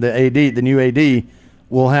Cohen, the AD, the new AD,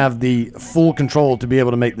 will have the full control to be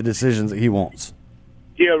able to make the decisions that he wants.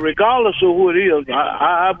 Yeah, regardless of who it is,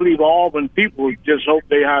 I believe Auburn people just hope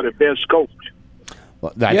they have the best coach.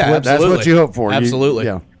 Well, that's what you hope for. Absolutely.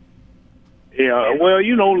 Yeah, well,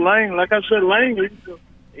 Lane, like I said, Lane,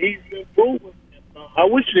 he's improving. I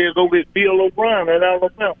wish they'd go get Bill O'Brien at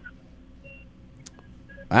Alabama.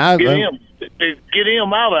 Get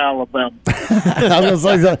him out of Alabama. I was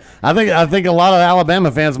going to say, I think a lot of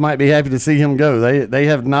Alabama fans might be happy to see him go.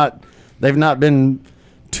 They've not been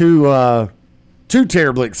too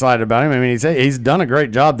terribly excited about him. I mean, he's done a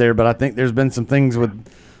great job there, but I think there's been some things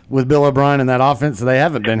with Bill O'Brien and that offense that they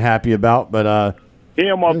haven't been happy about. But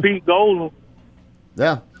him or Pete Golden.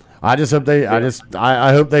 Yeah, I just hope they.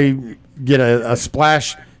 I hope they get a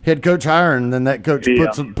splash head coach hire, and then that coach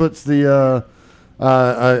puts the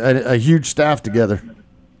a huge staff together.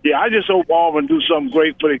 Yeah, I just hope Auburn do something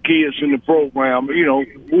great for the kids in the program. You know,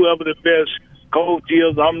 whoever the best coach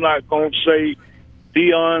is, I'm not going to say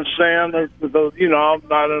Deion Sanders because, you know, I'm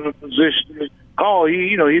not in a position to call.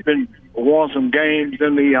 He's been won some games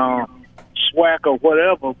in the SWAC or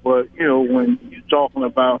whatever, but, you know, when you're talking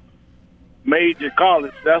about major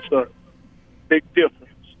college, that's a big difference.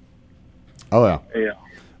 Oh, yeah. Yeah.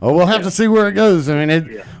 Oh, we'll have to see where it goes. I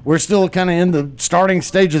mean, we're still kind of in the starting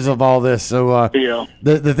stages of all this. So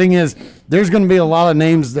the thing is, there's going to be a lot of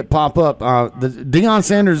names that pop up. The Deion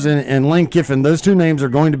Sanders and Lane Kiffin, those two names are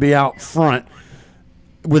going to be out front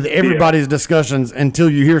with everybody's discussions until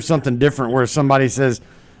you hear something different where somebody says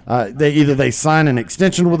they sign an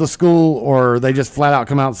extension with a school or they just flat out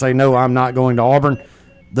come out and say, no, I'm not going to Auburn.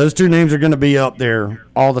 Those two names are going to be up there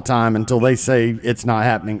all the time until they say it's not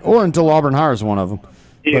happening or until Auburn hires one of them.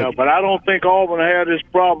 Yeah, but I don't think Auburn had this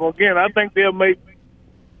problem again. I think they'll make,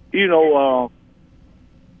 you know,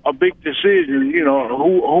 a big decision. You know,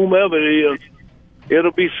 whomever it is,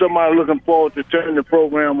 it'll be somebody looking forward to turning the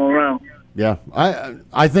program around. Yeah,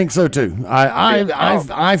 I think so too.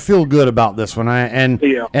 I feel good about this one.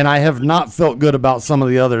 And I have not felt good about some of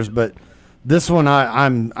the others, but this one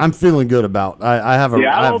I'm feeling good about. I have a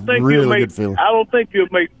really good feeling. I don't think you'll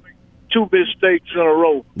make two mistakes in a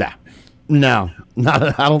row. No,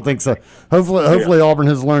 I don't think so. Hopefully Auburn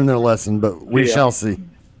has learned their lesson, but we shall see.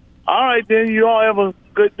 All right, then. You all have a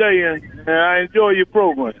good day, and I enjoy your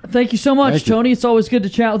program. Thank you so much, Tony. It's always good to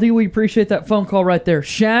chat with you. We appreciate that phone call right there.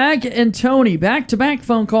 Shag and Tony, back-to-back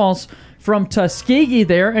phone calls from Tuskegee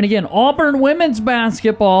there. And again, Auburn women's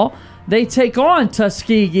basketball, they take on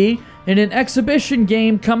Tuskegee in an exhibition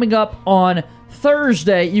game coming up on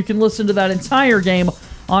Thursday. You can listen to that entire game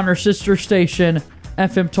on our sister station,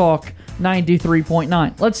 FM Talk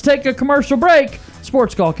 93.9. Let's take a commercial break.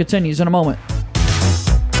 Sports Call continues in a moment.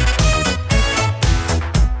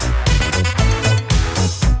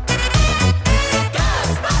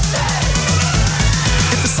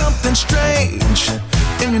 If there's something strange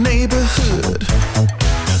in your neighborhood,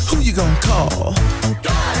 who you gonna call?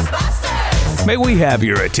 Ghostbusters! May we have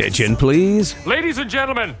your attention, please? Ladies and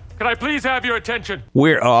gentlemen, can I please have your attention?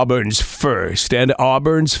 We're Auburn's first and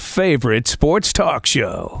Auburn's favorite sports talk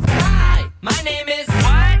show. Hi, my name is...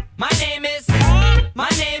 What? My name is... My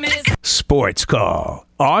name is... Sports Call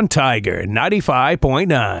on Tiger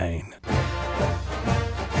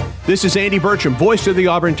 95.9. This is Andy Burcham, voice of the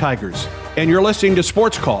Auburn Tigers, and you're listening to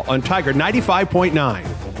Sports Call on Tiger 95.9.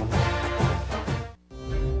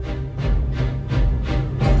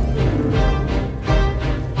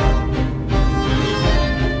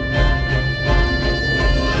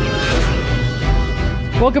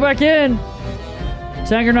 Welcome back in.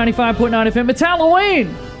 Tiger 95.9 FM. It's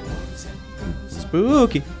Halloween.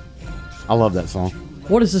 Spooky. I love that song.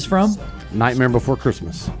 What is this from? Nightmare Before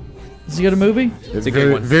Christmas. Is it a good movie? It's a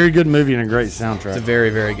good one. Very good movie and a great soundtrack. It's a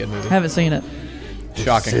very, very good movie. Haven't seen it.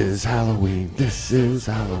 Shocking. This is Halloween. This is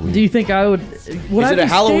Halloween. Do you think I would... Is it a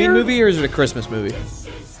Halloween movie or is it a Christmas movie?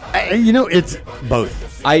 It's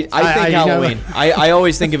both. I think Halloween. I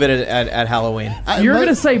always think of it at Halloween. You're going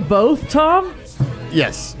to say both, Tom?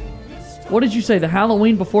 Yes. What did you say? The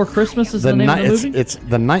Halloween Before Christmas is the name of the movie? It's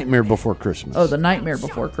The Nightmare Before Christmas. Oh, The Nightmare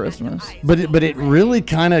Before Christmas. But it really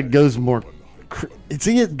kind of goes more...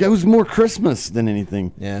 it goes more Christmas than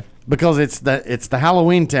anything. Yeah. Because it's the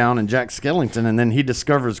Halloween town and Jack Skellington, and then he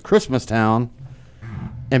discovers Christmas Town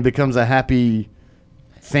and becomes a happy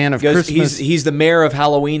fan of Christmas. He's the mayor of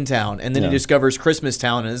Halloween Town, and then he discovers Christmas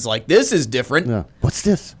Town and is like, this is different. Yeah. What's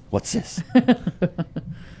this?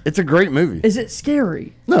 It's a great movie. Is it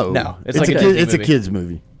scary? No. It's like a kid's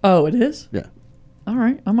movie. Oh, it is? Yeah. All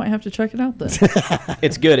right. I might have to check it out then.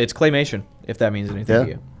 It's good. It's claymation, if that means anything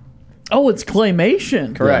to you. Oh, it's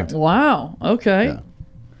claymation. Correct. Wow. Okay. Yeah.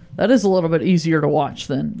 That is a little bit easier to watch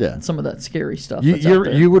than some of that scary stuff.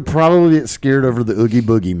 You would probably get scared over the Oogie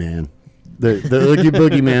Boogie Man. The Oogie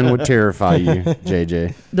Boogie Man would terrify you,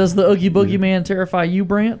 JJ. Does the Oogie Boogie Man terrify you,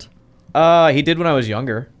 Brant? He did when I was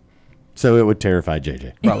younger. So it would terrify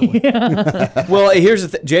JJ. Probably. Well, here's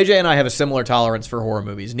the JJ and I have a similar tolerance for horror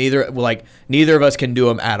movies. Neither of us can do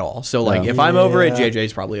them at all. So if I'm over it,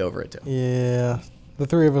 JJ's probably over it too. Yeah. The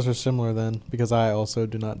three of us are similar then, because I also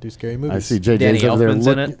do not do scary movies. I see JJ's Danny over Elfman's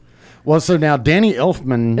there in it. Well, so now Danny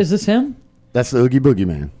Elfman. Is this him? That's the Oogie Boogie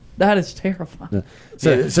Man. That is terrifying. Yeah.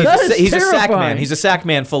 He's a sack man. He's a sack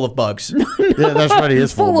man full of bugs. Yeah, that's right. He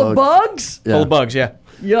is full of bugs. Yeah. Full of bugs. Yeah.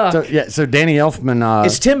 Yeah. So Danny Elfman.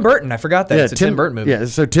 It's Tim Burton. I forgot that. It's a Tim Burton movie. Yeah.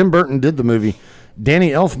 So Tim Burton did the movie. Danny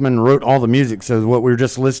Elfman wrote all the music. So what we were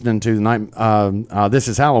just listening to tonight, This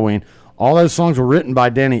Is Halloween. All those songs were written by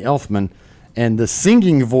Danny Elfman, And the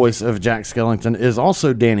singing voice of Jack Skellington is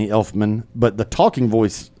also Danny Elfman, but the talking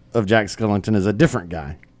voice of Jack Skellington is a different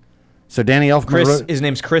guy. So Danny Elfman his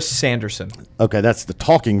name's Chris Sanderson. Okay, that's the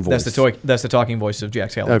talking voice. That's the talking voice of Jack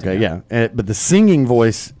Skellington. Okay, yeah. But the singing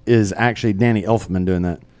voice is actually Danny Elfman doing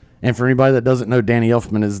that. And for anybody that doesn't know, Danny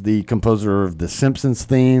Elfman is the composer of the Simpsons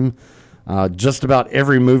theme. Just about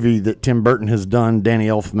every movie that Tim Burton has done, Danny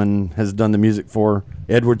Elfman has done the music for.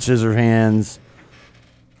 Edward Scissorhands,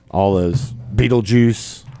 all those.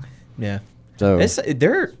 Beetlejuice. Yeah. So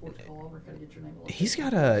he's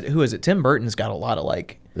got who is it? Tim Burton's got a lot of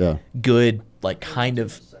yeah, good, kind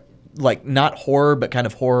of not horror, but kind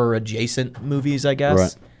of horror adjacent movies, I guess.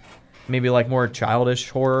 Right. Maybe more childish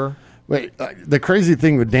horror. Wait, the crazy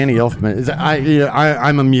thing with Danny Elfman is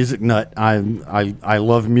I'm a music nut. I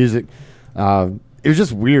love music. It was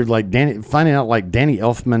just weird, finding out Danny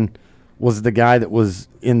Elfman was the guy that was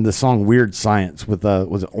in the song Weird Science with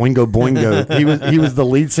was it Oingo Boingo? he was the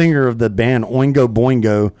lead singer of the band Oingo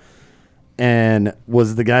Boingo, and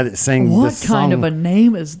was the guy that sang what this song. Kind of a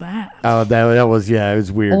name is that? Oh, that was it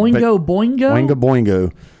was weird. Oingo Boingo. Oingo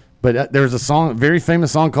Boingo, but there's a very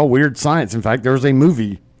famous song called Weird Science. In fact, there was a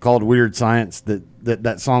movie called Weird Science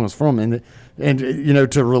that song was from, and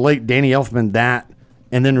to relate Danny Elfman that,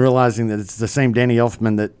 and then realizing that it's the same Danny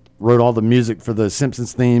Elfman that wrote all the music for the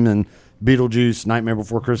Simpsons theme and Beetlejuice, Nightmare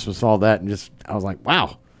Before Christmas, all that, and I was like,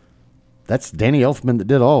 wow, that's Danny Elfman that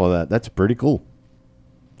did all of that. That's pretty cool.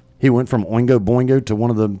 He went from Oingo Boingo to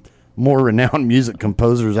one of the more renowned music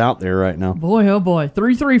composers out there right now. Boy, oh boy.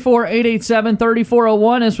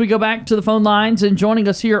 334-887-3401 as we go back to the phone lines, and joining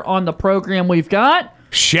us here on the program, we've got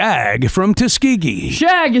Shag from Tuskegee.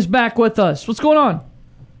 Shag is back with us. What's going on?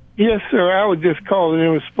 Yes, sir. I was just calling in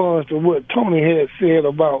response to what Tony had said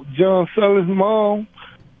about John Sully's mom,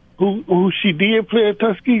 who she did play at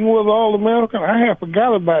Tuskegee was All-American. I had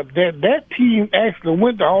forgot about that. That team actually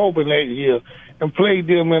went to Auburn that year and played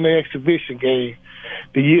them in the exhibition game.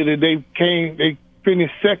 The year that they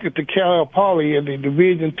finished second to Cal Poly in the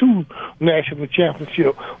Division II National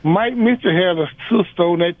Championship. Mike Mitchell had a sister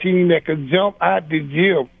on that team that could jump out the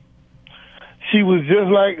gym. She was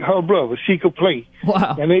just like her brother. She could play.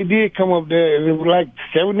 Wow. And they did come up there, and it was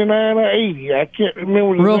 79 or 80. I can't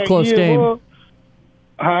remember the real exact close year game. it was.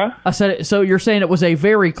 Huh? I said it. So you're saying it was a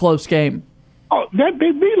very close game? Oh, they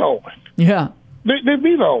beat Auburn. Yeah. They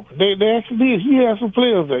beat Auburn. They actually did. He had some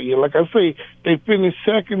players that year. Like I say, they finished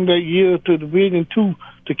second that year to Division II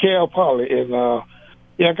to Cal Poly. And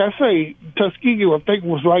like I say, Tuskegee, I think,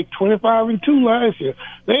 was 25-2 last year.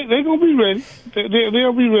 They're going to be ready.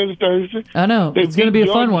 They'll be ready Thursday. I know. It's going to be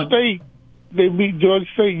a fun one. They beat Georgia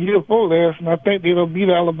State year before last, and I think they'll beat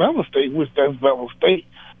Alabama State, which that's Alabama State.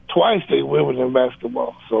 Twice they women in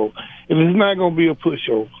basketball. So it is not going to be a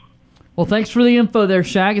pushover. Well, thanks for the info there,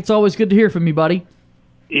 Shag. It's always good to hear from you, buddy.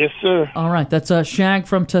 Yes, sir. All right, that's Shag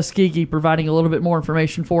from Tuskegee providing a little bit more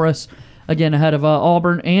information for us, again, ahead of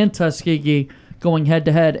Auburn and Tuskegee going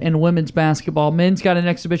head-to-head in women's basketball. Men's got an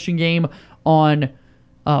exhibition game on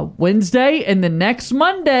Wednesday, and the next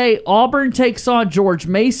Monday, Auburn takes on George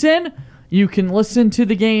Mason. You can listen to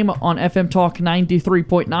the game on FM Talk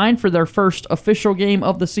 93.9 for their first official game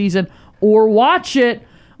of the season, or watch it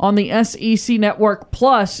on the SEC Network.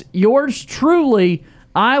 Plus, yours truly,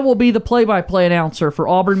 I will be the play-by-play announcer for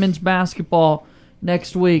Auburn men's basketball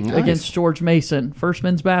next week against George Mason. First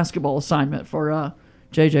men's basketball assignment for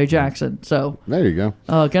J.J. Jackson. So there you go.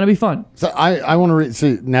 Gonna be fun. So I want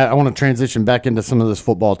to now. I want to transition back into some of this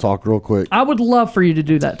football talk real quick. I would love for you to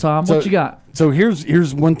do that, Tom. What you got? So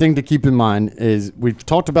here's one thing to keep in mind is we've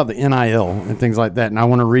talked about the NIL and things like that, and I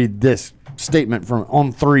want to read this statement from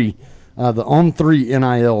On3, the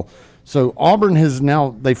On3 NIL. So Auburn has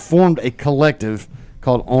now they formed a collective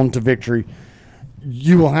called On to Victory.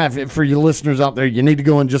 You will have, for your listeners out there, you need to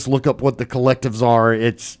go and just look up what the collectives are.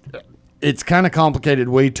 It's kind of complicated,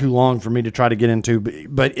 way too long for me to try to get into,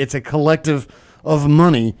 but it's a collective of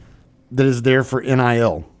money that is there for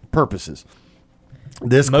NIL purposes.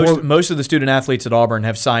 Most of the student athletes at Auburn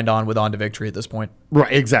have signed on with On to Victory at this point.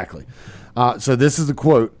 Right, exactly. So this is the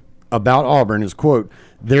quote about Auburn is, quote,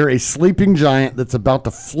 "They're a sleeping giant that's about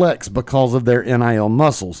to flex because of their NIL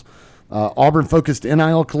muscles. Auburn-focused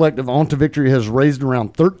NIL collective On to Victory has raised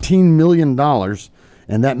around $13 million,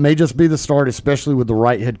 and that may just be the start, especially with the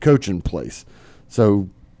right head coach in place." So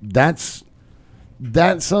that's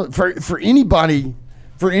for anybody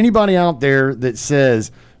out there that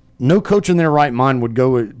says no coach in their right mind would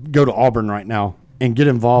go to Auburn right now and get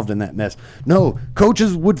involved in that mess. No,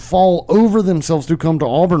 coaches would fall over themselves to come to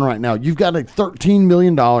Auburn right now. You've got a $13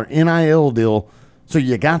 million NIL deal, so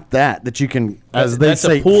you got that you can, as they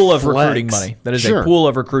say, that's a pool of flex. recruiting money. That is a pool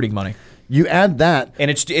of recruiting money. You add that, and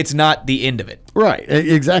it's not the end of it. Right,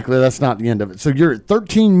 exactly. That's not the end of it. So you're at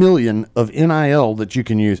 $13 million of NIL that you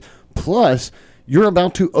can use. Plus, you're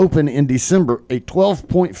about to open in December a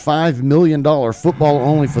 $12.5 million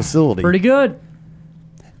football-only facility. Pretty good.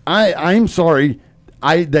 I'm sorry.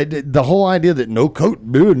 The whole idea that no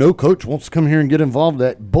coach wants to come here and get involved,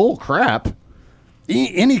 that bull crap.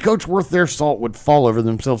 Any coach worth their salt would fall over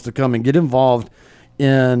themselves to come and get involved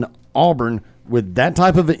in Auburn with that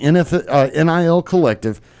type of an NIL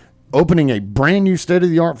collective, opening a brand new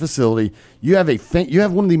state-of-the-art facility. You have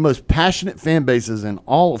one of the most passionate fan bases in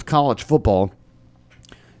all of college football.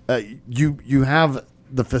 You have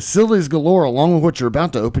the facilities galore along with what you're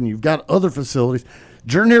about to open. You've got other facilities.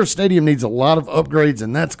 Jordan-Hare Stadium needs a lot of upgrades,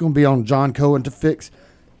 and that's going to be on John Cohen to fix.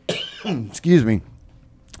 Excuse me.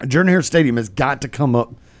 Jordan-Hare Stadium has got to come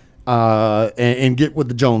up and get with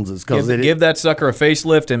the Joneses. Give that sucker a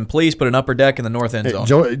facelift, and please put an upper deck in the north end zone.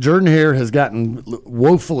 Jordan-Hare has gotten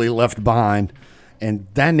woefully left behind, and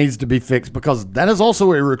that needs to be fixed because that is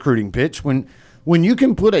also a recruiting pitch. When you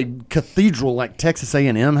can put a cathedral like Texas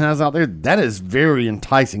A&M has out there, that is very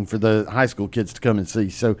enticing for the high school kids to come and see.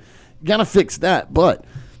 So you got to fix that. But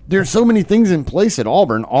there's so many things in place at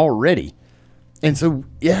Auburn already. And so,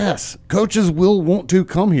 yes, coaches will want to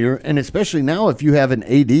come here, and especially now if you have an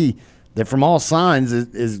AD that from all signs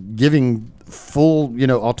is giving full,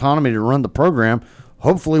 autonomy to run the program.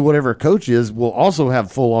 Hopefully whatever coach is will also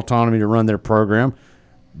have full autonomy to run their program.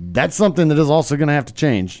 That's something that is also going to have to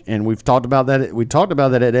change, and we've talked about that. We talked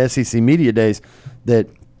about that at SEC Media Days, that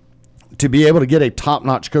to be able to get a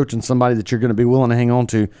top-notch coach and somebody that you're going to be willing to hang on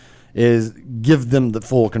to is give them the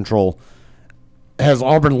full control. Has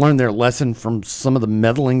Auburn learned their lesson from some of the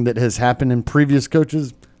meddling that has happened in previous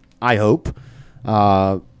coaches? I hope.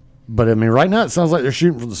 But, I mean, right now it sounds like they're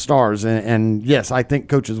shooting for the stars. And yes, I think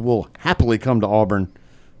coaches will happily come to Auburn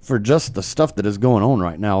for just the stuff that is going on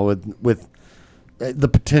right now with the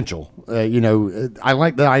potential. I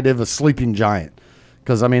like the idea of a sleeping giant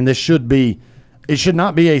because, I mean, it should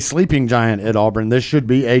not be a sleeping giant at Auburn. This should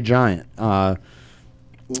be a giant.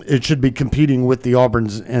 It should be competing with the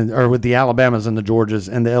Auburns or with the Alabamas and the Georgias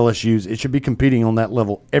and the LSUs. It should be competing on that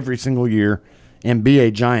level every single year and be a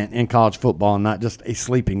giant in college football and not just a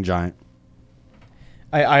sleeping giant.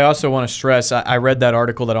 I also want to stress, I read that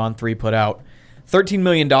article that On3 put out. $13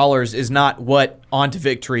 million is not what On to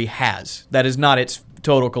Victory has. That is not its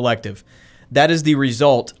total collective. That is the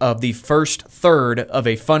result of the first third of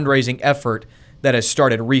a fundraising effort that has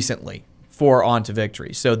started recently for On to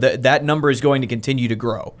Victory. So that number is going to continue to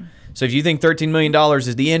grow. So if you think $13 million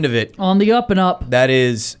is the end of it, on the up and up, that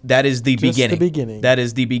is the Just beginning. the beginning. That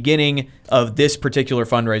is the beginning of this particular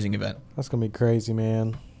fundraising event. That's gonna be crazy,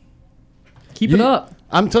 man. Keep it up.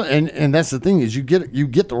 I'm telling, and that's the thing is you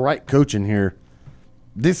get the right coach in here.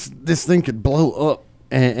 This thing could blow up,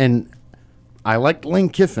 and I like Lane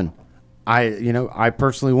Kiffin. I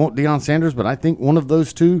personally want Deion Sanders, but I think one of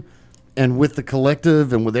those two. And with the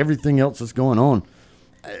collective and with everything else that's going on,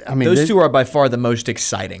 I mean, those two are by far the most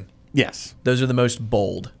exciting. Yes, those are the most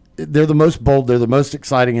bold. They're the most bold. They're the most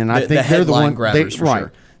exciting, and I think they're the ones.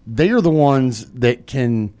 Sure. They are the ones that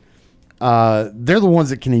can. They're the ones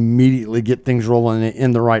that can immediately get things rolling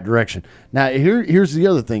in the right direction. Now, here's the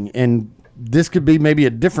other thing, and this could be maybe a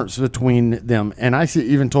difference between them. And I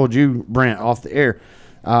even told you, Brant, off the air.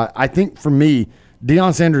 I think for me,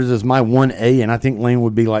 Deion Sanders is my 1A, and I think Lane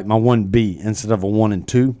would be like my 1B instead of a 1 and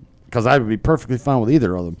 2 because I would be perfectly fine with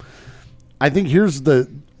either of them. I think here's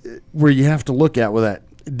where you have to look at with that.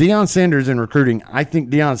 Deion Sanders in recruiting, I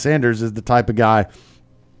think Deion Sanders is the type of guy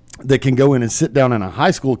that can go in and sit down in a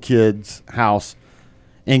high school kid's house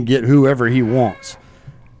and get whoever he wants.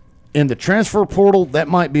 In the transfer portal, that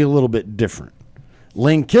might be a little bit different.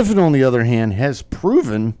 Lane Kiffin, on the other hand, has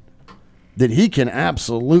proven that he can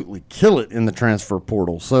absolutely kill it in the transfer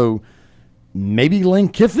portal. So maybe Lane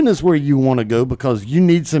Kiffin is where you want to go because you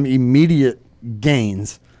need some immediate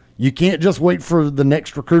gains. You can't just wait for the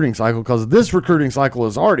next recruiting cycle because this recruiting cycle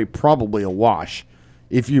is already probably a wash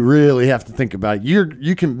if you really have to think about it.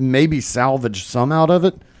 You can maybe salvage some out of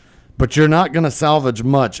it, but you're not going to salvage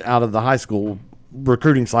much out of the high school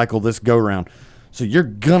recruiting cycle this go-round. So you're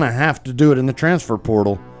going to have to do it in the transfer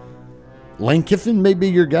portal. Lane Kiffin may be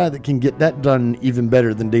your guy that can get that done even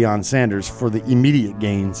better than Deion Sanders for the immediate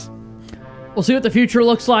gains. We'll see what the future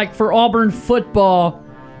looks like for Auburn football.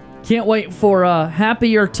 Can't wait for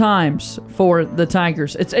happier times for the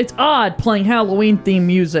Tigers. It's odd playing Halloween-themed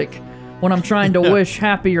music when I'm trying to wish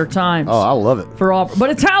happier times. Oh, I love it. For Auburn. But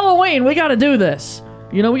it's Halloween. We got to do this.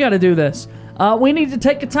 We got to do this. We need to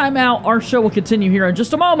take a timeout. Our show will continue here in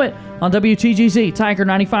just a moment on WTGZ, Tiger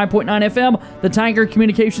 95.9 FM, the Tiger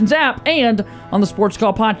Communications app, and on the Sports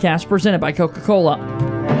Call podcast presented by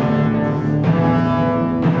Coca-Cola.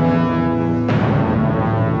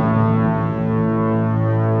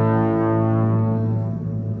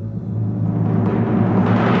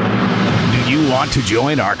 Want to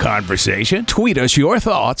join our conversation? Tweet us your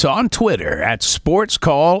thoughts on Twitter at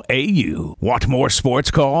SportsCallAU. Want more Sports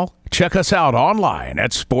Call? Check us out online at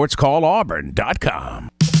SportsCallAuburn.com.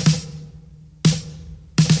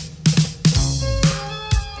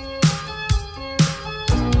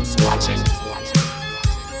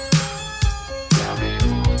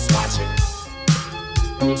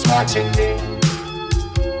 Who's watching me?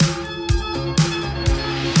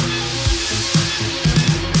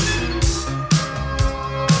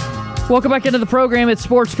 Welcome back into the program. It's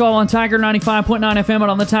Sports Call on Tiger 95.9 FM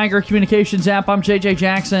and on the Tiger Communications app. I'm JJ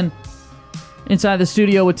Jackson. Inside the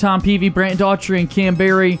studio with Tom Peavy, Brant Daughtry, and Cam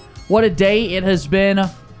Berry. What a day it has been.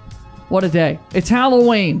 What a day. It's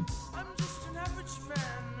Halloween.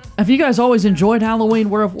 Have you guys always enjoyed Halloween?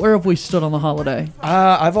 Where have we stood on the holiday?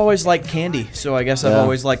 I've always liked candy, so I guess I've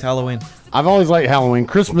always liked Halloween. I've always liked Halloween.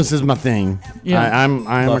 Christmas is my thing. Yeah. I'm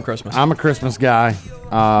Love Christmas. I'm a Christmas guy.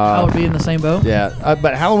 I would be in the same boat. Yeah,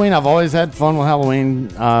 but Halloween, I've always had fun with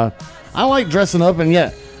Halloween. I like dressing up, and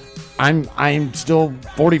yet I'm still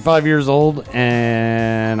 45 years old,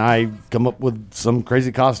 and I come up with some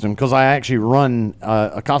crazy costume because I actually run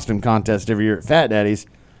a costume contest every year at Fat Daddy's.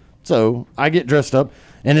 So I get dressed up,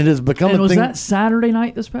 and it has become a thing. Was that Saturday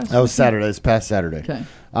night this past? That was Saturday. This past Saturday. Okay.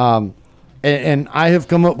 And I have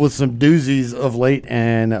come up with some doozies of late,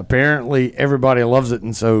 and apparently everybody loves it.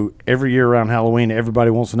 And so every year around Halloween, everybody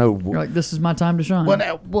wants to know. You're like, this is my time to shine.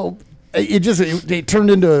 Well, it turned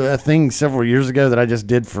into a thing several years ago that I just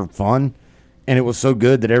did for fun, and it was so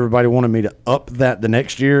good that everybody wanted me to up that the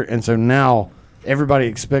next year. And so now everybody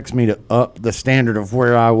expects me to up the standard of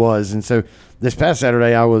where I was. And so this past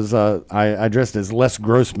Saturday, I was I dressed as Les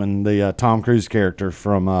Grossman, the Tom Cruise character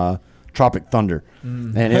from Tropic Thunder,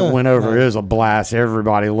 and it went over. It was a blast.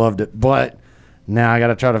 Everybody loved it. But now I got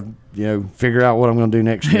to try to figure out what I'm going to do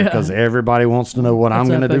next year because everybody wants to know what I'm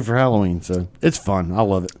going to do for Halloween. So it's fun. I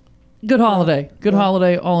love it. Good holiday. Good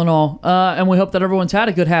holiday all in all. And we hope that everyone's had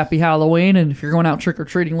a good, happy Halloween. And if you're going out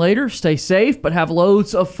trick-or-treating later, stay safe, but have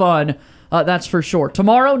loads of fun. That's for sure.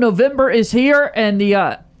 Tomorrow, November is here, and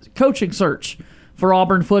the coaching search for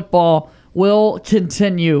Auburn football will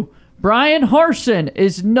continue. Bryan Harsin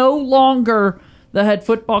is no longer the head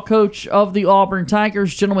football coach of the Auburn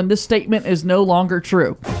Tigers. Gentlemen, this statement is no longer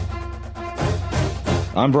true.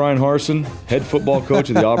 I'm Bryan Harsin, head football coach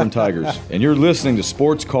of the Auburn Tigers, and you're listening to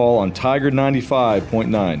Sports Call on Tiger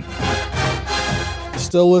 95.9.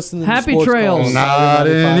 Still listening to Happy Sports Trails. Call. Not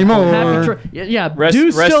anymore. Yeah,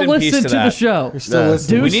 do still listen to the show. You're still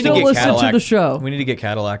listening. Do still listen to the show. We need to get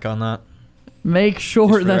Cadillac on that. Make sure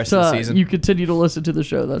Just for the rest of the that season. you continue to listen to the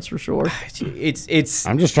show. That's for sure. It's.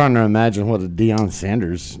 I'm just trying to imagine what a Deion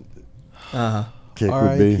Sanders kick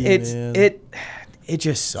would be. It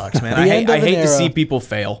just sucks, man. The end I of an hate to era. see people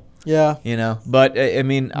fail. Yeah. But I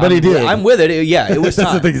mean, But he did. I'm with it. Yeah, it was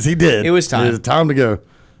That's time. the thing is he did. It was time. It was time to go.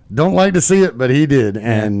 Don't like to see it, but he did,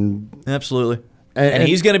 and Absolutely. And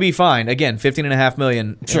he's going to be fine. Again, $15.5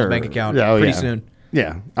 million in his bank account pretty soon.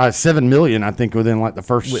 Yeah, $7 million, I think, within like the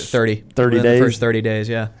first 30 Within days. the first 30 days,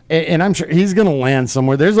 yeah. And I'm sure he's going to land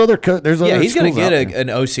somewhere. There's other he's going to schools get out there. an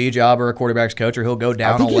OC job or a quarterback's coach, or he'll go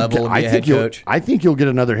down a level and be a head coach. I think you'll get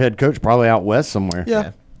another head coach probably out west somewhere.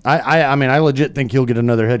 Yeah. I mean, I legit think he'll get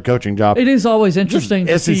another head coaching job. It is always interesting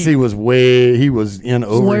to SEC see was he was in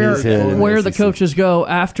over his head. in where the SEC. coaches go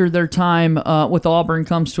after their time with Auburn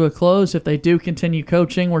comes to a close. If they do continue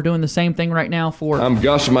coaching, we're doing the same thing right now for. I'm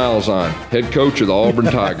Gus Malzahn, head coach of the Auburn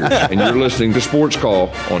Tigers, and you're listening to Sports Call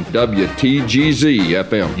on WTGZ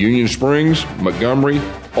FM, Union Springs, Montgomery,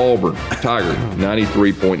 Auburn, Tiger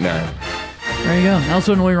 93.9. There you go. That was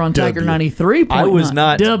when we were on Tiger 93.9. I was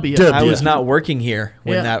not. W. I was not working here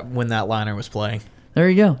when Yeah. that liner was playing. There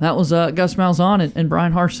you go. That was Gus Malzahn and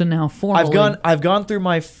Bryan Harsin now formally. I've gone through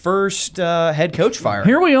my first head coach firing.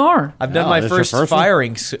 Here we are. I've done my first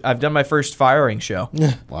firing. I've done my first firing show.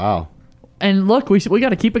 Wow. And look, we got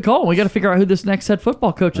to keep it calm. We got to figure out who this next head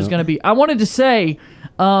football coach is going to be. I wanted to say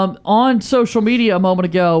on social media a moment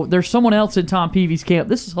ago, there's someone else in Tom Peavy's camp.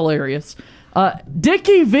 This is hilarious.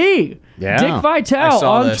 Dickie V. Yeah. Dick Vitale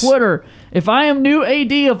on Twitter. If I am new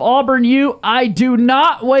AD of Auburn U, I do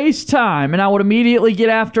not waste time. And I would immediately get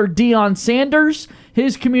after Deion Sanders.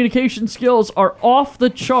 His communication skills are off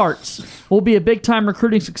the charts. Will be a big-time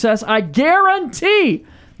recruiting success. I guarantee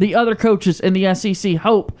the other coaches in the SEC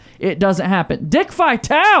hope it doesn't happen. Dick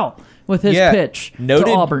Vitale with his pitch to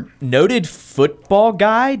Auburn. Noted football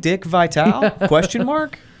guy, Dick Vitale? Question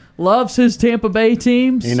mark? Loves his Tampa Bay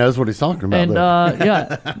teams. He knows what he's talking about.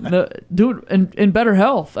 And dude in better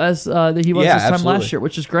health as he was this time last year,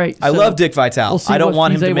 which is great. I love Dick Vitale. We'll I don't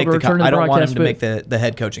want him to make the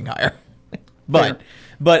head coaching hire.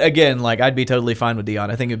 But again, like, I'd be totally fine with Deion.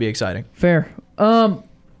 I think it'd be exciting. Fair.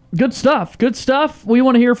 Good stuff. Good stuff. We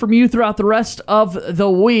want to hear from you throughout the rest of the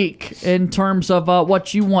week in terms of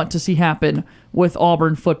what you want to see happen with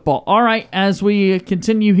Auburn football. All right, as we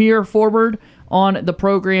continue here forward on the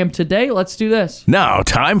program today, let's do this. Now,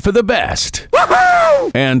 time for the best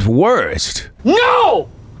and worst No!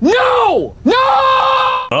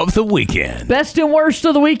 of the weekend. Best and worst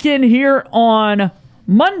of the weekend here on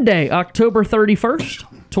Monday, October 31st,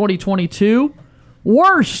 2022.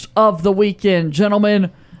 Worst of the weekend,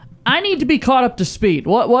 gentlemen. I need to be caught up to speed.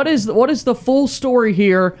 What is the full story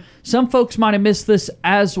here? Some folks might have missed this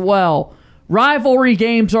as well. Rivalry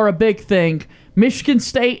games are a big thing. Michigan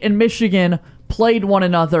State and Michigan played one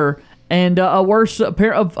another, and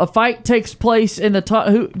a fight takes place in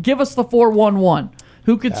the give us the 4-1-1.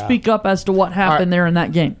 Who could speak up as to what happened there in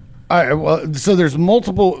that game? All right. Well, so there's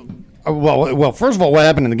multiple. Well, first of all, what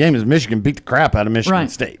happened in the game is Michigan beat the crap out of Michigan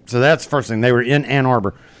State. So that's the first thing. They were in Ann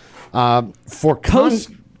Arbor. For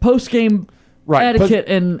post game etiquette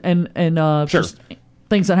and just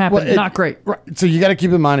things that happen, not great. Right. So you got to keep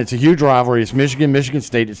in mind it's a huge rivalry. It's Michigan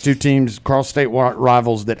State. It's two teams, cross-state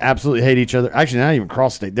rivals that absolutely hate each other. Actually, not even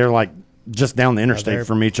cross-state. They're like just down the interstate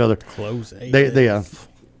from each other. Close.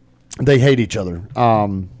 They hate each other.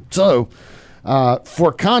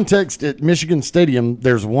 For context, at Michigan Stadium,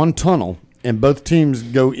 there's one tunnel, and both teams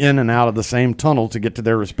go in and out of the same tunnel to get to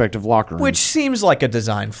their respective locker rooms. Which seems like a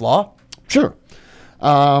design flaw. Sure.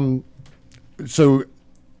 So,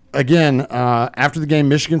 again, after the game,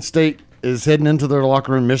 Michigan State is heading into their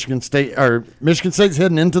locker room. Michigan State's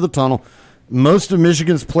heading into the tunnel. Most of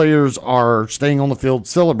Michigan's players are staying on the field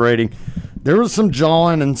celebrating. There was some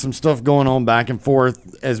jawing and some stuff going on back and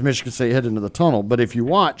forth as Michigan State headed into the tunnel. But if you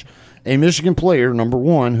watch a Michigan player, number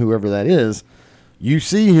one, whoever that is, you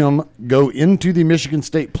see him go into the Michigan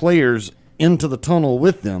State players into the tunnel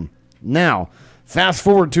with them. Now, fast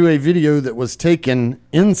forward to a video that was taken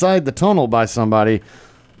inside the tunnel by somebody.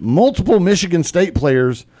 Multiple Michigan State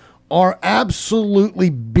players are absolutely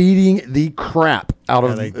beating the crap out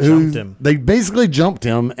of they jumped him. They basically jumped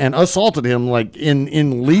him and assaulted him, like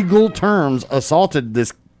in legal terms, assaulted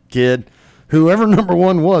this kid, whoever number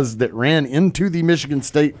one was that ran into the Michigan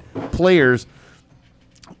State players.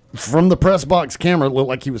 From the press box camera, it looked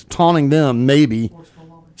like he was taunting them, maybe.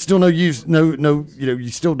 Still no use, you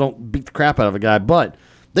still don't beat the crap out of a guy, but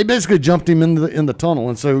they basically jumped him in the tunnel,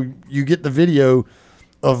 and so you get the video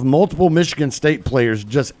of multiple Michigan State players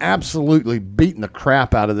just absolutely beating the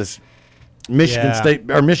crap out of this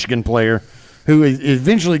Michigan player, who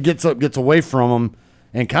eventually gets away from him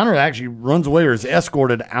and kind of actually runs away or is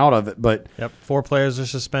escorted out of it. But 4 players are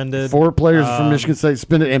suspended. 4 players from Michigan State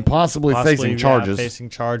suspended and possibly facing charges. Facing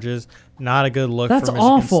charges. Not a good look That's for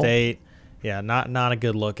Michigan awful. State. Yeah, not a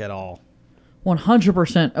good look at all.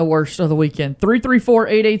 100% a worst of the weekend.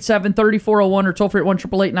 334-887-3401 or toll free at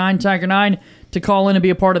 1-888-9-TIGER-9 to call in and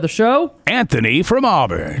be a part of the show. Anthony from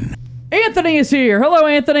Auburn. Anthony is here. Hello,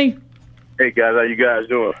 Anthony. Hey, guys. How you guys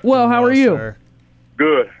doing? Well, how are you? Sir.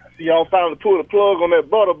 Good. See, y'all finally pulled the plug on that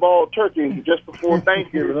butterball turkey just before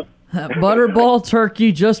Thanksgiving. Butterball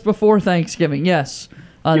turkey just before Thanksgiving, yes.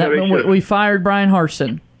 We fired Brian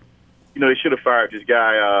Harsin. You know, they should have fired this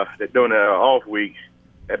guy that during the off week,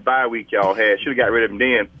 that bye week y'all had. Should have got rid of him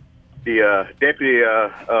then. The deputy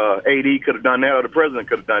AD could have done that, or the president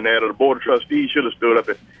could have done that, or the board of trustees should have stood up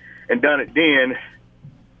and done it then.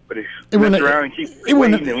 But he messed around and keep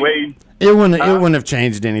waiting and waiting. It wouldn't have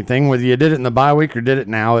changed anything whether you did it in the bye week or did it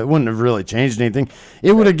now. It wouldn't have really changed anything.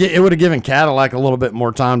 It would have given Cadillac a little bit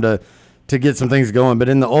more time to get some things going. But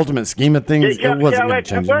in the ultimate scheme of things, it wasn't going to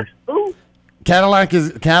change anything. Cadillac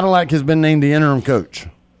has been named the interim coach.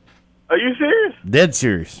 Are you serious? Dead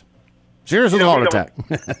serious. Serious as a heart attack.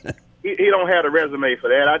 He don't have a resume for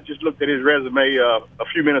that. I just looked at his resume a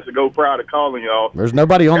few minutes ago prior to calling y'all. There's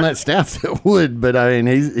nobody on that staff that would, but I mean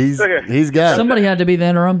he's got somebody had to be the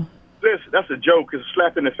interim. Listen, that's a joke. It's a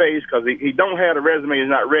slap in the face because he don't have a resume. He's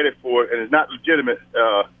not ready for it, and it's not legitimate.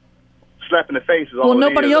 Slap in the face is all. Well,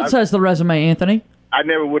 nobody else has the resume, Anthony. I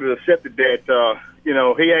never would have accepted that. He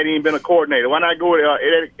hadn't even been a coordinator. Why not go with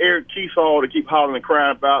Eric Keesall to keep hollering and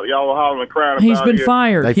crying about? Y'all were hollering and crying about. He's been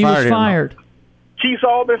fired. He was fired. Chiefs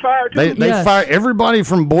all been fired too? They fired everybody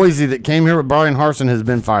from Boise that came here with Brian Harsin has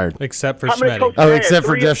been fired. Except for How many Schmedding. coaches Oh, had? except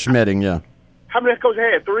for 3? Jeff Schmedding, yeah. How many coaches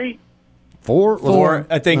had? 3? 4? Four.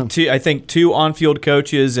 I think two. I think 2 on-field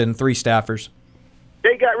coaches and 3 staffers.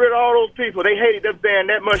 They got rid of all those people. They hated them band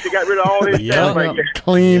that much. They got rid of all this stuff right there.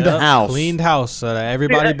 Cleaned house. Cleaned house.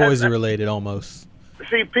 Everybody Boise related almost.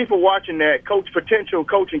 See, people watching that, potential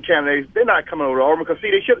coaching candidates, they're not coming over to Auburn because, see,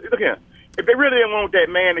 they should, look here, if they really didn't want that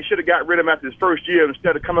man, they should have got rid of him after his first year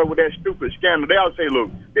instead of coming up with that stupid scandal. They ought to say, look,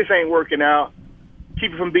 this ain't working out.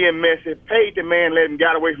 Keep it from being messy. Paid the man, let him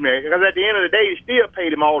get away from that. Because at the end of the day, he still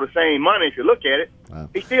paid him all the same money if you look at it. Wow.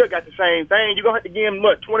 He still got the same thing. You're going to have to give him,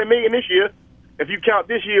 what, $20 million this year? If you count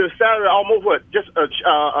this year's salary, almost, what, just a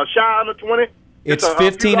shy under 20? It's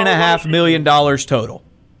 $15.5 million total.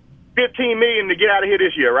 $15 million to get out of here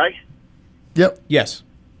this year, right? Yep. Yes.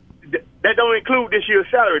 That don't include this year's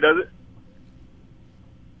salary, does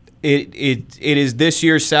it? It is this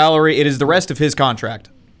year's salary. It is the rest of his contract.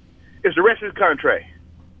 It's the rest of his contract.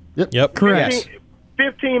 Yep. Correct.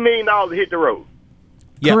 $15 million to hit the road.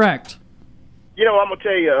 Yep. Correct. You know, I'm going to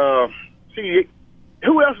tell you, see,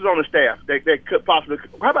 who else is on the staff that could possibly?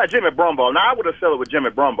 How about Jimmy Brumbaugh? Now, I would have settled with Jimmy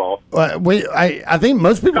Brumbaugh. I think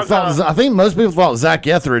most people thought Zach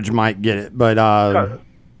Etheridge might get it, but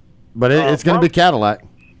it's going to be Cadillac.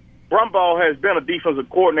 Brumbaugh has been a defensive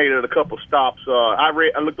coordinator at a couple stops. I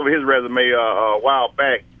looked over his resume a while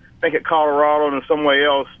back. I think at Colorado and somewhere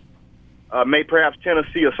else, maybe perhaps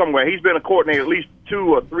Tennessee or somewhere. He's been a coordinator at least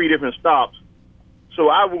 2 or 3 different stops. So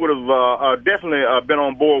I would have definitely been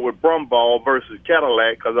on board with Brumbaugh versus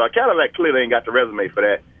Cadillac because Cadillac clearly ain't got the resume for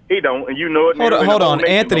that. He don't, and you know it. Hold on,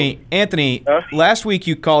 Anthony. Anthony, last week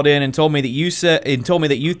you called in and told me that you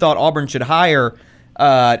thought Auburn should hire.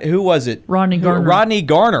 Who was it? Rodney Garner. Rodney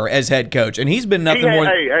Garner as head coach, and he's been nothing more.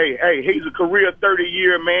 Hey! He's a career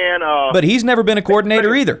 30-year man. But he's never been a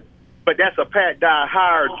coordinator either. But that's a Pat Dye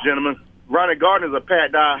hire, gentlemen. Ronnie Gardner's a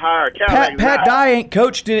Pat Dye hire. Pat Dye ain't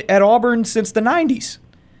coached at Auburn since the 90s.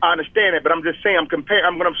 I understand it, but I'm just saying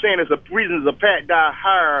what I'm saying is the reason is a Pat Dye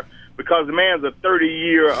hire because the man's a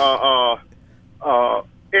 30-year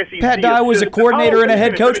SEC. Pat Dye was a coordinator and a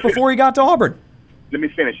head coach before he got to Auburn. Let me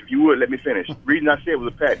finish, if you would. Let me finish. The reason I said it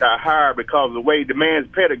was a Pat Dye hire because of the way the man's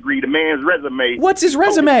pedigree, the man's resume. What's his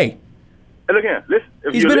resume? Look here, listen.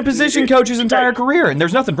 He's been a position coach his entire career, and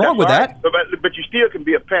there's nothing wrong with that. But you still can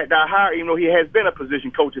be a Pat Dye hire, even though he has been a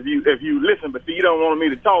position coach. If you listen, but see, you don't want me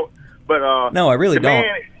to talk. But no, I really don't.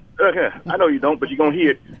 Look here, I know you don't, but you're gonna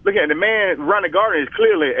hear it. Look at the man. Ronnie Gardner is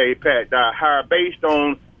clearly a Pat Dye hire based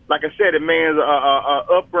on, like I said, the man's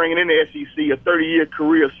upbringing in the SEC, a 30-year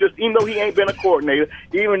career assistant. Even though he ain't been a coordinator,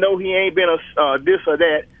 even though he ain't been a this or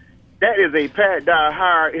that, that is a Pat Dye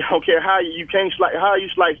hire. I don't care how you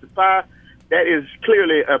slice the pie. That is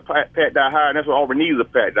clearly a Pat Dye hire, and that's what Auburn needs, a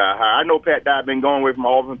Pat Dye hire. I know Pat Dye been going away from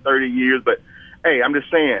Auburn 30 years, but, hey, I'm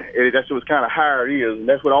just saying, that's what kind of hire it is, and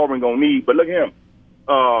that's what Auburn going to need. But look at him.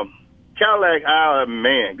 Cadillac,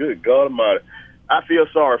 man, good God Almighty. I feel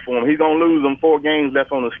sorry for him. He's going to lose them 4 games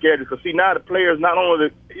left on the schedule. Because, see, now the players, not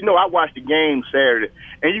only I watched the game Saturday,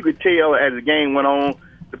 and you could tell as the game went on,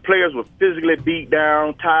 the players were physically beat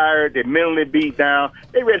down, tired, they're mentally beat down.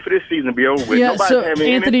 They ready for this season to be over with. Yeah, so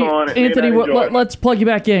Anthony, let's plug you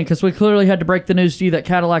back in because we clearly had to break the news to you that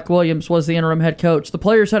Cadillac Williams was the interim head coach. The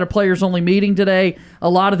players had a players-only meeting today. A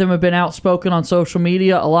lot of them have been outspoken on social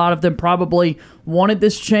media. A lot of them probably wanted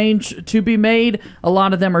this change to be made. A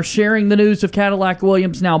lot of them are sharing the news of Cadillac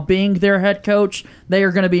Williams now being their head coach. They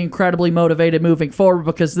are going to be incredibly motivated moving forward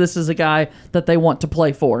because this is a guy that they want to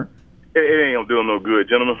play for. It ain't gonna do them no good,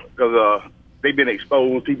 gentlemen, because they've been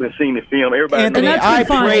exposed. People have seen the film. Everybody.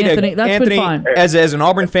 Anthony, That's been fine. As an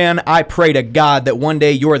Auburn fan, I pray to God that one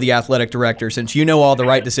day you're the athletic director, since you know all the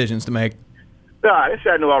right decisions to make. Nah, this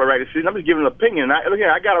I know all the right decisions. I'm just giving an opinion.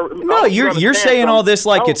 No, you're saying all this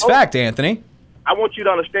like it's fact, Anthony. I want you to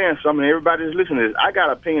understand something. Everybody that's listening to this, I got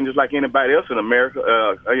an opinion just like anybody else in America.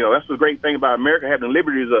 That's the great thing about America, having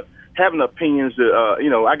liberties of having opinions.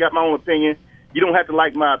 I got my own opinion. You don't have to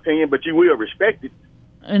like my opinion, but you will respect it.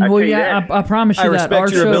 And I promise you that. I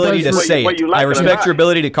respect your ability to say it. I respect your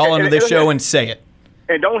ability to call into this show and say it.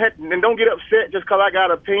 And don't get upset just because I got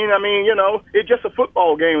an opinion. I mean, it's just a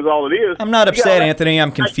football game is all it is. I'm not upset, Anthony.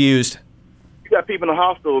 I'm confused. You got people in the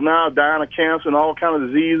hospital now dying of cancer and all kinds of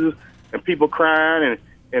diseases and people crying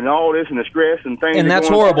and all this and the stress and things. And that's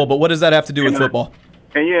horrible, but what does that have to do with football?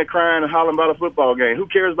 And you ain't crying and hollering about a football game. Who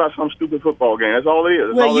cares about some stupid football game? That's all it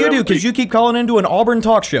is. Well, you do, because you keep calling into an Auburn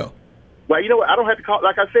talk show. Well, you know what? I don't have to call.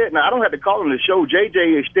 Like I said, now I don't have to call him to the show.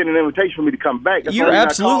 JJ extended an invitation for me to come back. You're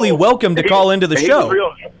absolutely welcome to call into the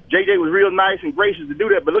show. JJ was real nice and gracious to do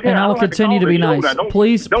that. But look, and at I'll continue to be nice.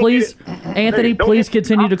 Please, Anthony, please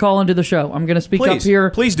continue to call into the show. I'm going to speak up here.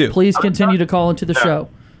 Please do. Please continue to call into the show.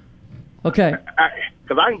 Okay.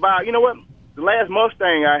 Because I can buy. You know what? The last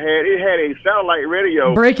Mustang I had, it had a satellite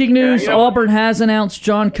radio. Breaking news, Auburn has announced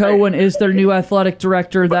John Cohen is their new athletic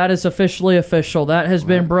director. That is officially official. That has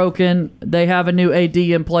been broken. They have a new AD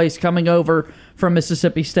in place coming over from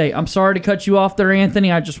Mississippi State. I'm sorry to cut you off there,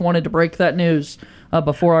 Anthony. I just wanted to break that news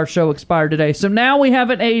before our show expired today. So now we have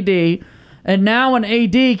an AD, and now an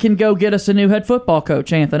AD can go get us a new head football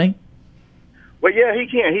coach, Anthony. Well, yeah, he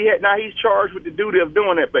can. Now he's charged with the duty of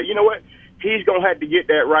doing that. But you know what? He's going to have to get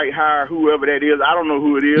that right hire, whoever that is. I don't know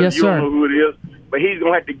who it is. Yes, you sir. don't know who it is. But he's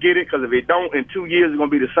going to have to get it, because if he don't, in 2 years, it's going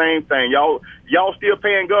to be the same thing. Y'all still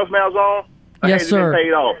paying Gus Malzahn? Yes, sir. Been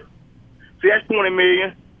paid off. See, that's $20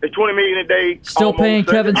 million. It's $20 million a day. Still paying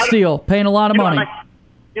Kevin Steele, paying a lot of money.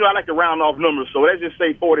 I like to round off numbers, so let's just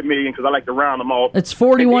say $40 million, because I like to round them off. It's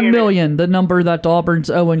 $41 million, the number that Auburn's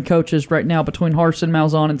owing coaches right now between Harsin,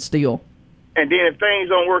 Malzahn, and Steele. And then if things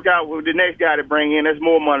don't work out with the next guy to bring in, that's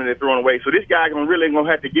more money they're throwing away. So this guy really going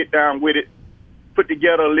to have to get down with it, put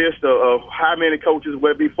together a list of how many coaches,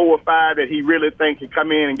 whether it be 4 or 5, that he really thinks can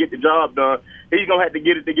come in and get the job done. He's going to have to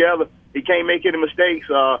get it together. He can't make any mistakes.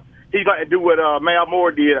 He's going to do what Mal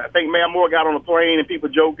Moore did. I think Mal Moore got on a plane and people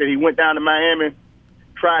joked that he went down to Miami,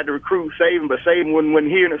 tried to recruit Saban, but Saban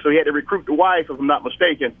wasn't hearing it, so he had to recruit the wife, if I'm not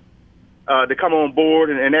mistaken, to come on board,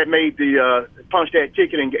 and that made the punch that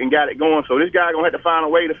ticket and got it going. So this guy going to have to find a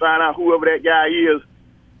way to find out whoever that guy is,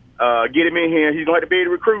 get him in here. He's going to have to be able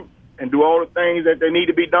to recruit and do all the things that they need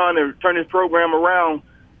to be done to turn this program around.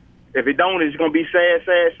 If it don't, it's going to be sad,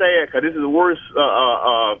 because this is the worst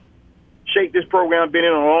shape this program been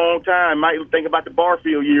in a long time. Might think about the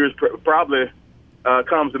Barfield years, probably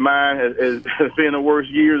comes to mind as being the worst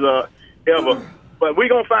years ever. But we're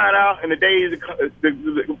going to find out in the days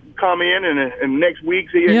to come in and next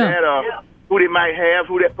week, see who they might have,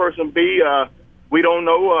 who that person be. We don't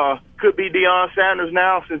know. Could be Deion Sanders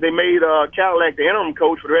now, since they made Cadillac the interim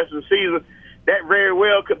coach for the rest of the season. That very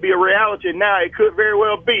well could be a reality now. It could very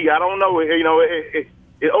well be. I don't know. It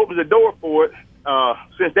opens the door for it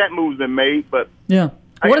since that move's been made. But yeah.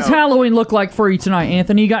 What does Halloween look like for you tonight,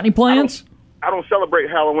 Anthony? You got any plans? I don't celebrate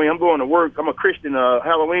Halloween. I'm going to work. I'm a Christian.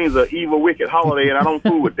 Halloween's an evil, wicked holiday, and I don't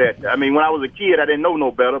fool with that. I mean, when I was a kid, I didn't know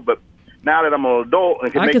no better, but now that I'm an adult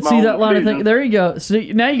and can make my own see that line of thinking. There you go. So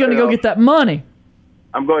now you're going to go get that money.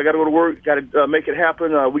 I got to go to work. Got to make it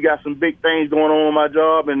happen. We got some big things going on my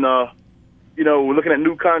job, and we're looking at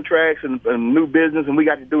new contracts and new business, and we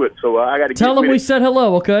got to do it. So I got to tell them we said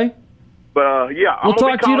hello, okay? But we'll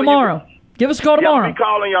talk to you tomorrow. Give us a call tomorrow. I'll be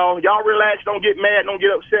calling y'all. Y'all relax. Don't get mad. Don't get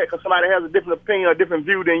upset because somebody has a different opinion or different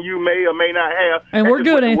view than you may or may not have. And we're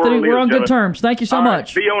good, Anthony. We're on good terms. Thank you so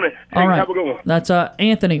much. Be on it. All right. Have a good one. That's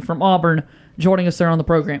Anthony from Auburn joining us there on the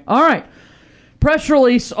program. All right. Press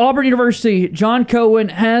release, Auburn University, John Cohen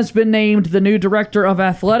has been named the new director of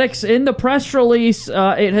athletics. In the press release,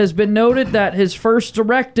 it has been noted that his first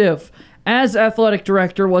directive as athletic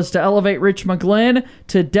director was to elevate Rich McGlynn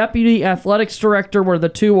to deputy athletics director, where the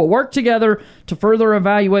two will work together to further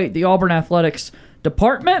evaluate the Auburn athletics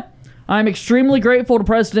department. I'm extremely grateful to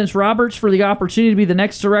President Roberts for the opportunity to be the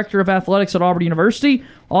next director of athletics at Auburn University.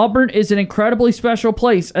 Auburn is an incredibly special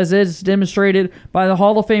place, as is demonstrated by the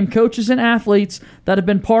Hall of Fame coaches and athletes that have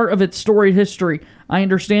been part of its storied history. I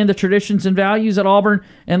understand the traditions and values at Auburn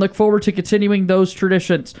and look forward to continuing those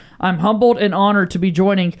traditions. I'm humbled and honored to be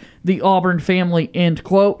joining the Auburn family, end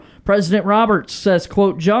quote. President Roberts says,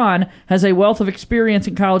 quote, John has a wealth of experience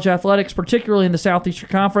in college athletics, particularly in the Southeastern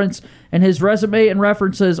Conference, and his resume and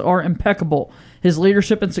references are impeccable. His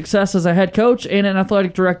leadership and success as a head coach and an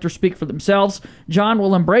athletic director speak for themselves. John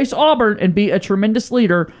will embrace Auburn and be a tremendous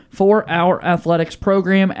leader for our athletics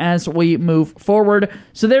program as we move forward.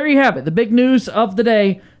 So there you have it. The big news of the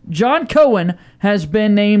day, John Cohen has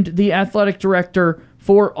been named the athletic director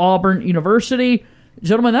for Auburn University.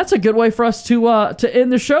 Gentlemen, that's a good way for us to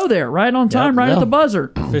end the show there, right on time, at the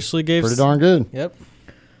buzzer. Officially gave pretty darn good. Yep.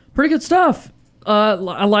 Pretty good stuff. I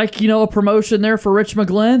like, a promotion there for Rich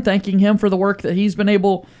McGlynn, thanking him for the work that he's been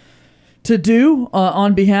able to do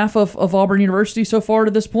on behalf of Auburn University so far to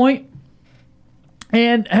this point.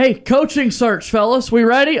 And, hey, coaching search, fellas. We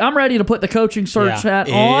ready? I'm ready to put the coaching search hat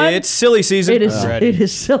on. It's silly season. It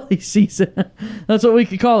is silly season. That's what we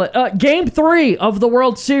could call it. Game 3 of the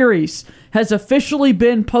World Series has officially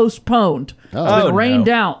been postponed. It's been rained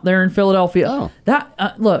out there in Philadelphia.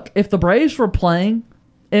 Look, if the Braves were playing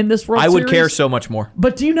in this World Series, I would care so much more.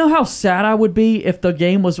 But do you know how sad I would be if the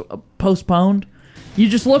game was postponed? you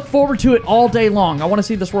just look forward to it all day long. I want to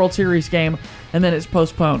see this World Series game, and then it's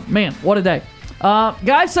postponed. Man, what a day.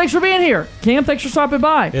 Guys, thanks for being here. Cam, thanks for stopping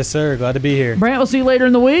by. Yes, sir. Glad to be here. Brant, we'll see you later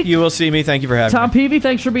in the week. You will see me. Thank you for having Tom me. Peavy,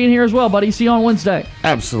 thanks for being here as well, buddy. See you on Wednesday.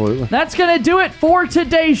 Absolutely. That's going to do it for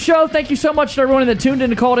today's show. Thank you so much to everyone that tuned in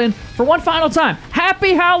and called in for one final time.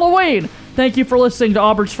 Happy Halloween. Thank you for listening to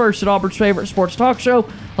Auburn's First and Auburn's favorite sports talk show.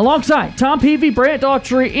 Alongside Tom Peavy, Brant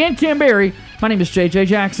Daughtry, and Kim Berry, my name is JJ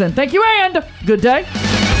Jackson. Thank you and good day.